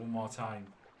jetty one more time.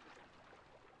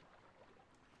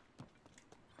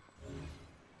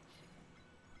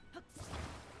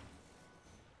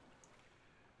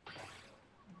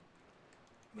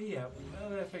 But yeah,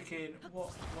 they're thinking,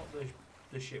 what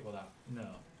the shit with that? No,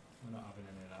 we're not having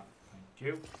any of that. Thank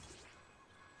you.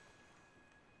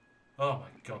 Oh my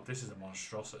god, this is a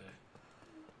monstrosity.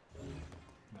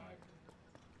 Right.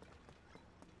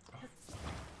 Oh.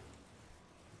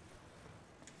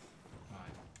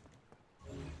 Right.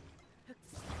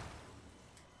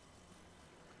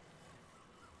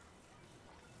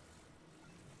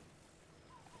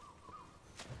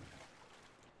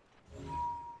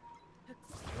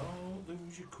 Don't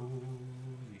lose your cool,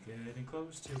 you're getting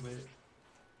close to it.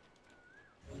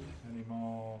 Any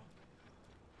more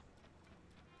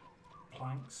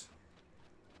planks?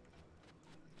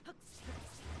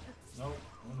 No, oh,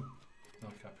 no, I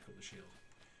can't pick up the shield.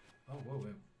 Oh,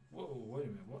 whoa, wait a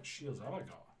minute, what shields have I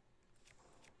got?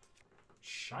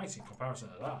 Shite in comparison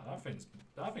to that.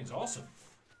 That thing's awesome.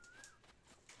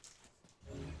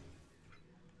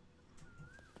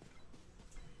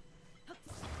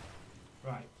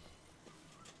 Right.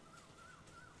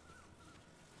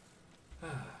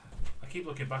 I keep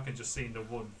looking back and just seeing the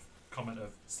one comment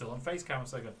of still on face cam,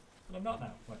 so I go, well, I'm not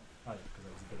now. Wait, oh yeah, because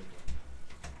that was a bit of a...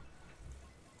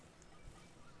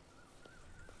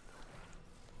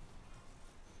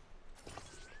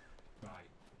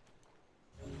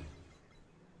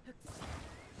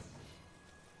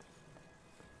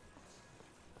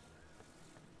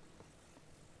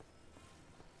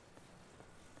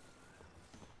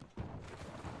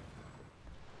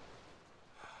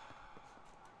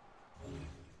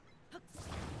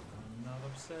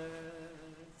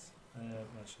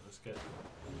 Actually, let's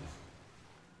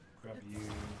grab you.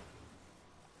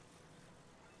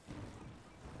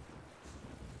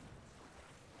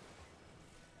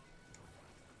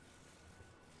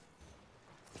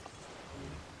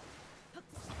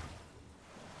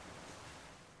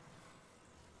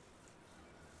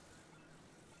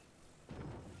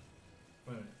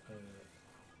 Wait a minute.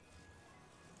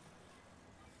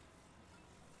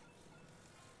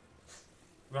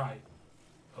 Right.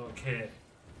 Okay.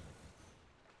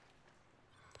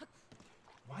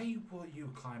 Why would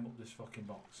you climb up this fucking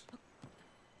box?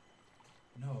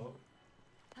 No.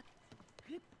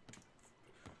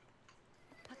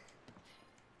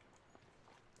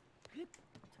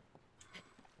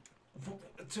 What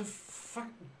the fuck?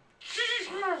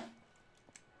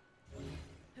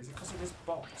 Is it because of this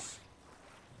box?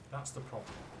 That's the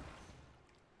problem.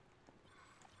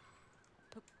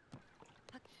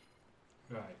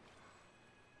 Right.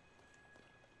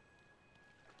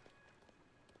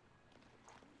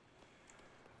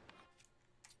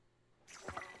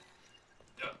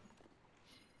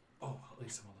 Oh, at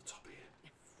least I'm on the top here.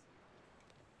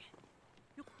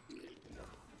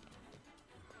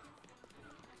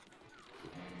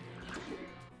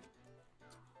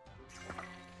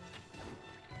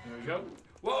 There we go.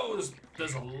 Whoa,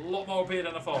 there's a lot more up here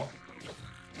than I thought.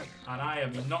 And I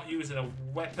am not using a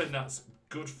weapon that's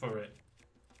good for it.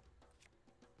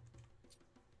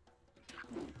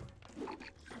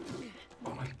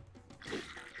 Oh my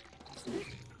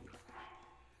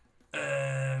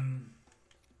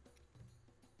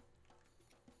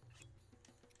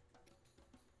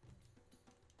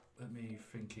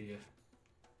think here.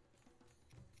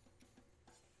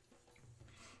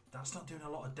 That's not doing a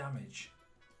lot of damage.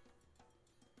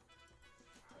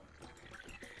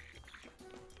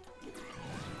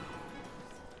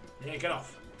 Yeah, get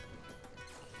off.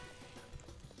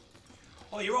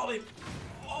 Oh, you're all in.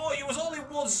 Oh, you was all in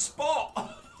one spot.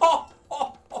 Oh,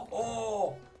 oh, oh,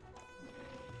 oh.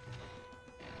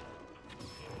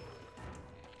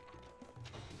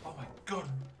 Oh my god.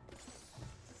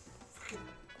 Fucking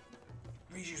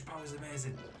Riju's power is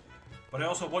amazing. But I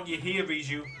also want you here,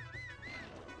 Riju.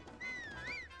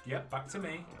 Yep, back to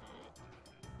me.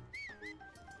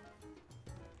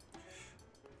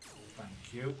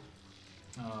 Thank you.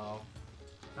 Oh,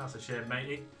 that's a shame,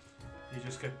 matey. You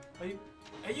just could.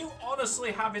 Are you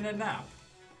honestly having a nap?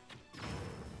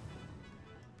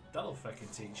 That'll fucking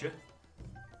teach you.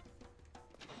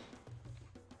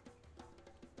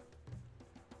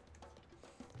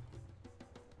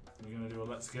 We're gonna do a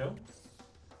let's go.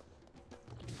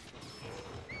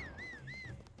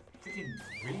 Freaking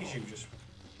Riju just.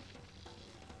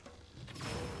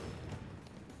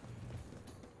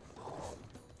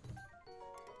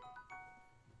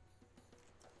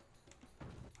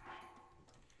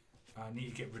 I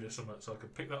need to get rid of something so I can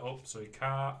pick that up so he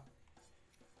can't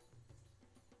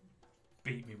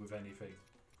beat me with anything.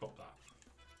 Drop that.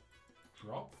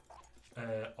 Drop.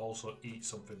 Also eat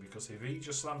something because if he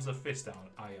just slams the fist down,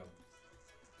 I am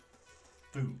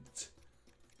spooked.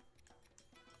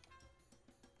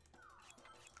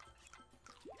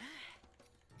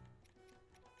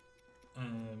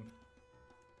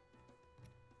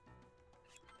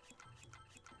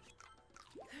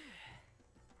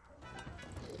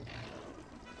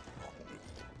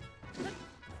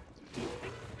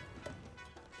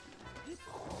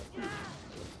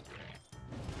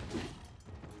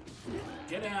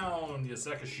 Get down, you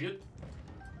sack of shit.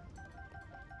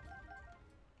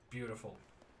 Beautiful.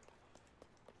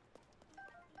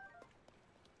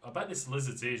 I bet this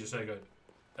lizard's here just saying,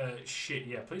 shit,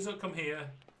 yeah, please don't come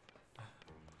here.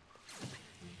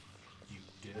 You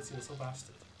dirty little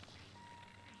bastard.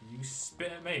 You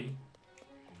spit at me.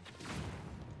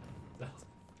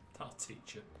 That'll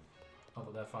teach you. Oh,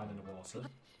 but they're finding the water.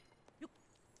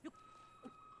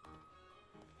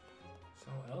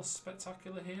 So what else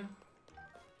spectacular here?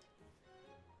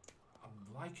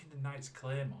 I'm liking the Knight's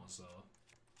Claymores though.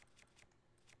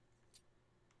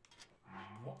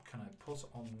 What can I put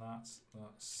on that?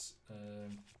 That's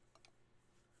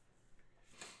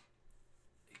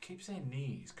it keeps saying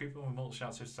knees. Creeping with multiple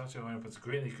shots, so statue when opens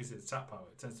greatly increases its attack power.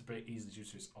 It tends to break easily due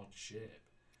to its odd shape.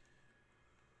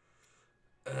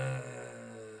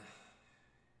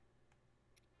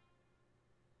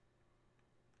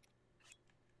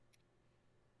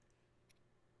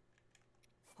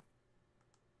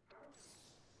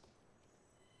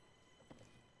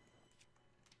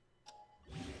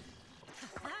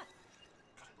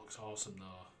 Awesome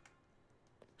though.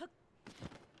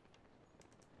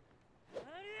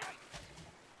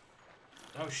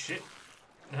 Oh shit.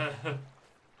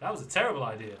 That was a terrible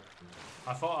idea.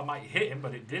 I thought I might hit him,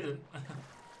 but it didn't.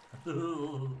 But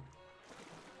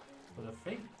I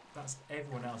think that's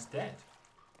everyone else dead.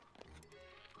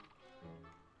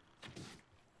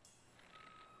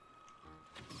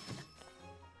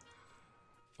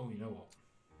 Oh, you know what?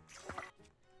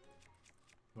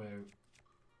 Where...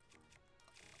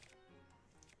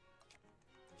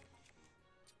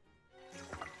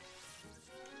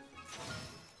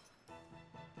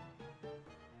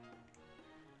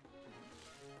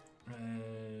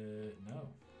 no.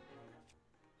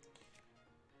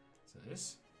 So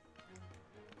this.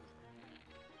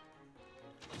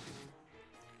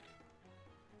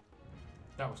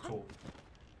 That was cool.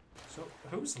 So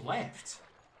who's left?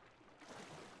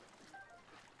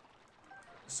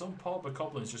 Some poor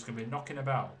goblin's just gonna be knocking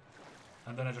about,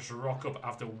 and then I just rock up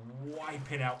after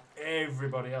wiping out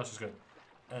everybody else. Just going,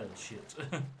 oh shit.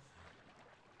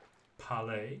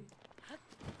 Palais.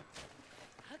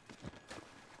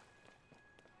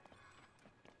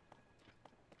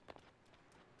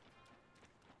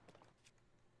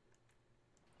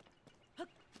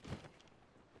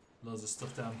 Loads of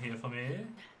stuff down here for me.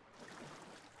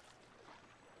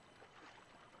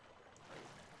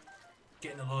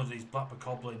 Getting a load of these black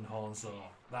goblin horns though.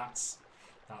 That's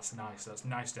nice. That's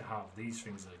nice to have. These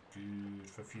things are good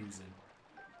for fusing.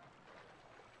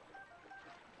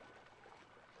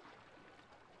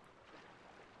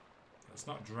 It's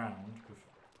not drowned.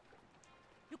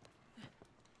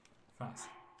 Fast.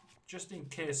 Just in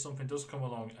case something does come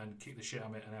along and kick the shit out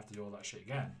of it and I have to do all that shit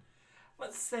again.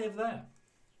 Let's save there.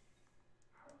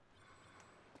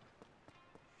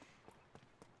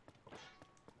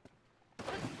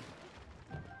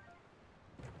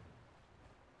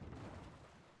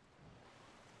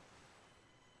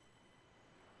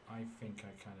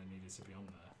 kind of needed to be on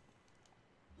there.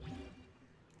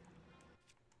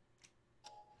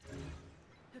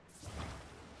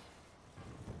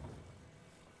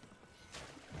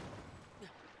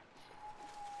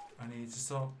 I need to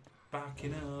stop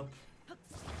backing up.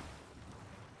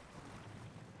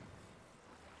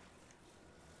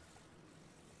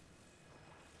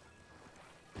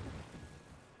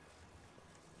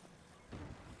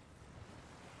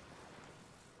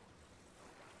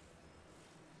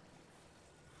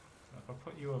 If I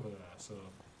put you over there so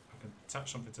I can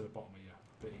attach something to the bottom of you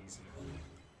a bit easier.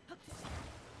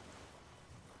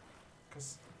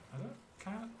 Because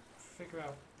can't figure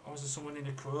out, oh, is there someone in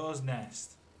a crow's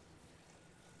nest?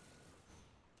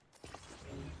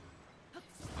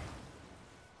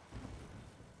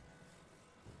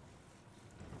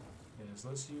 Yes,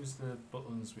 let's use the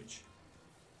buttons which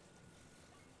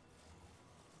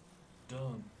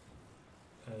don't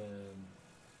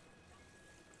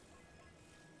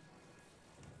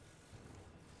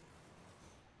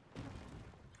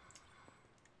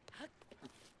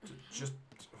just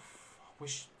I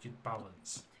wish you'd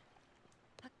balance.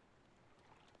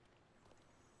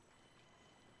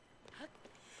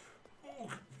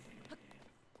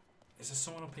 Is there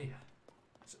someone up here?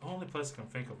 It's the only place I can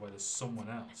think of where there's someone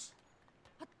else.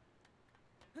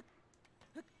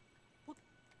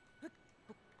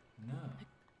 No.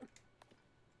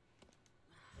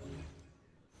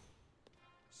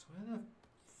 So where the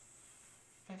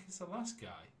feck is the last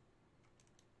guy?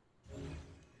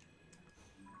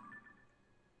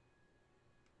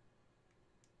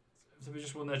 So we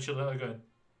just one there chilling out going,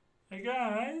 hey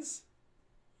guys,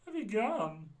 have you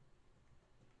gone?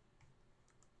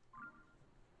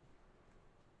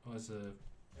 Oh, is there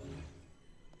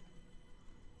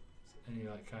any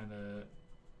like kind of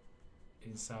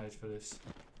inside for this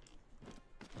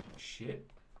shit?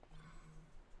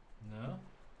 No?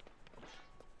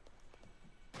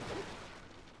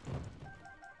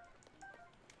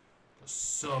 There's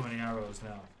so many arrows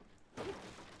now.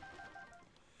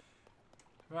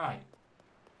 Right.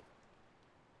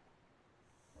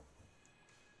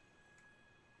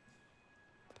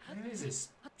 Where is this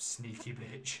sneaky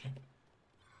bitch?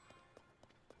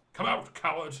 Come out,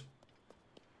 coward!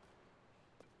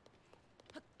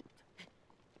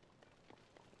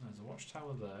 There's a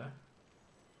watchtower there.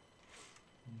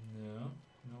 No,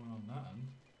 no one on that end.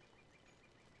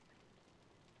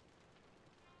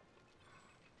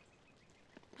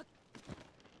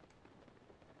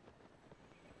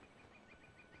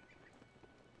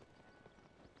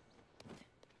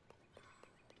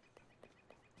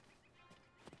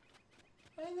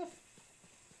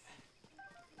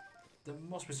 There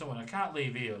must be someone. I can't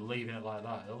leave here leaving it like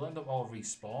that. They'll end up all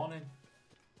respawning.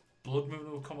 Blood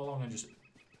Moon will come along and just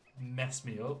mess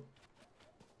me up.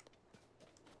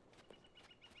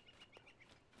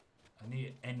 I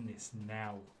need to end this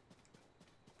now.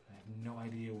 But I have no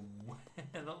idea where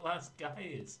the last guy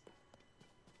is.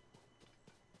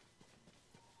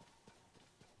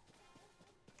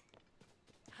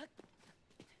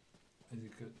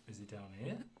 Is he down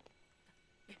here?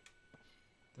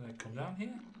 Did I come down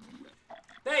here?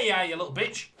 There you are, you little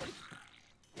bitch!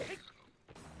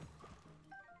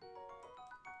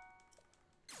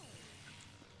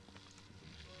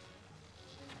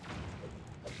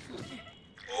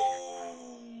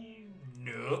 Oh,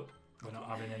 no. We're not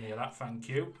having any of that, thank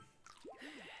you.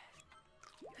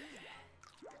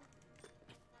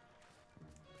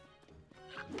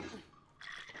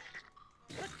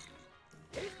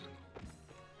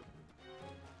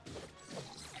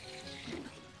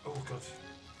 Oh, God.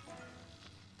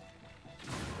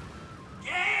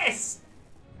 Yes!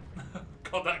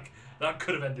 God, that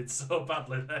could have ended so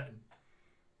badly then.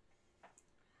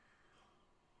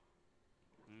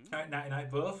 Alright, nighty night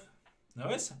both. No,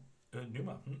 it's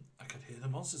Numa. I can't hear the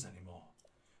monsters anymore.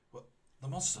 What? The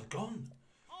monsters are gone.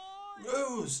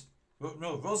 Rose!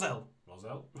 No, Roselle.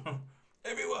 Roselle?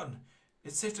 Everyone!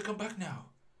 It's safe to come back now.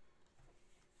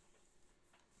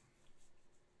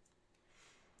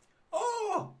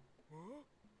 Oh!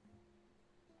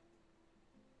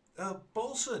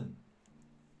 Bolson!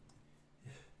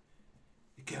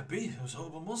 It can't be. Those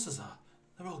horrible monsters are.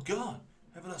 They're all gone.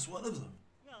 Every last one of them.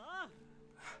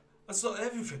 I saw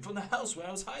everything from the house where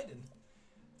I was hiding.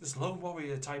 This lone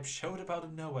warrior type showed up out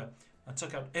of nowhere and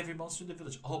took out every monster in the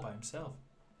village all by himself.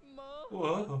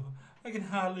 Whoa, I can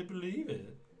hardly believe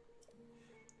it.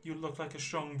 You look like a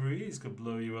strong breeze could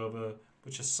blow you over,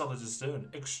 but you're solid as stone.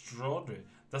 Extraordinary.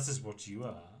 That is what you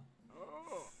are.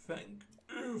 Thank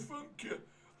you.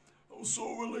 I was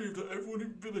so relieved that everyone in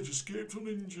the village escaped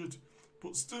uninjured.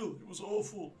 But still, it was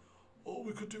awful. All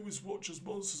we could do was watch as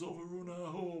monsters overrun our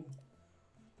home.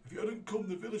 If you hadn't come,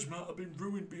 the village might have been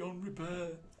ruined beyond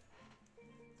repair.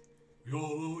 We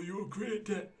all owe you a great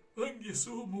debt. Thank you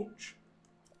so much.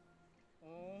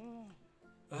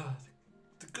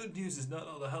 The good news is not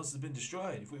all the house has been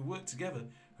destroyed. If we work together,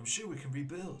 I'm sure we can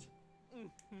rebuild.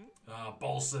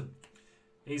 Bolson.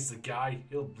 He's the guy.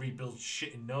 He'll rebuild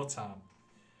shit in no time.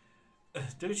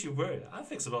 Don't you worry. I'll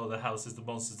fix up all the houses the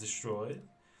monsters destroyed.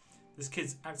 This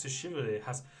kid's act of chivalry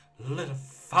has lit a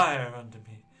fire under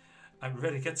me. I'm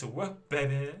ready to get to work,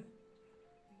 baby.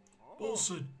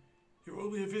 Bolson, you're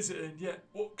only a visitor, and yet,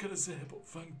 what can I say but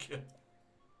thank you?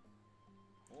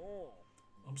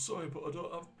 I'm sorry, but I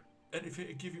don't have anything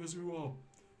to give you as a reward.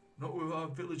 Not with our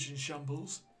village in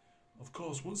shambles. Of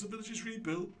course, once the village is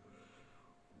rebuilt,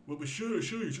 we'll be sure to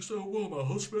show you just how warm our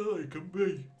hospitality can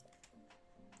be.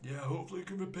 Yeah, hopefully we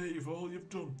can repay you for all you've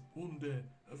done one day,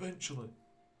 eventually.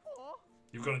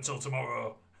 You've got until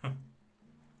tomorrow.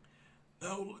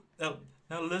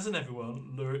 Now listen,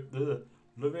 everyone.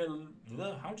 Lorelin.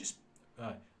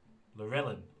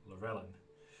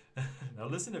 Now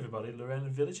listen, everybody.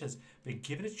 Lorelin Village has been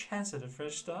given a chance at a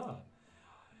fresh start.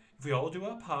 If we all do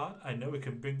our part, I know we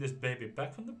can bring this baby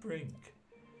back from the brink.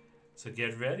 So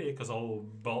get ready, because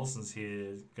old Bolson's here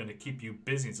is going to keep you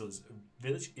busy until this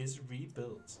village is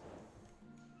rebuilt.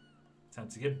 Time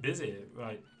to get busy.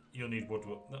 Right, you'll need wood.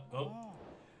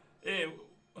 Hey,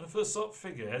 when I first saw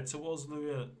Figure head towards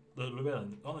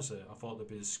Llewellyn, honestly, I thought there'd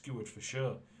be a skewered for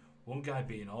sure. One guy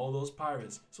beating all those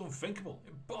pirates. It's unthinkable,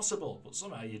 impossible, but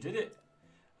somehow you did it.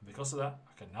 And because of that,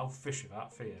 I can now fish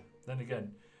without fear. Then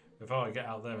again, before I get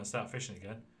out there and start fishing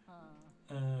again,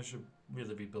 I should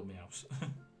really rebuild my house.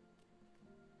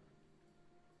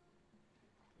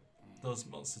 Those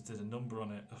monsters did a number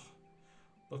on it. Ugh.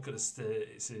 Look at the state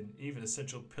it's in. Even the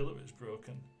central pillar is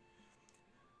broken.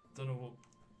 Don't know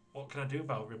what can I do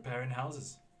about repairing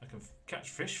houses. I can catch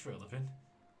fish for a living.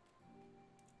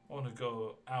 I want to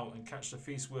go out and catch the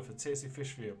feast worth of tasty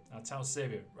fish for you, our town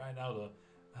saviour. Right now, though,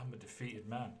 I'm a defeated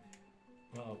man.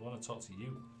 Well, I want to talk to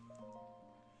you.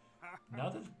 Now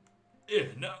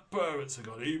that pirates are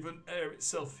gone, even air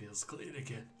itself feels clean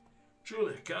again.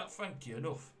 Truly, I can't thank you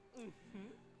enough.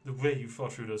 The way you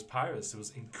fought through those pirates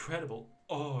was incredible,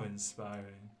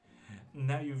 awe-inspiring.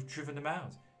 Now you've driven them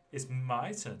out. It's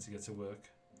my turn to get to work.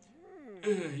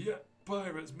 Yeah,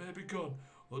 pirates may be gone.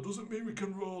 Well, it doesn't mean we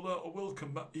can roll out a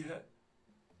welcome mat yet.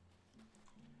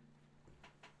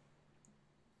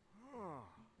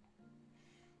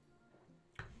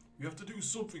 You have to do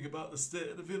something about the state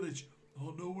of the village,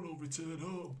 or no one will return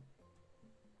home.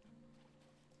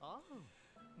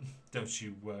 Don't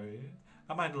you worry.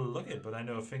 I might look it, but I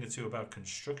know a thing or two about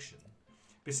construction.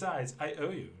 Besides, I owe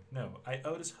you. No, I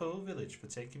owe this whole village for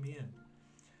taking me in.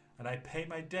 And I pay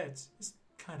my debts. It's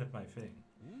kind of my thing.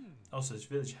 Also, this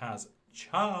village has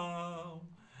charm.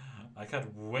 I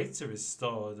can't wait to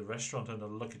restore the restaurant and the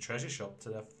lucky treasure shop to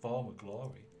their former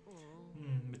glory.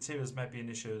 Materials might be an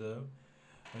issue, though.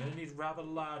 I'm going to need a rather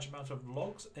large amount of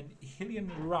logs and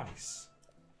helium rice.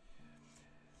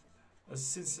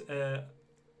 Since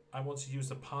I want to use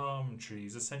the palm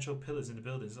trees, essential pillars in the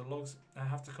buildings, the logs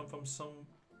have to come from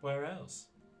somewhere else.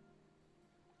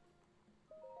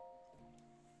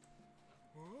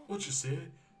 What you say?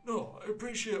 No, I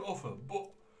appreciate your offer, but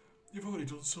you've already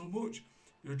done so much.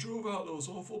 You drove out those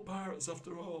awful pirates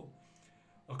after all.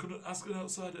 I couldn't ask an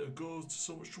outsider to go to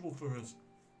so much trouble for us.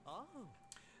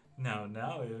 Now,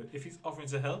 if he's offering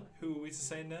to help, who are we to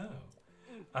say no?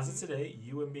 As of today,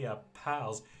 you and me are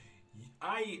pals.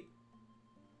 I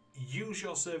use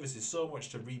your services so much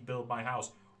to rebuild my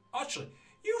house. Actually,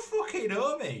 you fucking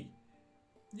owe me.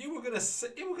 You were gonna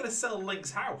sell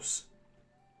Link's house.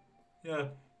 Yeah,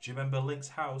 do you remember Link's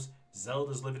house?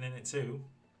 Zelda's living in it too.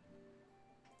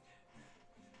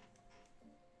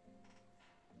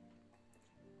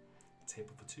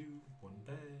 Table for two, one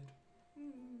bed.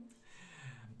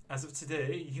 As of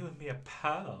today, you and me are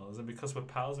pals, and because we're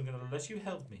pals, I'm going to let you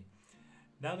help me.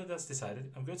 Now that that's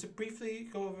decided, I'm going to briefly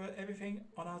go over everything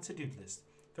on our to-do list.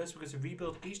 First, we're going to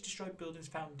rebuild each destroyed building's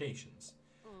foundations.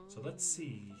 So let's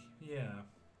see. Yeah.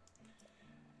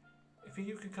 If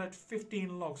you can collect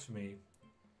 15 logs for me,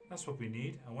 that's what we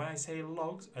need. And when I say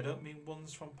logs, I don't mean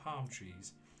ones from palm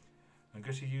trees. I'm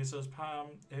going to use those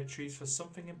palm trees for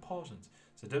something important.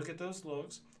 So don't get those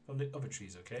logs from the other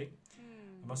trees, okay?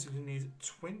 I'm also going to need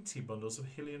 20 bundles of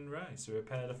helium rice to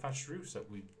repair the thatched roofs that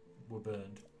were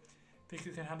burned. Think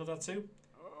you can handle that too?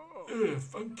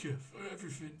 Thank you for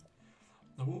everything.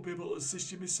 I won't be able to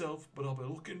assist you myself, but I'll be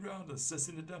looking round and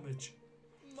assessing the damage.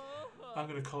 I'm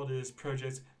going to call this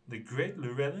project the Great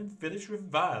Llewellyn Village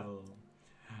Revival.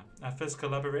 our first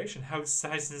collaboration. How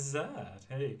exciting is that?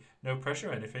 Hey, no pressure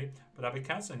or anything, but I'll be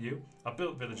counting on you. I've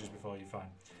built villages before, you're fine.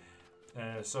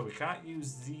 So we can't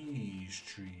use these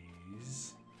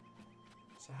trees.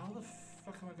 So how the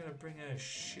fuck am I going to bring a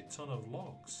shit ton of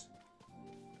logs?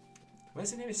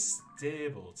 Where's the nearest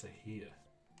stable to here?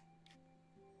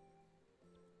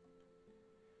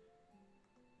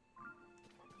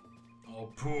 Oh,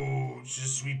 Pooch,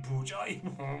 sweet Pooch.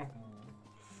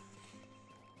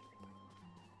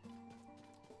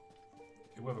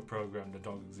 Whoever programmed the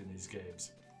dogs in these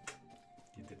games,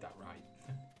 you did that right.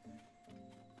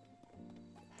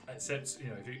 Except, you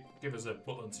know, if you give us a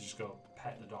button to just go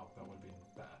pet the dog, that would have been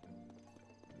better.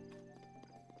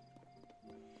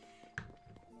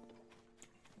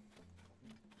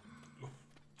 Oh,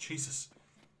 Jesus.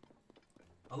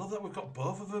 I love that we've got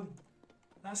both of them.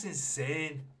 That's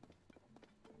insane.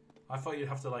 I thought you'd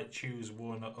have to like choose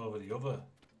one over the other.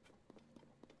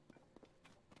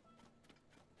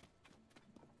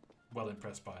 Well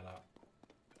impressed by that.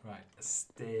 Right, a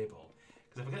stable.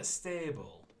 Because if I get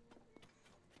stable,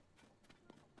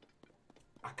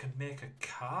 I can make a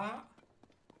cart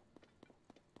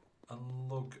and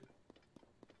lug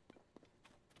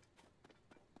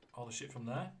all the shit from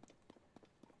there.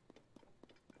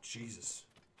 Jesus.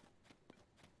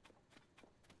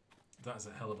 That is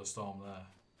a hell of a storm there.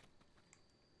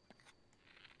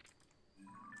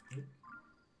 Yep.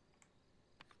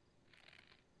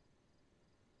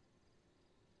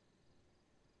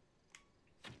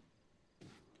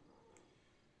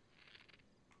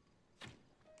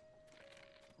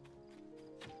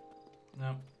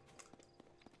 Now,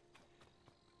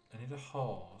 I need a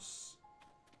horse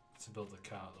to build the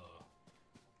cart though.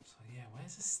 So yeah,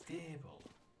 where's the stable?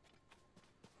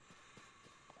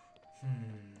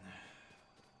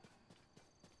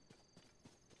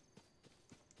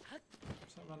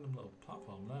 What's that random little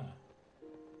platform there?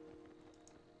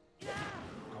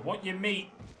 I want your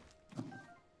meat!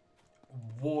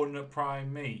 One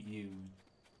prime meat, you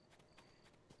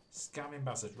scamming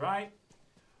bastard. Right?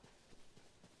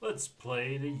 Let's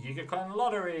play the Yiga Clan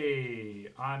lottery.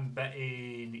 I'm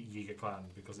betting Yiga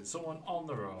Clan because it's someone on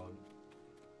their own.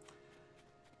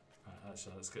 Right,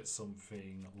 actually, let's get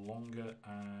something longer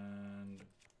and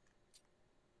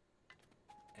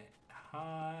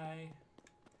hi.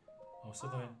 Oh, still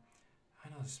doing. I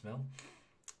know the smell.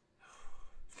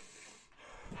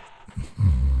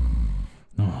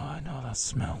 Oh, I know that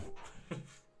smell.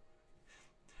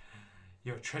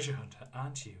 You're a treasure hunter,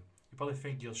 aren't you? You probably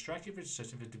think you'll strike it with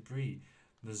searching for debris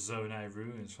in the Zonai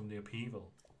ruins from the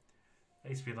upheaval. I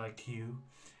used to be like you.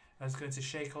 I was going to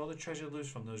shake all the treasure loose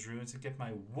from those ruins and get my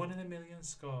 1 in a million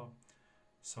score.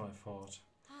 So I thought.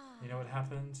 You know what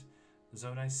happened? The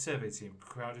Zonai survey team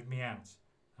crowded me out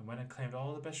and went and claimed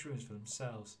all the best ruins for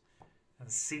themselves. And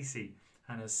Cece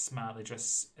and her smartly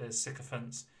dressed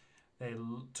sycophants, they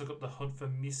took up the hunt for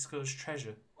Misko's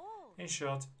treasure. In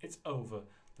short, it's over.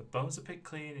 The bones are picked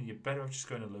clean and you're better off just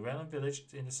going to Llewellyn Village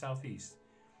in the southeast.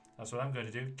 That's what I'm going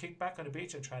to do. Kick back on the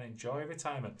beach and try and enjoy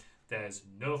retirement. There's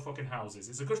no fucking houses.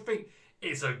 It's a good thing.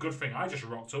 It's a good thing I just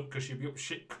rocked up because you'd be up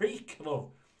shit creek,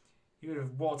 love. You would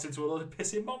have walked into a load of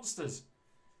pissing monsters.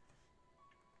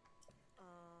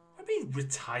 I mean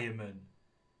retirement.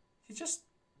 You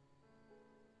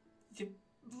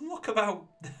look about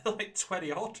like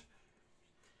 20 odd.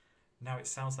 Now it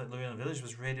sounds like Llewellyn Village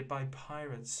was raided by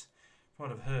pirates. From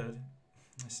what I've heard,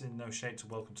 it's in no shape to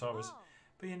welcome tourists.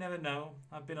 But you never know.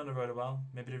 I've been on the road a while.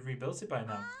 Maybe they've rebuilt it by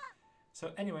now.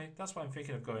 So anyway, that's why I'm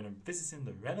thinking of going and visiting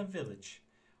the Llewellyn Village.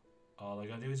 All I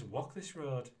gotta do is walk this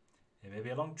road. It may be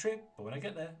a long trip, but when I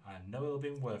get there, I know it'll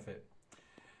be worth it.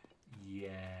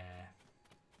 Yeah.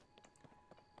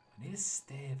 I need a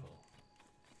stable.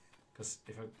 Because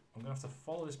if I'm going to have to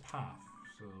follow this path.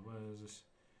 So where is this?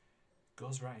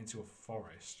 Goes right into a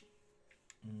forest.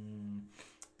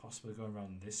 Possibly going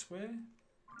around this way.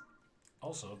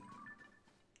 Also,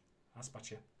 I spat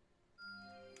you.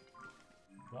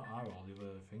 What are all the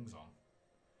other things on?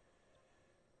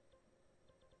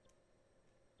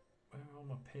 Where are all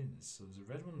my pins? So there's a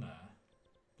red one there.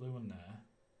 Blue one there.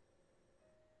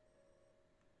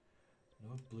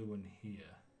 Another blue one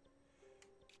here.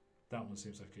 That one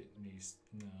seems like it needs...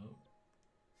 No.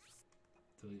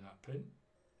 Delete that pin.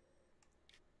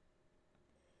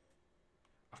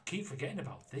 I keep forgetting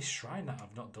about this shrine that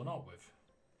I've not done up with.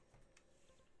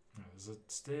 Right, there's a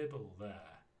stable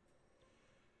there.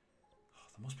 Oh,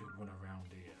 there must be one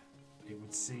around here. It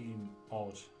would seem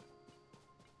odd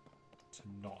to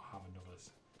not have another...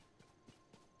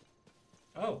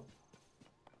 Oh!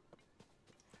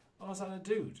 Oh, is that a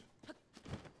dude?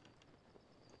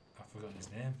 I've forgotten his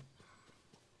name.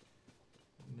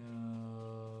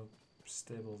 No,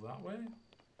 stable that way?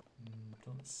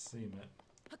 Don't seem it.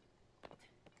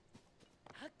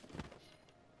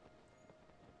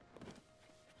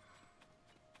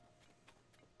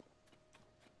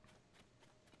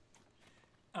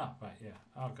 Ah, right, yeah,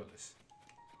 I've got this.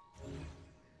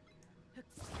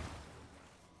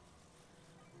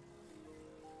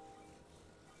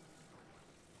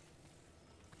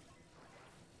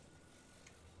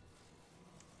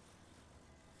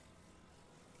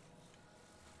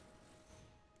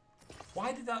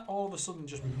 Why did that all of a sudden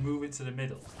just move it to the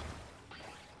middle?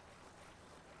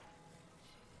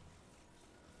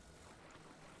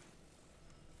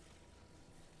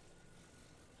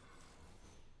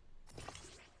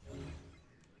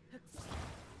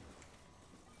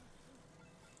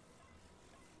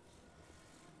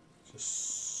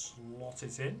 Just slot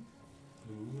it in.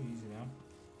 Ooh, easy now.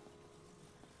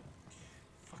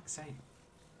 Fuck's sake.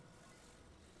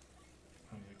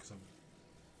 Oh yeah, because I'm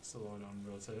still on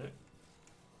rotate it.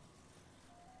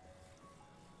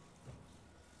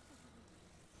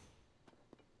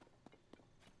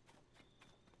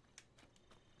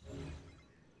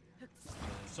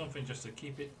 Something just to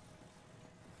keep it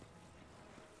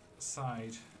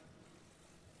aside.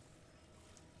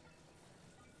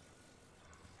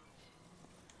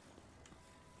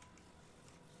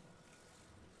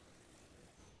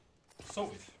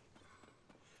 Sorted.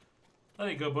 There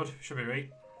you go, bud. Should be right.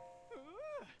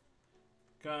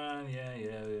 Go on, yeah.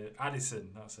 Addison,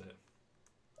 that's it.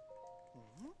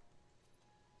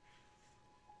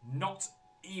 Not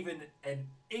even an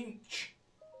inch.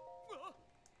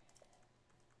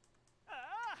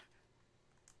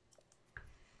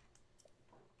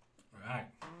 Right.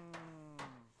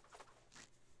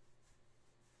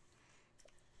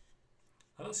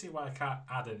 I don't see why I can't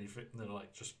add anything,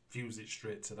 like just fuse it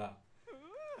straight to that.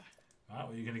 Right,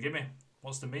 what are you going to give me?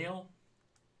 What's the meal?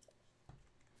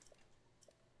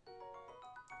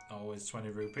 Always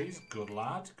 20 rupees. Good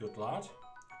lad, good lad.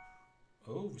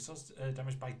 Oh, resource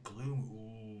damage by gloom.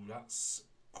 Ooh, that's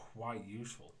quite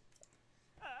useful.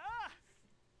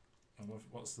 And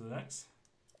what's the next?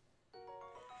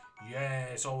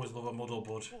 Yes, always love a muddle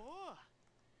bud.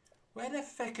 Where the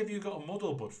feck have you got a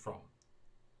muddle bud from?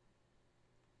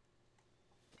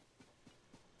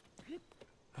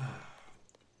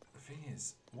 The thing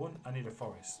is, one, I need a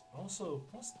forest. Also,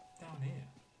 what's down here?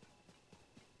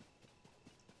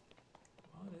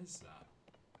 What is that?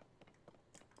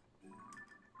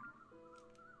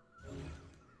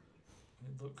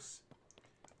 It looks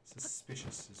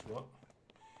suspicious as what?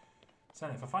 So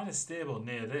if I find a stable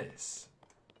near this...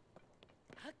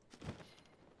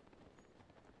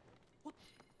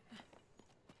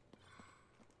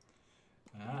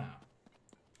 Ah,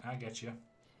 I get you.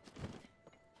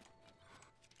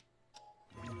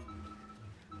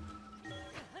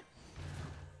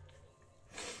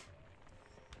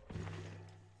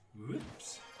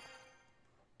 Whoops.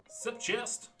 Sup,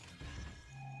 chest.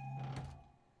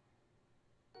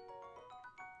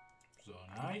 Zone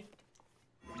high.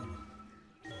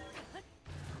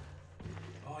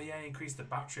 Oh yeah, I increased the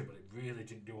battery, but it really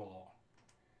didn't do a lot.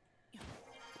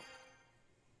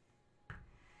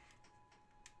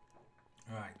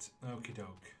 Right, okie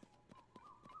doke.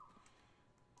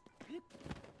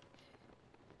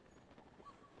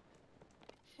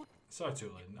 Sorry,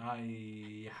 Tulin,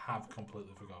 I have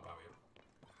completely forgot about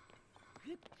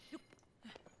you.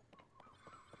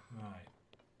 Right.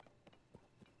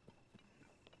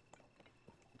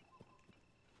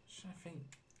 Should I think?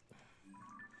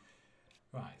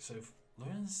 Right, so if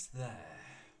Lauren's there,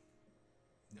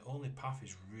 the only path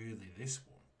is really this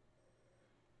one.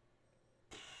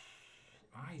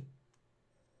 I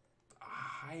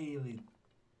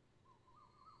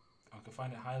can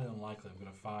find it highly unlikely I'm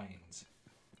going to find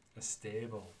a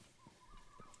stable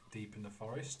deep in the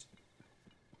forest.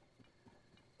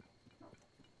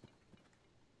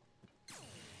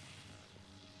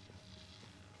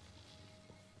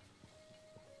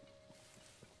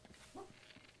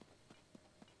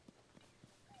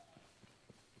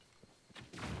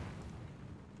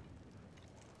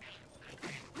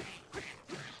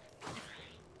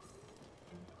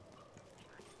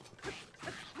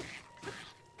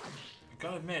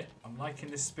 Gotta admit, I'm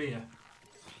liking this spear.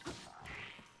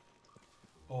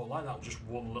 Oh, I like that, just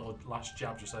one little last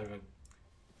jab just over.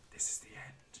 This is the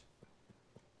end.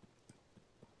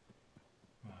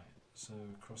 Right, so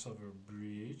cross over a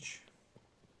bridge.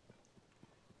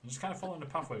 I'm just kind of following the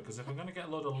pathway because if I'm going to get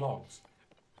a load of logs,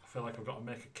 I feel like I've got to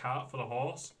make a cart for the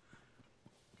horse.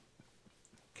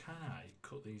 Can I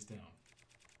cut these down?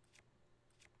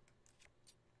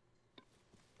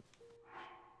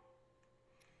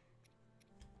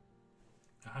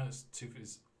 How does tooth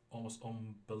is almost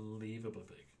unbelievably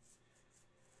big.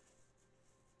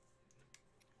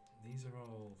 These are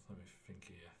all, let me think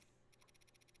here.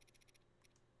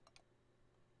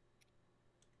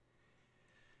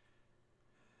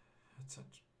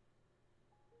 Attach.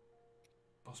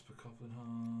 Bosper Goblin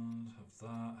Horn, have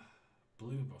that.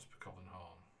 Blue Bosper Goblin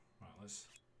Horn. Right, let's.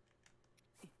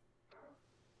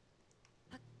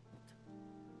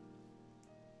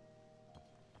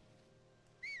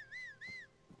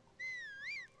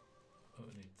 Oh,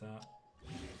 I need that.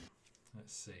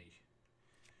 Let's see.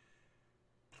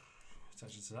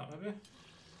 Attach it to that maybe?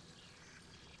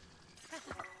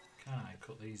 Can I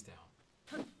cut these down?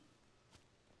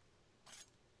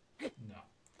 No.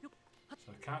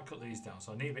 So I can't cut these down,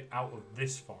 so I need to be out of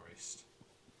this forest.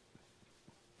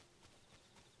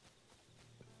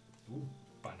 Ooh,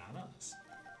 bananas.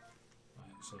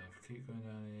 Right, so if I keep going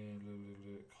down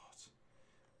here, God,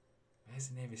 where's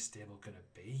the nearest stable gonna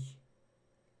be?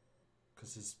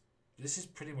 Because this is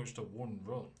pretty much the one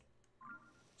run.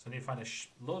 So I need to find a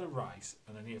load of rice,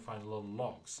 and I need to find a load of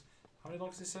logs. How many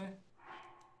logs did it say?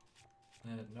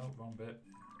 No, wrong bit.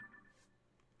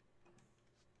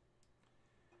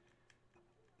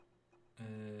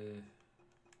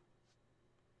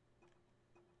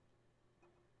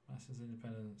 Masters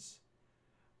Independence.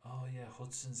 Oh yeah,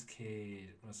 Hudson's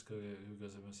Kid. Must go. Who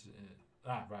goes?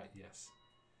 Ah, right. Yes.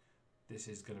 This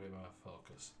is going to be my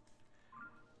focus.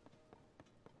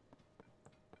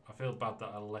 I feel bad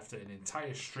that I left it an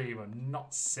entire stream and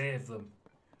not saved them.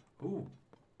 Ooh.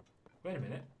 Wait a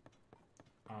minute.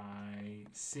 I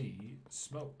see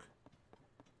smoke.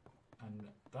 And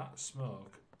that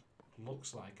smoke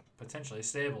looks like potentially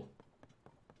stable.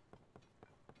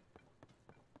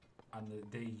 And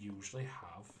they usually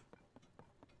have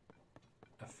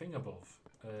a thing above,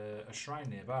 a shrine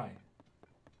nearby.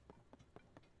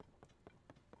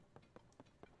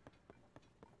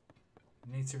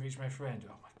 Need to reach my friend.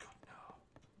 Oh my god, no.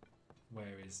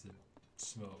 Where is the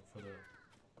smoke for the...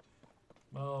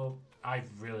 Well, I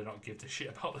really don't give a shit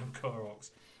about them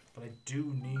Koroks, but I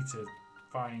do need to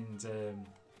find...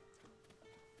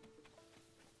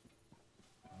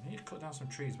 I need to cut down some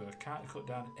trees, but I can't cut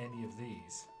down any of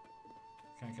these.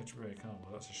 Can't catch a break. Oh,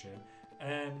 well, that's a shame.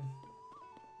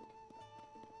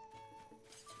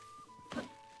 Right.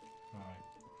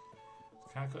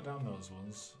 Can't cut down those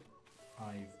ones.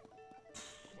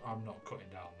 I'm not cutting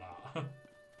down that.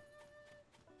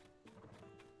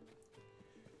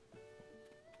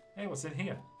 Hey, what's in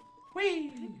here?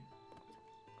 Whee!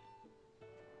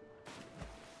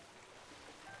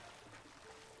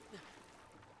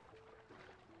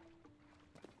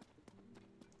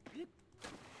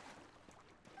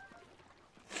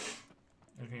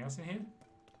 Anything else in here?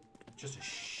 Just a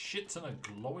shit ton of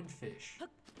glowing fish.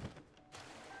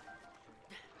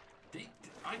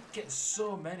 I get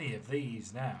so many of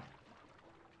these now.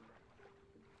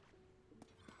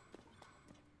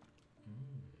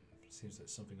 Seems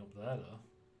there's something up there though.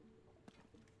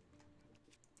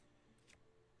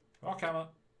 Rock hammer.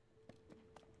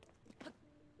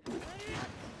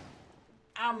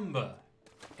 Amber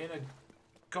in a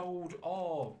gold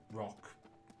ore rock.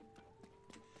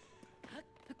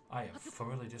 I am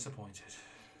thoroughly disappointed.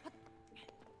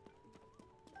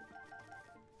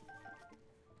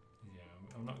 Yeah,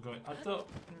 I'm not going. I don't.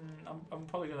 I'm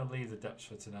probably going to leave the depths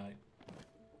for tonight.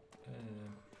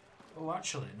 Oh,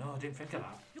 actually, no, I didn't think of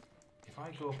that. If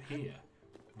I go up here,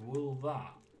 will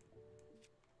that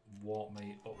walk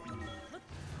me up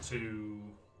to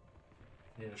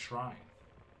near the shrine?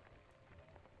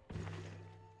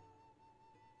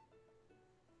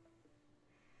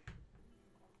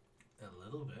 A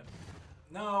little bit.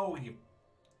 No, you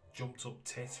jumped up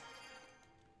tit.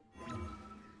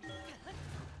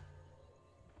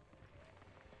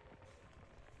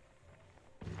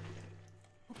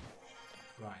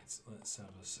 Right, let's have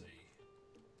a see.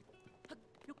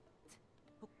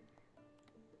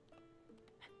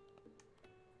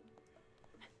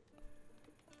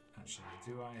 Actually,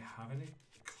 do I have any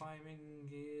climbing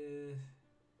gear?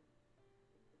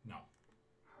 No.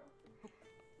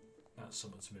 That's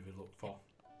something to maybe look for.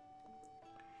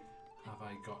 Have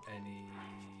I got any?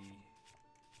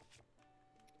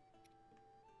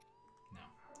 No.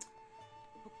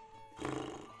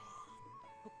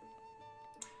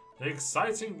 The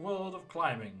exciting world of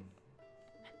climbing.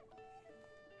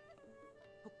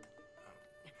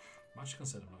 I'm actually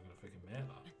concerned I'm not going to freaking make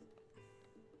that.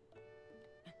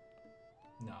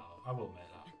 No, I will make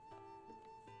that.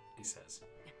 He says.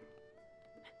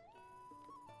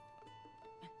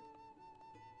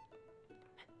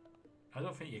 I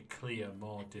don't think you clear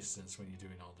more distance when you're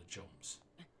doing all the jumps.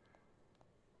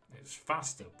 It's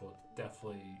faster, but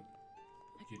definitely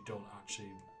you don't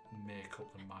actually make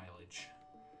up the mileage.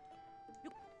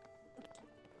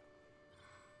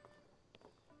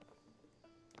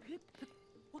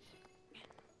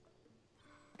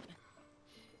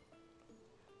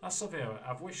 That's something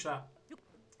I've wished that,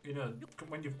 you know,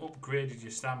 when you've upgraded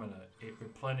your stamina, it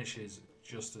replenishes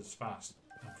just as fast.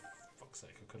 Oh, for fuck's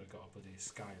sake, I could have got a bloody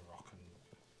sky rock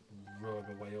and rode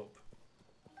my way up.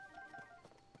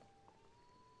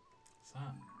 What's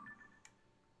that?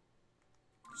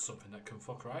 Something that can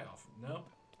fuck right off. No.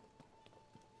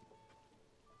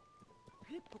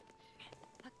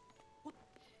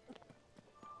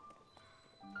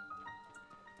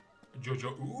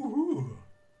 Jojo. Ooh.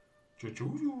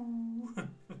 Jojo.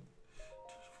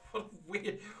 What a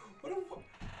weird.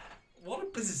 What a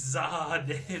bizarre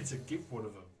name to give one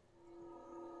of them.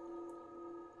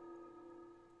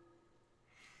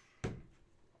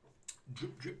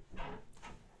 Drip, drip.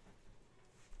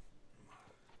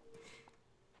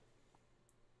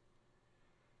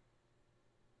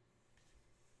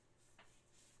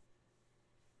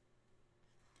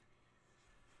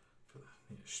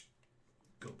 Just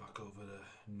go back over the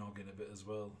noggin a bit as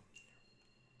well.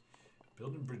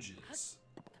 Building bridges.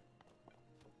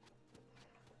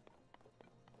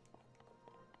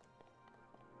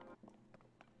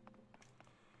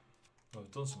 Well,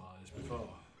 I've done some of this before.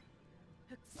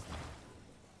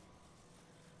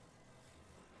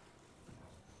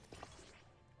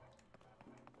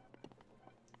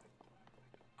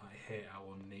 I hate how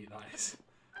unneat that is.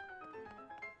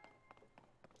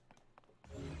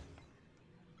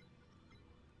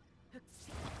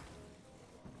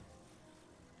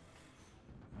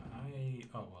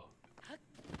 Oh well.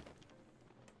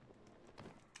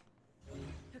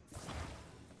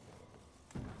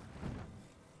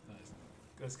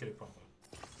 Let's get it proper.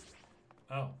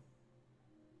 Oh.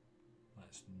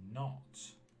 Let's not.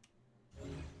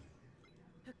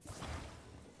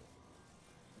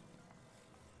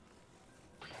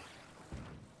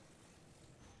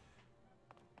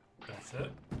 Better.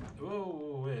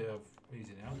 Whoa, wait,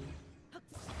 easy now.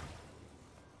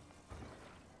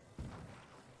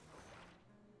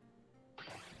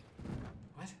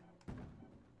 What?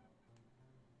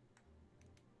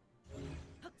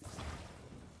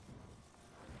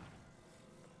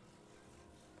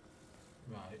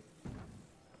 Right.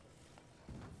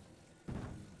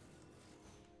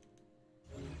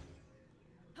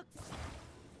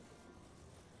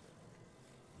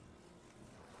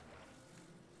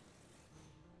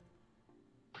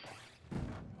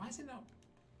 Why is it not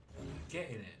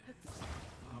getting it?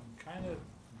 I'm kind of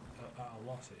at a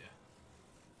loss here.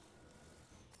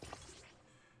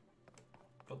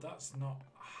 But that's not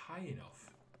high enough.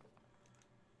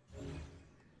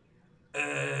 I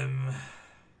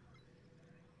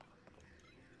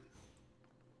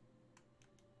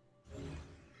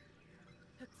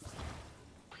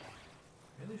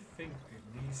really think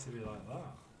it needs to be like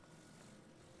that.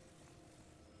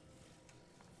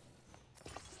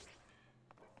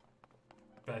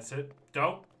 Better.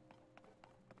 Don't.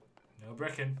 No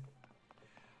breaking.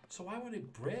 So why would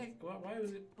it break? Why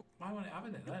was it? Why wasn't it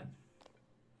having it then?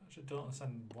 I actually don't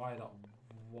understand why that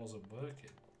wasn't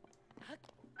working.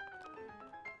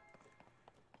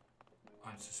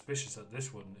 I'm suspicious that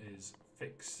this one is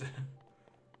fixed.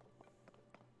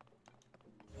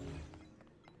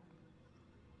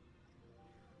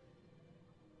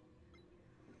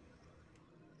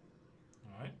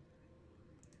 Alright.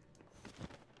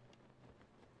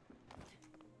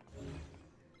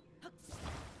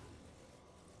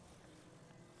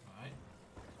 Alright.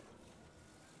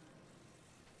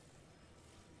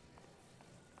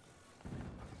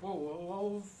 Whoa, whoa,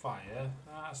 whoa, fire.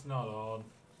 That's not on.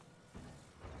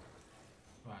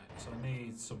 Right, so I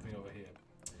need something over here.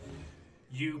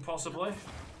 You possibly?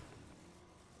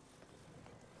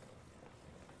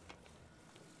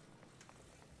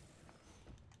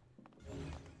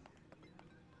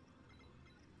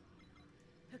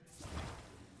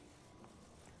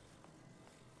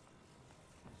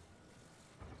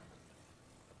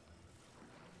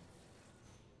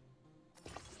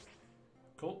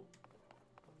 Cool.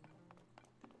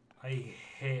 I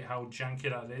hate how janky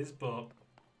that is, but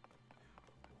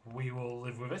we will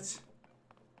live with it.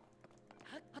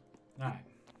 Right.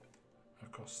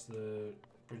 Across the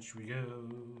bridge we go.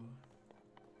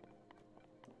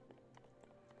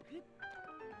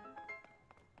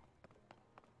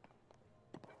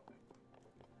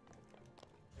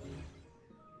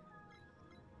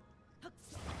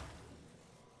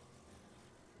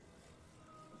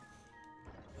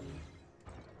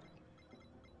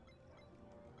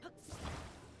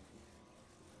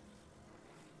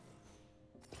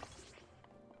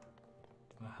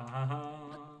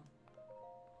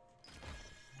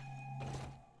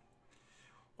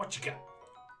 What you got?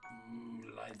 Ooh,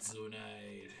 light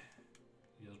zonide.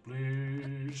 Yes,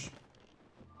 please.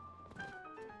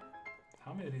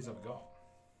 How many of these have I got?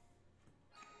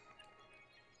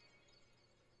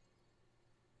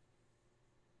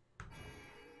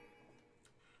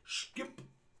 Skip.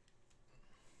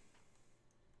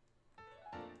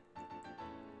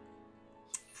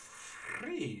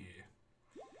 Free.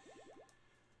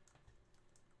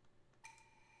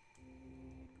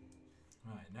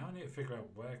 Right, now I need to figure out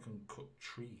where I can cut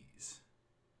trees.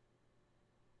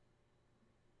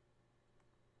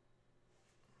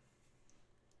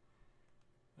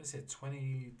 What is it,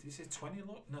 20? Did you say 20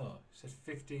 logs? No, it said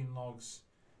 15 logs.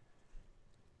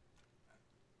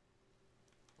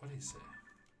 What is it?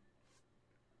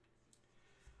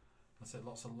 I said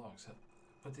lots of logs.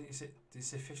 But did you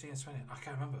say 15 and 20? I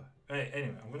can't remember. Hey,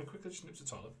 anyway, I'm going to quickly just nip to the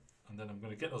toilet. And then I'm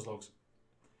going to get those logs,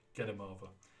 get them over.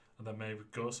 And then maybe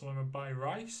go somewhere and buy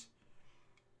rice.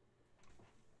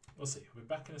 We'll see. We'll be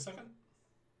back in a second.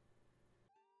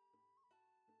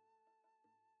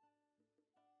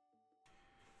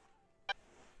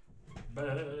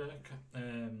 Back.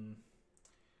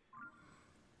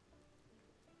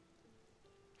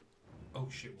 Oh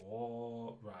shit!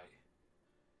 What? Right.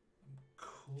 I'm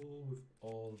cool with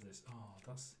all of this. Oh,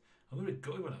 that's. I'm gonna be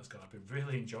gutted when that's gone. I've been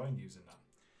really enjoying using that.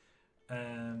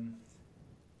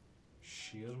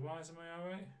 Shield wise, am I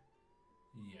alright?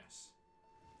 Yes.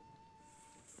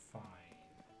 Fine.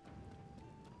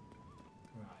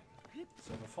 Right.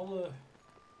 So if I follow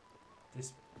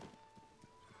this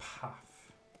path.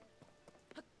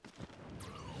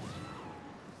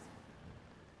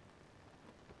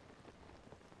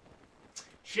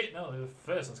 Shit, no,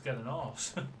 first let's get an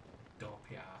horse.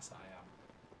 Dopey ass I am.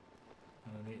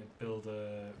 And I need to build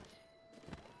a...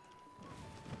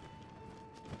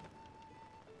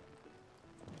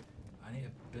 I need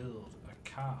to build a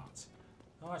cart.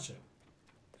 Oh, actually.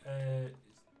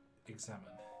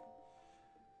 Examine.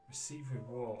 Receive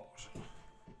reward.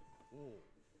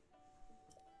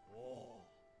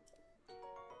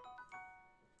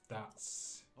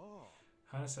 That's...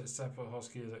 Harness a separate horse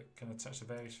gear that can attach to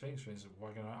various things, for instance,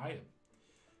 wagon or item.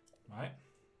 Right?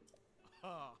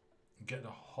 Get the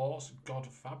horse god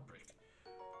fabric.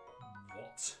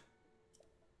 What?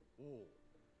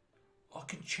 I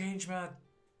can change my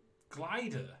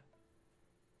glider.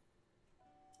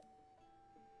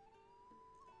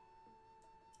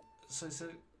 So it's a...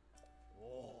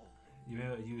 You're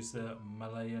able to use the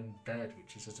Malayan bed,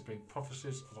 which is to bring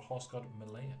prophecies of the horse god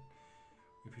Malayan.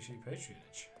 We appreciate your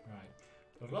patronage. Right.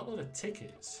 So I've got a lot of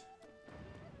tickets.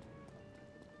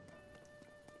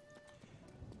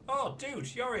 Oh,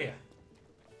 dude, you're here.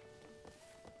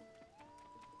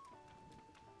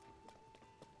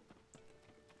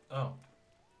 Oh.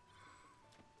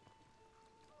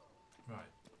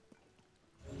 Right.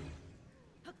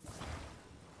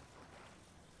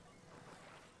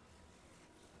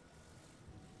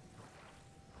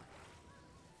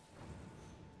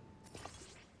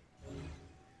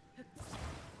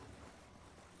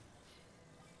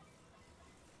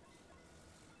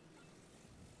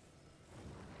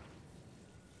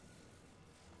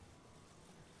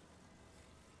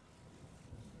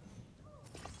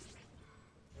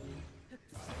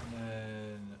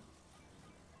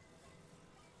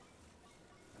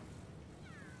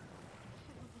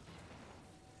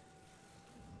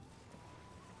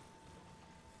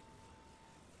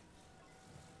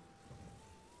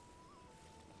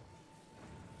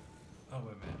 Oh,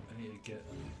 wait a minute. I need to get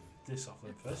this off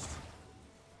them first.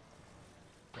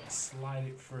 Gotta slide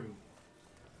it through.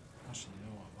 Actually, you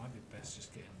know what? It might be best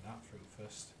just getting that through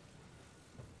first.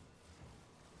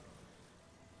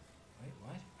 Wait,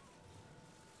 what?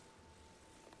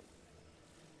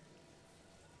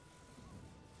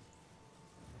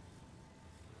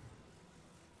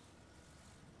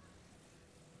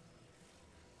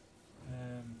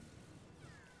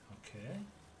 Okay.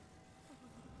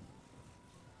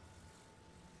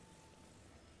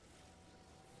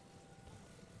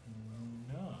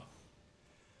 No.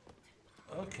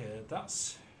 Okay,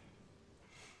 that's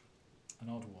an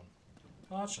odd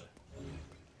one. Actually,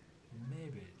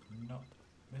 maybe not.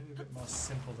 Maybe a bit more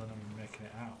simple than I'm making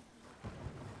it out.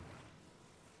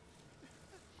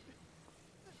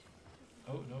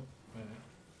 Oh no! Wait a minute.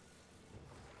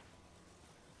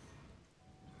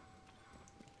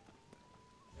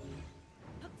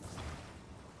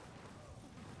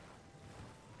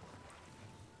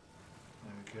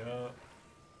 There we go.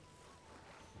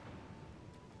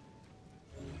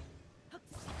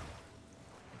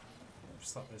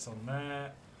 Slap this on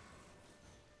there.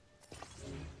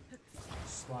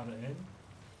 Slide it in.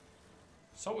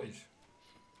 Sorted.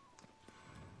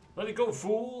 Let it go,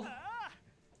 fool!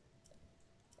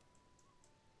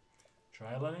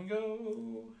 Try letting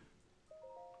go.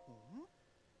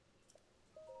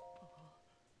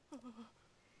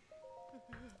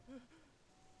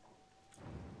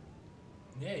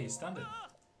 Yeah, he's standing.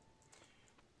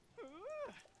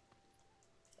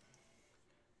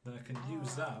 Then I can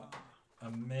use that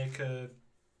and make a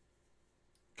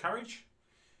carriage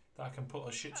that I can put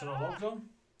a shit ton of logs on.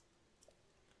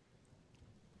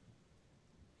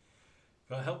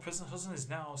 But help present husband is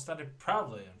now standing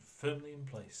proudly and firmly in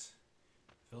place.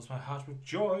 Fills my heart with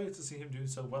joy to see him doing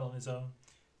so well on his own.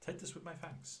 Take this with my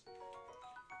thanks.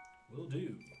 Will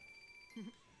do.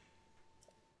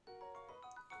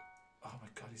 Oh my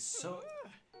god,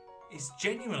 he's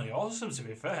genuinely awesome, to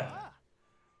be fair.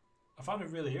 I found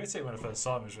him really irritating when I first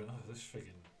saw him. I was like, oh, this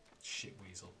friggin' shit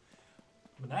weasel.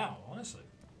 But now, honestly,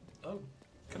 oh,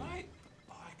 can I?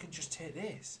 Oh, I can just take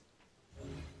this.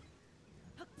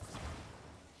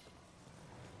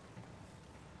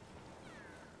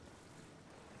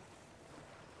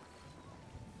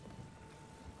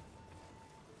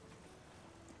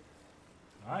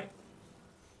 Alright,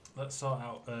 let's sort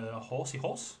out a horsey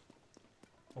horse.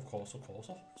 Of course, a horse.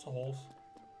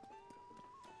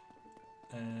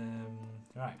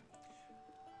 Right.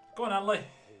 Go on, Adley.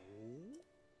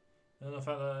 I don't know if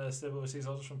I stable receives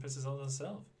orders from Princess Zelda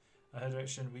herself. I heard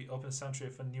direction we open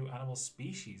sanctuary for new animal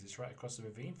species. It's right across the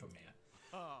ravine from here.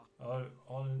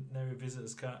 Ordinary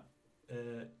visitors can't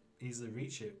easily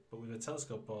reach it, but with a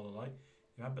telescope ball of light,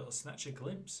 you might be able to snatch a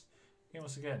glimpse. Again,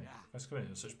 once again, let's go in. It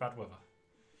was such bad weather.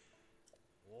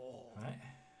 Right.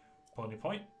 Pony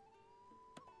point.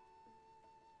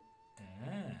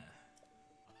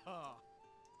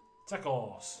 Tech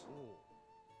horse.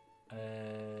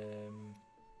 Ain't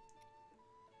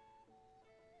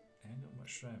got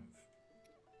much strength,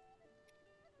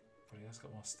 but he has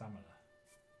got more stamina.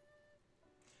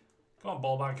 Come on,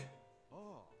 ball bag.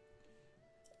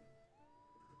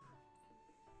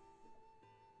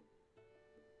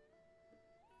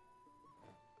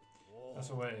 That's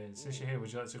what it is. Since you're here,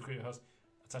 would you like to recruit your horse?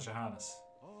 Attach a harness.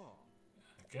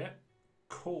 Okay.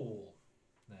 Cool.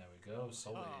 There we go.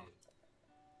 Solid.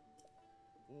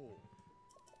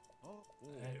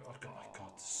 Hey, oh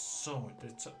god, so much. They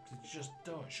just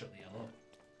don't shut the hell up.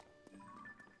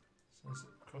 So it's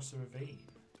across the ravine.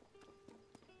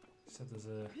 So there's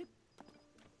a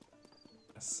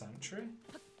sanctuary.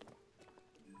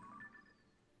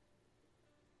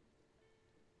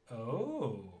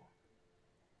 Oh.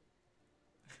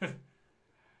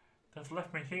 They've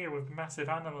left me here with massive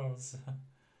animals.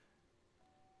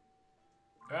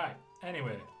 Right,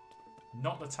 anyway.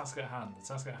 Not the task at hand. The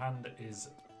task at hand is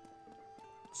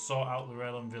sort out the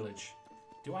Raelum village.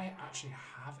 Do I actually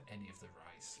have any of the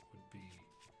rice? Would be...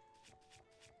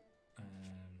 I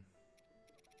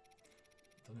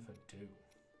don't know if I do.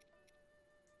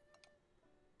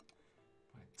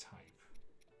 By type.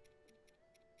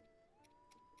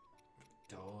 I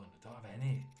don't have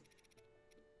any.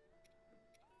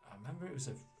 I remember it was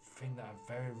a thing that I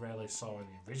very rarely saw in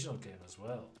the original game as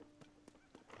well.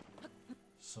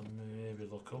 So maybe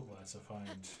look up where to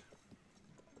find.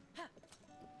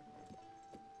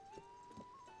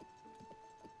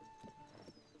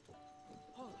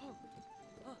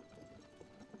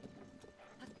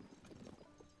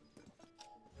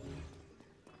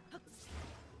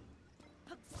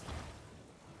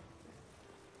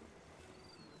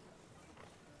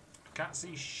 I can't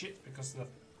see shit because of the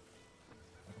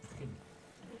fucking.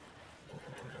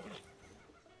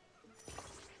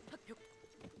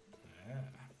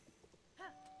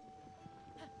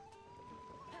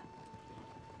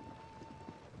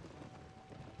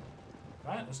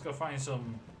 Right, let's go find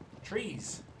some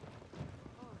trees.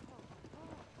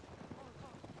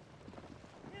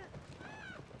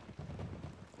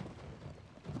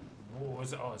 Whoa,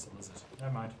 was it? Oh, it's a lizard.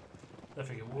 Never mind. They're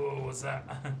thinking, whoa, what's that?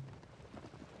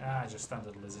 Just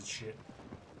standard lizard shit.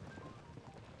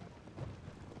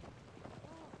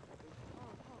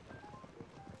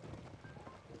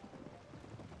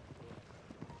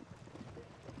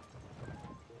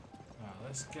 Right,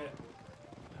 let's get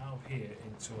out of here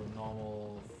into a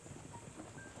normal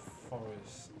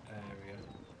forest area.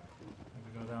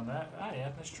 Maybe go down there. Ah, yeah,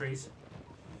 there's trees.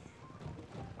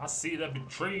 I see there be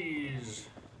trees.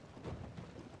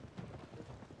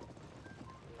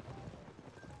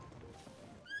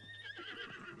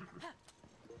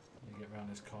 You get around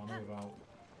this corner without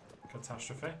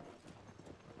catastrophe.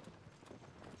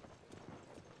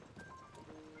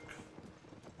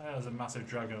 There's a massive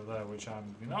dragon up there, which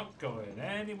I'm not going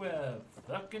anywhere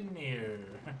fucking near.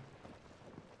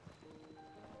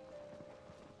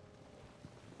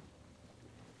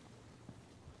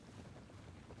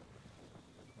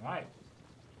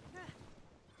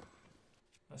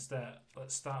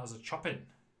 Let's start as a chopping.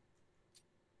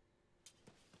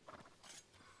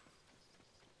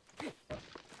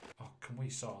 Oh, can we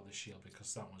sort out this shield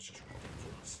because that one's just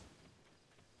ridiculous.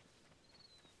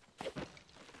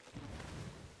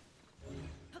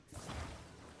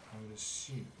 I would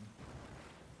assume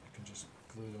I can just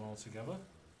glue them all together.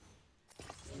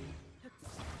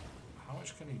 How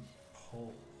much can he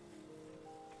pull?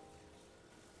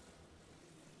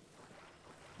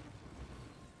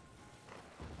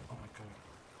 Oh my god.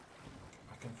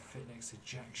 I can fit next to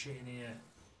jack shit in here.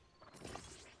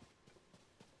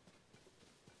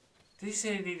 Did he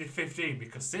say he needed 15?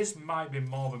 Because this might be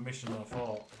more of a mission than I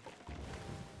thought.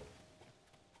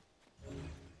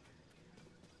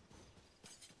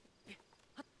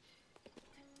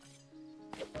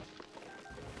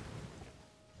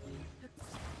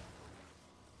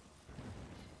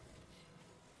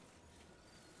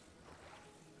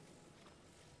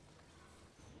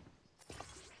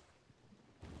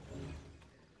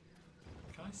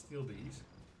 Can I steal these?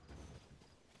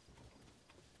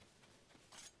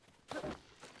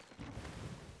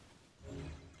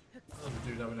 I'll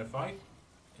do that in a fight.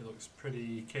 He looks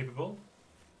pretty capable.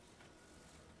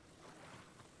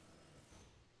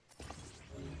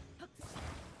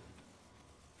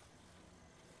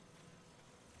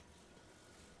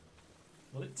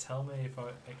 Will it tell me if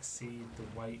I exceed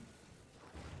the weight?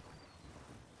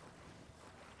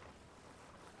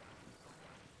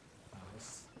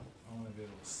 I want to be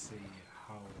able to see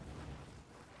how.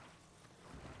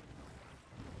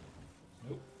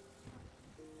 Nope.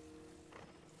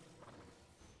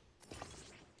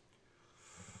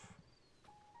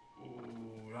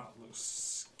 Ooh, that looks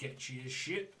sketchy as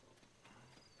shit.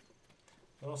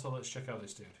 But also, let's check out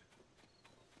this dude.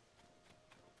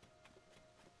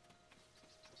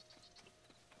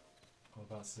 All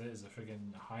about to say is a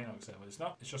friggin' Hinox there, but it's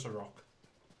not. It's just a rock.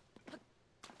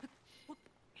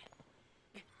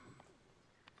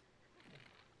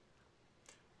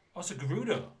 Oh, it's a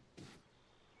Gerudo.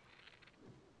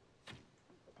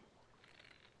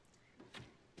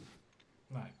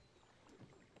 Right.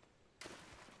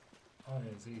 Oh,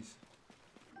 there's these.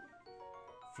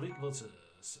 Fleet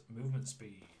Lutters. Movement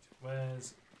speed.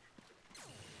 Where's...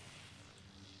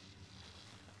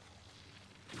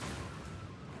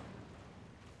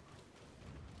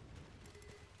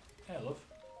 Hey, love.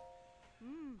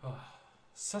 Oh,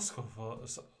 Sasko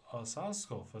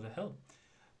for the hill.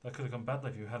 That could have gone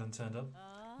badly if you hadn't turned up.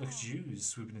 Look at you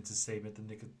swooping in to save me at the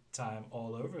nick of time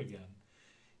all over again.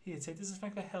 Here, take this as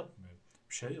thanks for helping me. I'm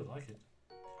sure you'll like it.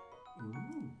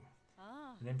 Ooh.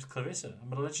 My name's Clarissa.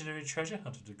 I'm a legendary treasure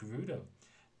hunter to Gerudo.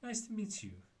 Nice to meet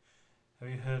you. Have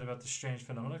you heard about the strange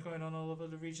phenomena going on all over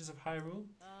the regions of Hyrule?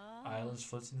 Islands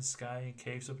floating in the sky and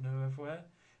caves up and everywhere?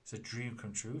 It's a dream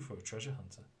come true for a treasure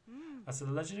hunter. As a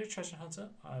legendary treasure hunter,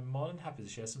 I'm more than happy to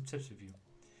share some tips with you.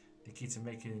 The key to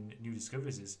making new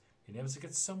discoveries is being able to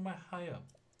get somewhere high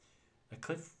up. A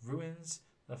cliff, ruins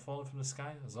that are falling from the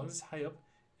sky, as long as it's high up,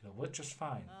 it'll work just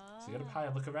fine. So get up high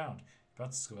and look around. You're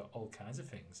about to discover all kinds of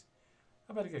things.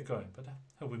 I better get going, but I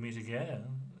hope we meet again.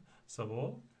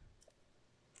 So,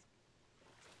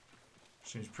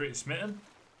 seems pretty smitten.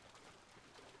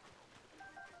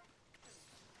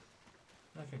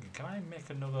 I'm thinking, can I make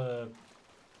another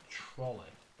trolley?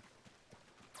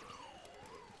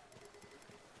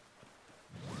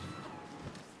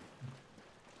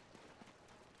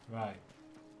 Right.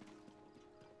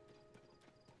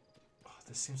 Oh,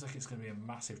 this seems like it's going to be a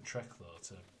massive trek though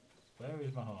to... Where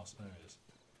is my horse? There it is.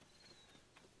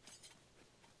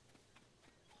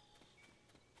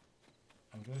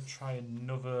 I'm going to try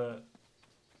another...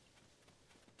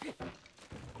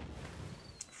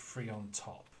 free on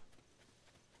top.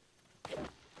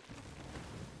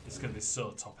 It's going to be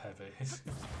so top heavy.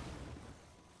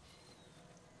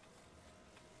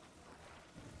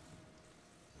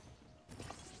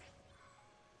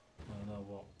 I don't know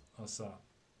what. What's that?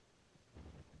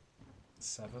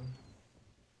 7.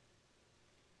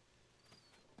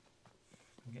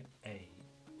 We can get 8.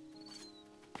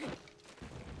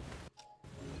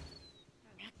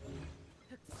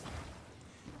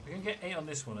 We can get 8 on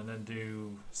this one and then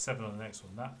do 7 on the next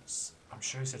one. That's, I'm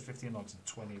sure he said 15 logs and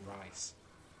 20 rice.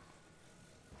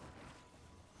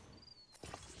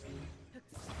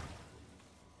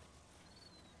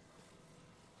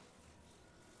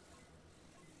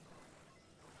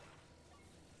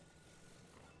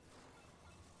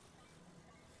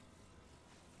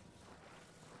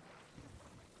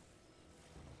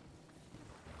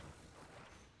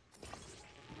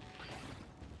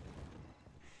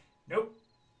 Nope.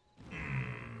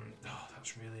 Oh,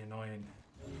 that's really annoying.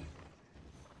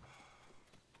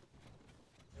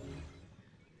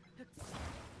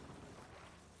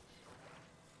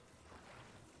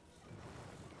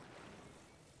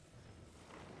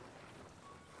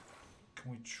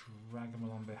 Can we drag them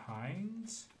along behind?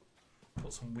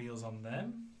 Put some wheels on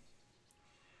them.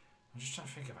 I'm just trying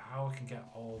to think of how I can get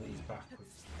all these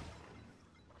backwards.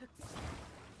 Do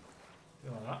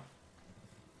like that.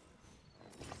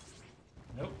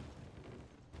 Nope.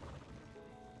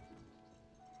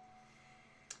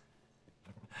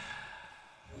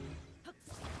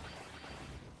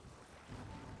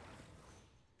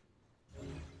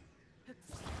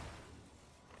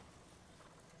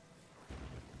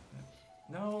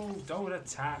 No, don't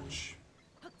attach.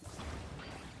 So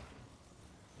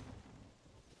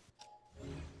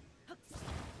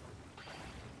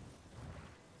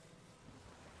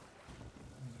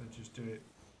just do it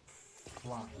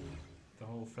flat, the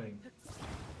whole thing.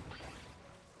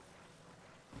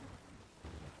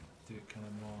 Do it kind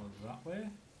of more that way.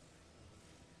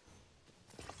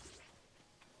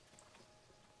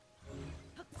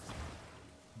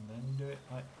 And then do it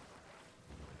like...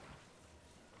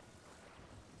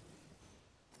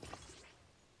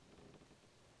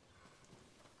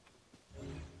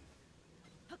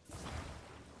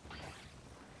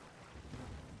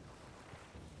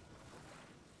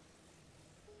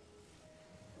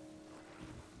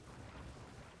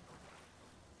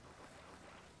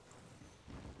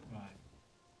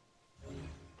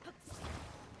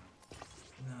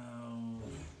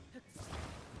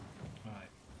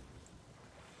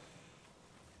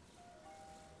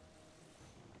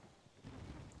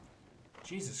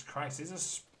 Jesus Christ, these are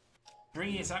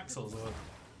springiest axles. Or...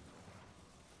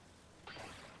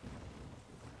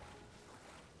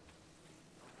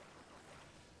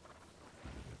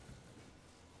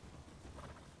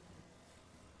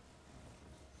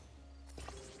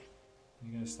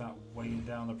 You're going to start weighing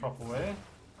down the proper way.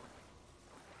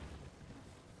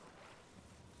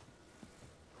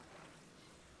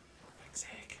 Fuck's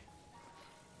sake.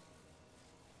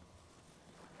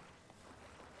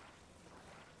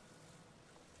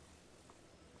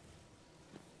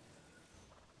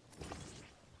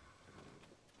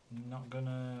 Not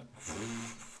gonna...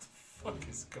 what the fuck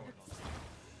is going on?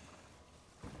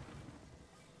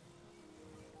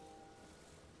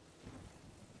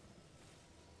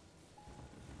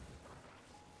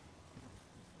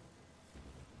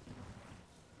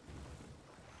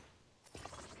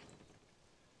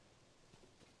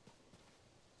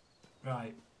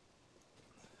 Right.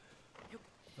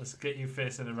 Let's get you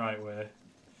facing the right way.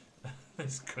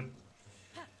 This could...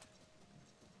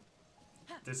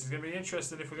 This is going to be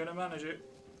interesting if we're going to manage it.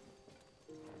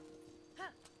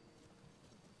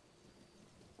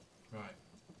 Right.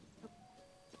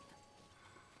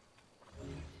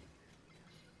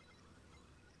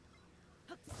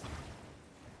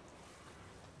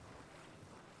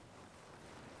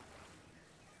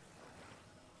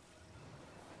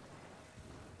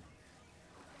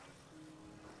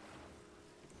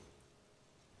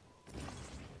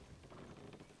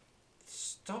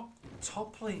 Stop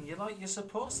toppling. You're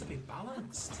supposed to be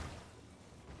balanced.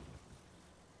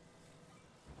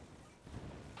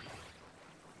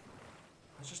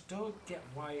 I just don't get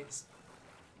why it's...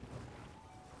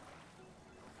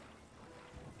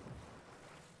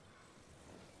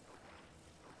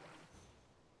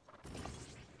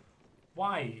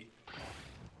 Why?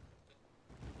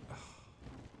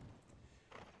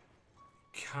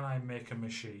 Can I make a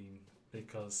machine?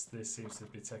 Because this seems to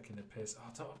be taking the piss. I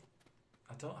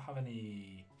don't have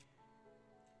any...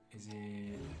 Is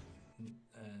it...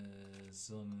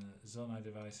 Zonai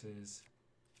devices.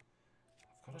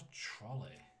 I've got a trolley.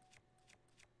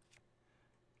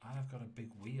 And I've got a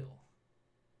big wheel.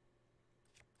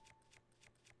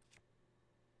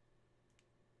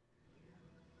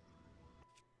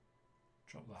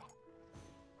 Drop that.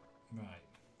 Right.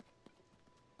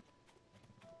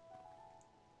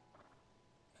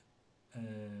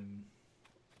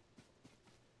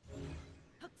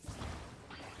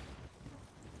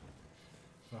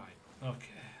 Right,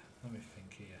 okay. Let me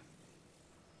think here.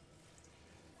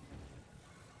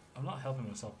 I'm not helping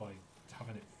myself by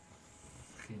having it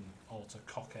fucking alter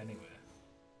cock anyway.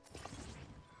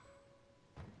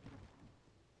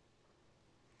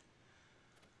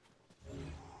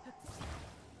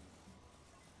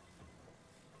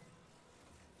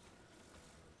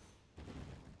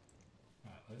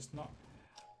 Right, let's not...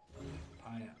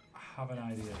 I have an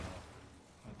idea though.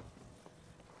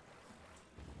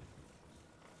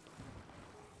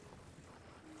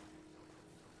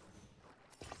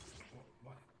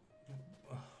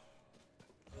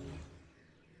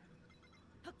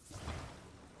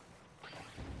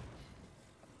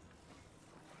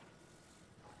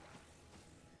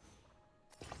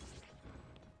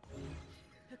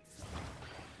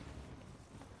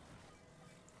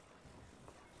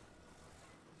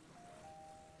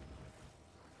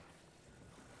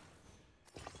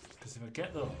 if I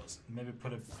get those, maybe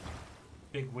put a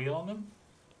big wheel on them.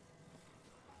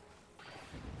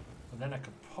 And then I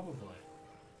could probably...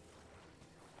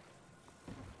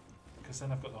 Because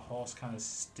then I've got the horse kind of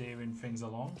steering things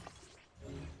along.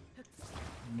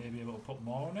 Maybe able to put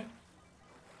more on it.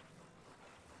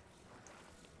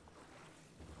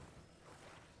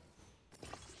 I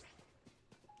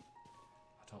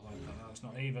don't like that, that's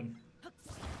not even.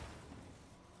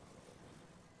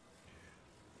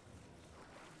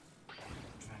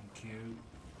 Thank you.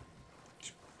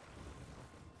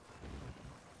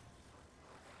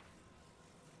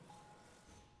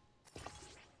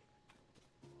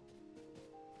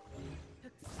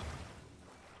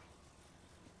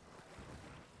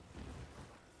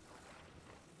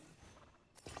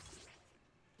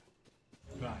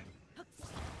 Right.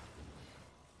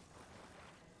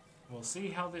 We'll see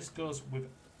how this goes with...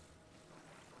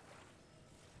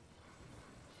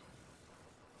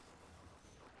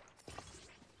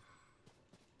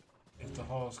 If the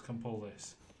horse can pull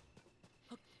this.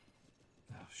 Oh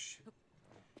shit.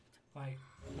 Like,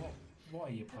 what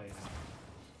are you playing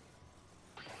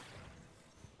at?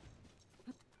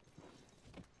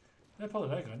 They're probably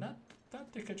there going, that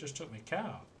dicker just took my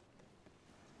car.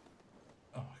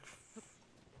 Oh,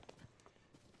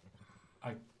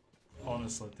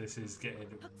 honestly, this is getting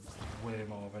way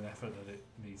more of an effort than it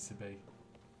needs to be.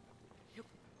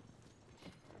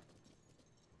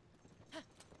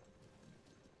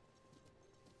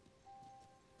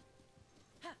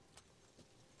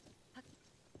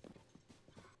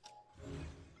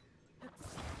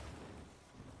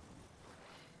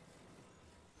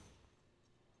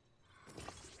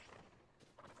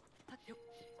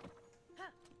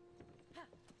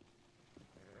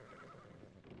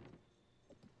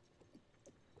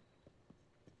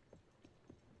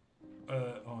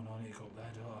 Oh no, I need to go up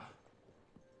there, don't I?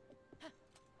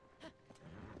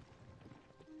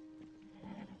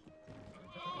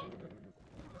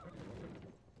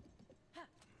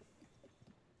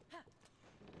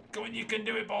 Go on, you can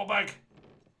do it, ball bag!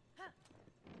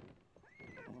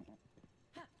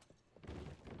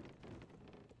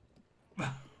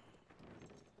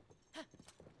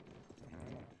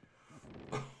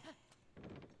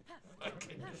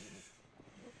 Okay.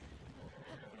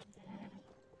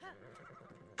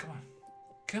 Come on.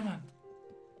 Come on.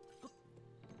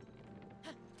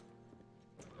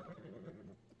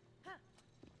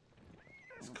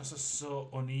 It's because it's so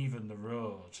uneven, the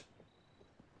road.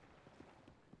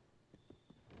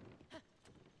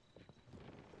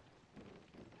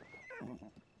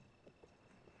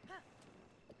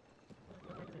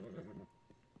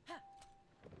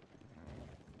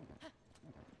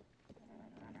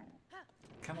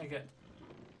 Can I get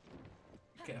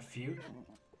a few?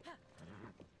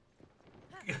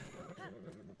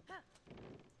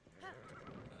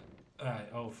 Alright,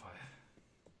 oh fire.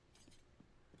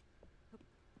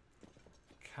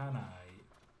 Can I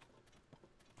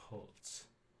put...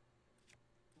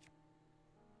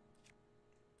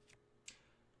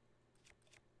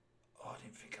 Oh, I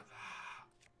didn't think of that.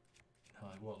 No,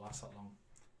 it won't last that long.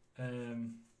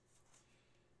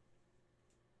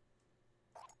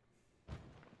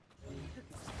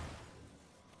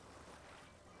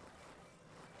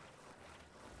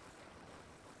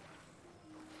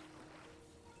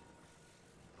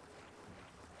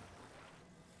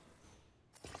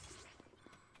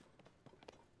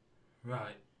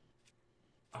 Right.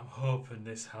 I'm hoping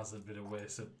this hasn't been a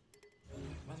waste of...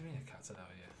 What do you mean I can't set out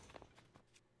here?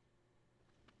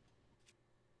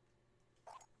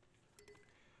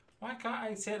 Why can't I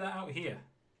take that out here?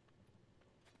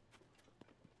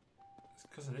 It's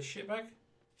because of this shitbag?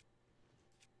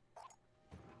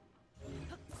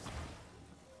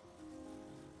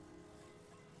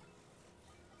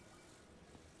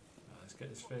 Let's get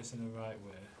this facing the right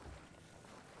way.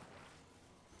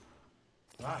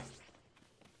 Right.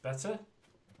 Better?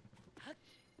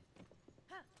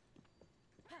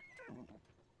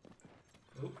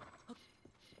 Oop.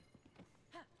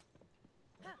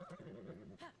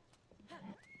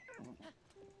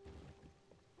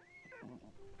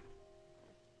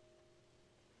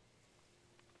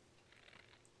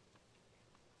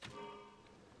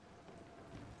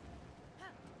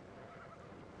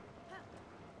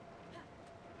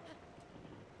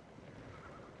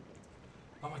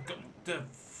 Oh my god, the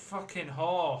fucking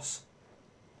horse.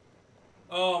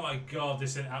 Oh my god,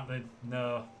 this isn't happening.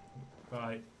 No.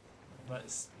 Right.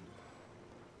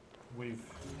 We've...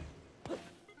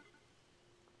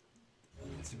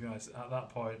 To be honest, at that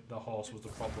point, the horse was the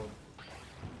problem.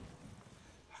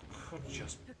 I could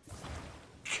just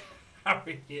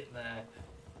carry it there.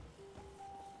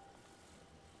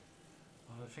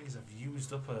 Oh, the things I've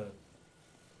used up a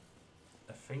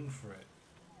thing for it.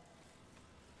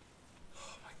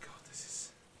 Oh my god,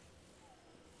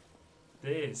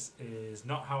 this is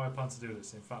not how I plan to do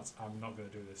this. In fact, I'm not going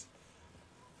to do this.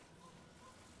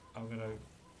 I'm going to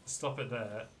stop it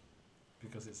there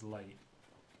because it's late.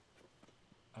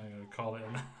 I'm going to call it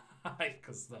a night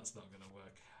because that's not going to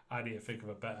work. I need to think of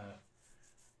a better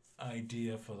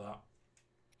idea for that.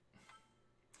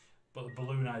 But the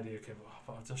balloon idea came up.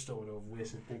 But I just don't want to have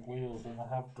wasted big wheels than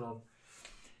I have done.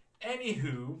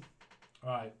 Anywho,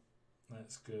 right,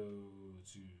 let's go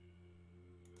to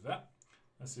that.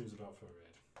 Let's see who's about for a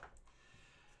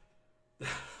raid.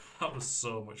 That was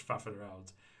so much faffing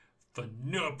around for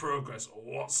no progress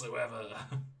whatsoever.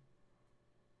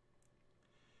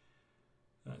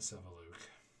 Let's have a look.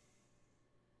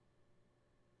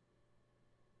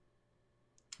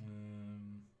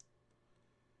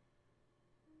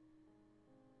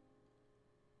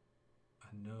 I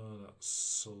know that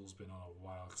Soul's been on a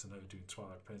while because I know we were doing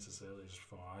Twilight Princess earlier just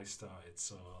before I started,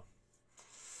 so.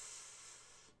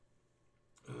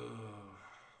 Oh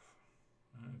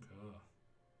god.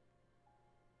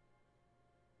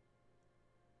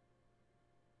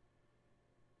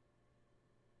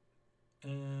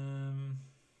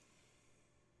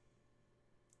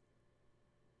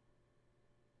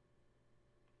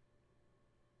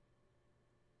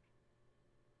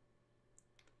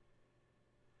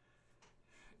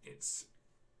 It's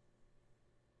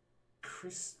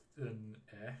Kristen,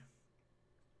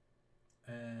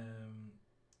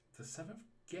 the seventh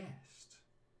guest.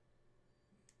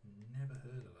 Never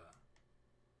heard of that.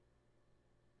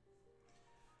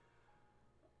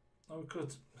 Oh,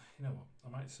 good. You know what? I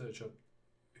might search up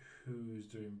who's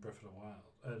doing Breath of the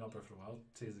Wild. Not Breath of the Wild,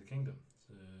 Tears of the Kingdom.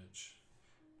 Search.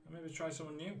 And maybe try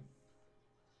someone new.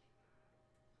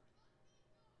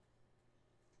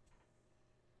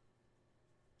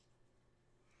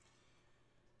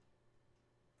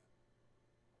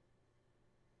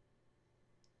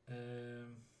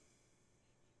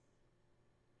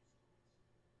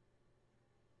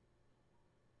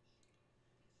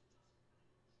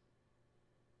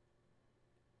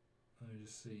 Let me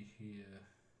just see here.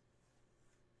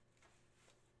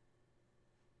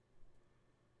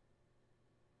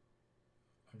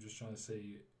 I'm just trying to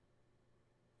see.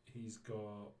 He's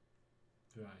got.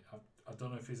 Right, I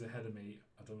don't know if he's ahead of me.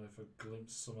 I don't know if I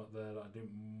glimpsed something there that I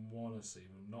didn't want to see,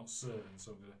 but I'm not certain,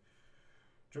 so I'm going to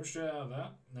jump straight out of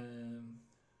that.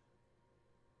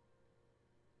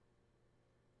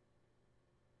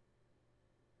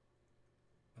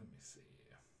 Let me see.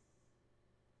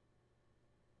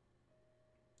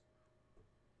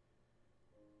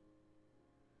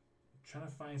 I'm trying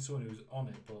to find someone who's on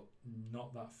it, but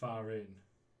not that far in.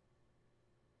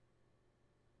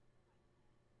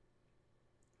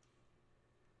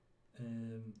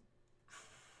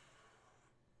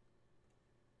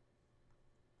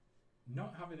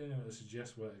 Not having anyone to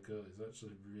suggest where to go is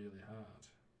actually really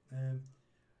hard.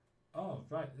 Oh,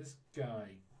 right, this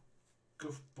guy,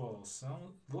 Guffball,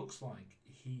 looks like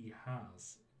he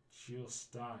has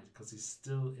just died because he's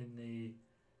still in the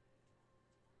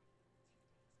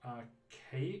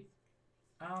archaic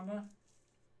armour.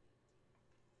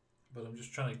 But I'm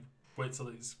just trying to wait till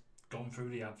it's gone through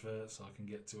the advert so I can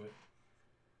get to it.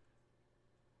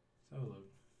 Let's have a look.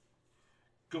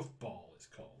 Guffball it's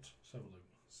called. Let's have a look.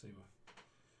 See what.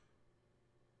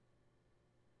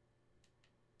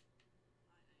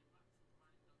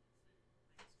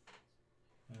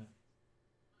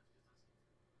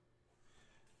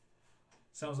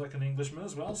 Sounds like an Englishman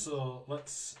as well, so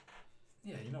let's.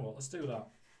 Yeah, you know what? Let's do that.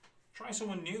 Try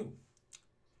someone new.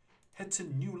 Head to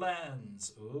new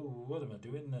lands. Oh, what am I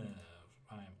doing there?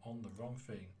 I am on the wrong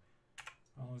thing.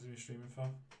 How long has he been streaming for?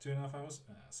 2.5 hours?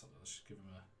 So let's just give him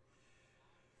a.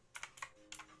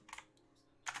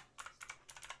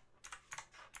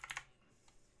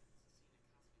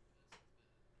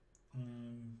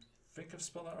 Think I've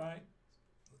spelled that right.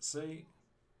 Let's see.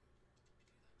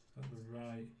 Is that the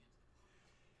right?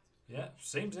 Yeah,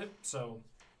 seems it. So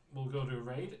we'll go to a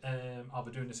raid. I'll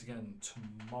be doing this again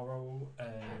tomorrow.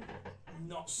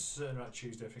 Not certain about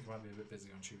Tuesday. I think I might be a bit busy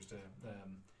on Tuesday.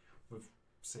 We've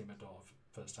seen my daughter for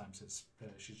the first time since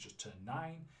she's just turned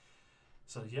 9.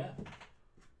 So yeah,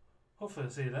 hopefully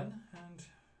I'll see you then. And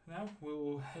now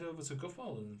we'll head over to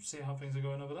Guffball and see how things are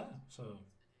going over there. So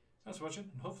thanks for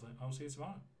watching, and hopefully I'll see you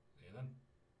tomorrow. See you then.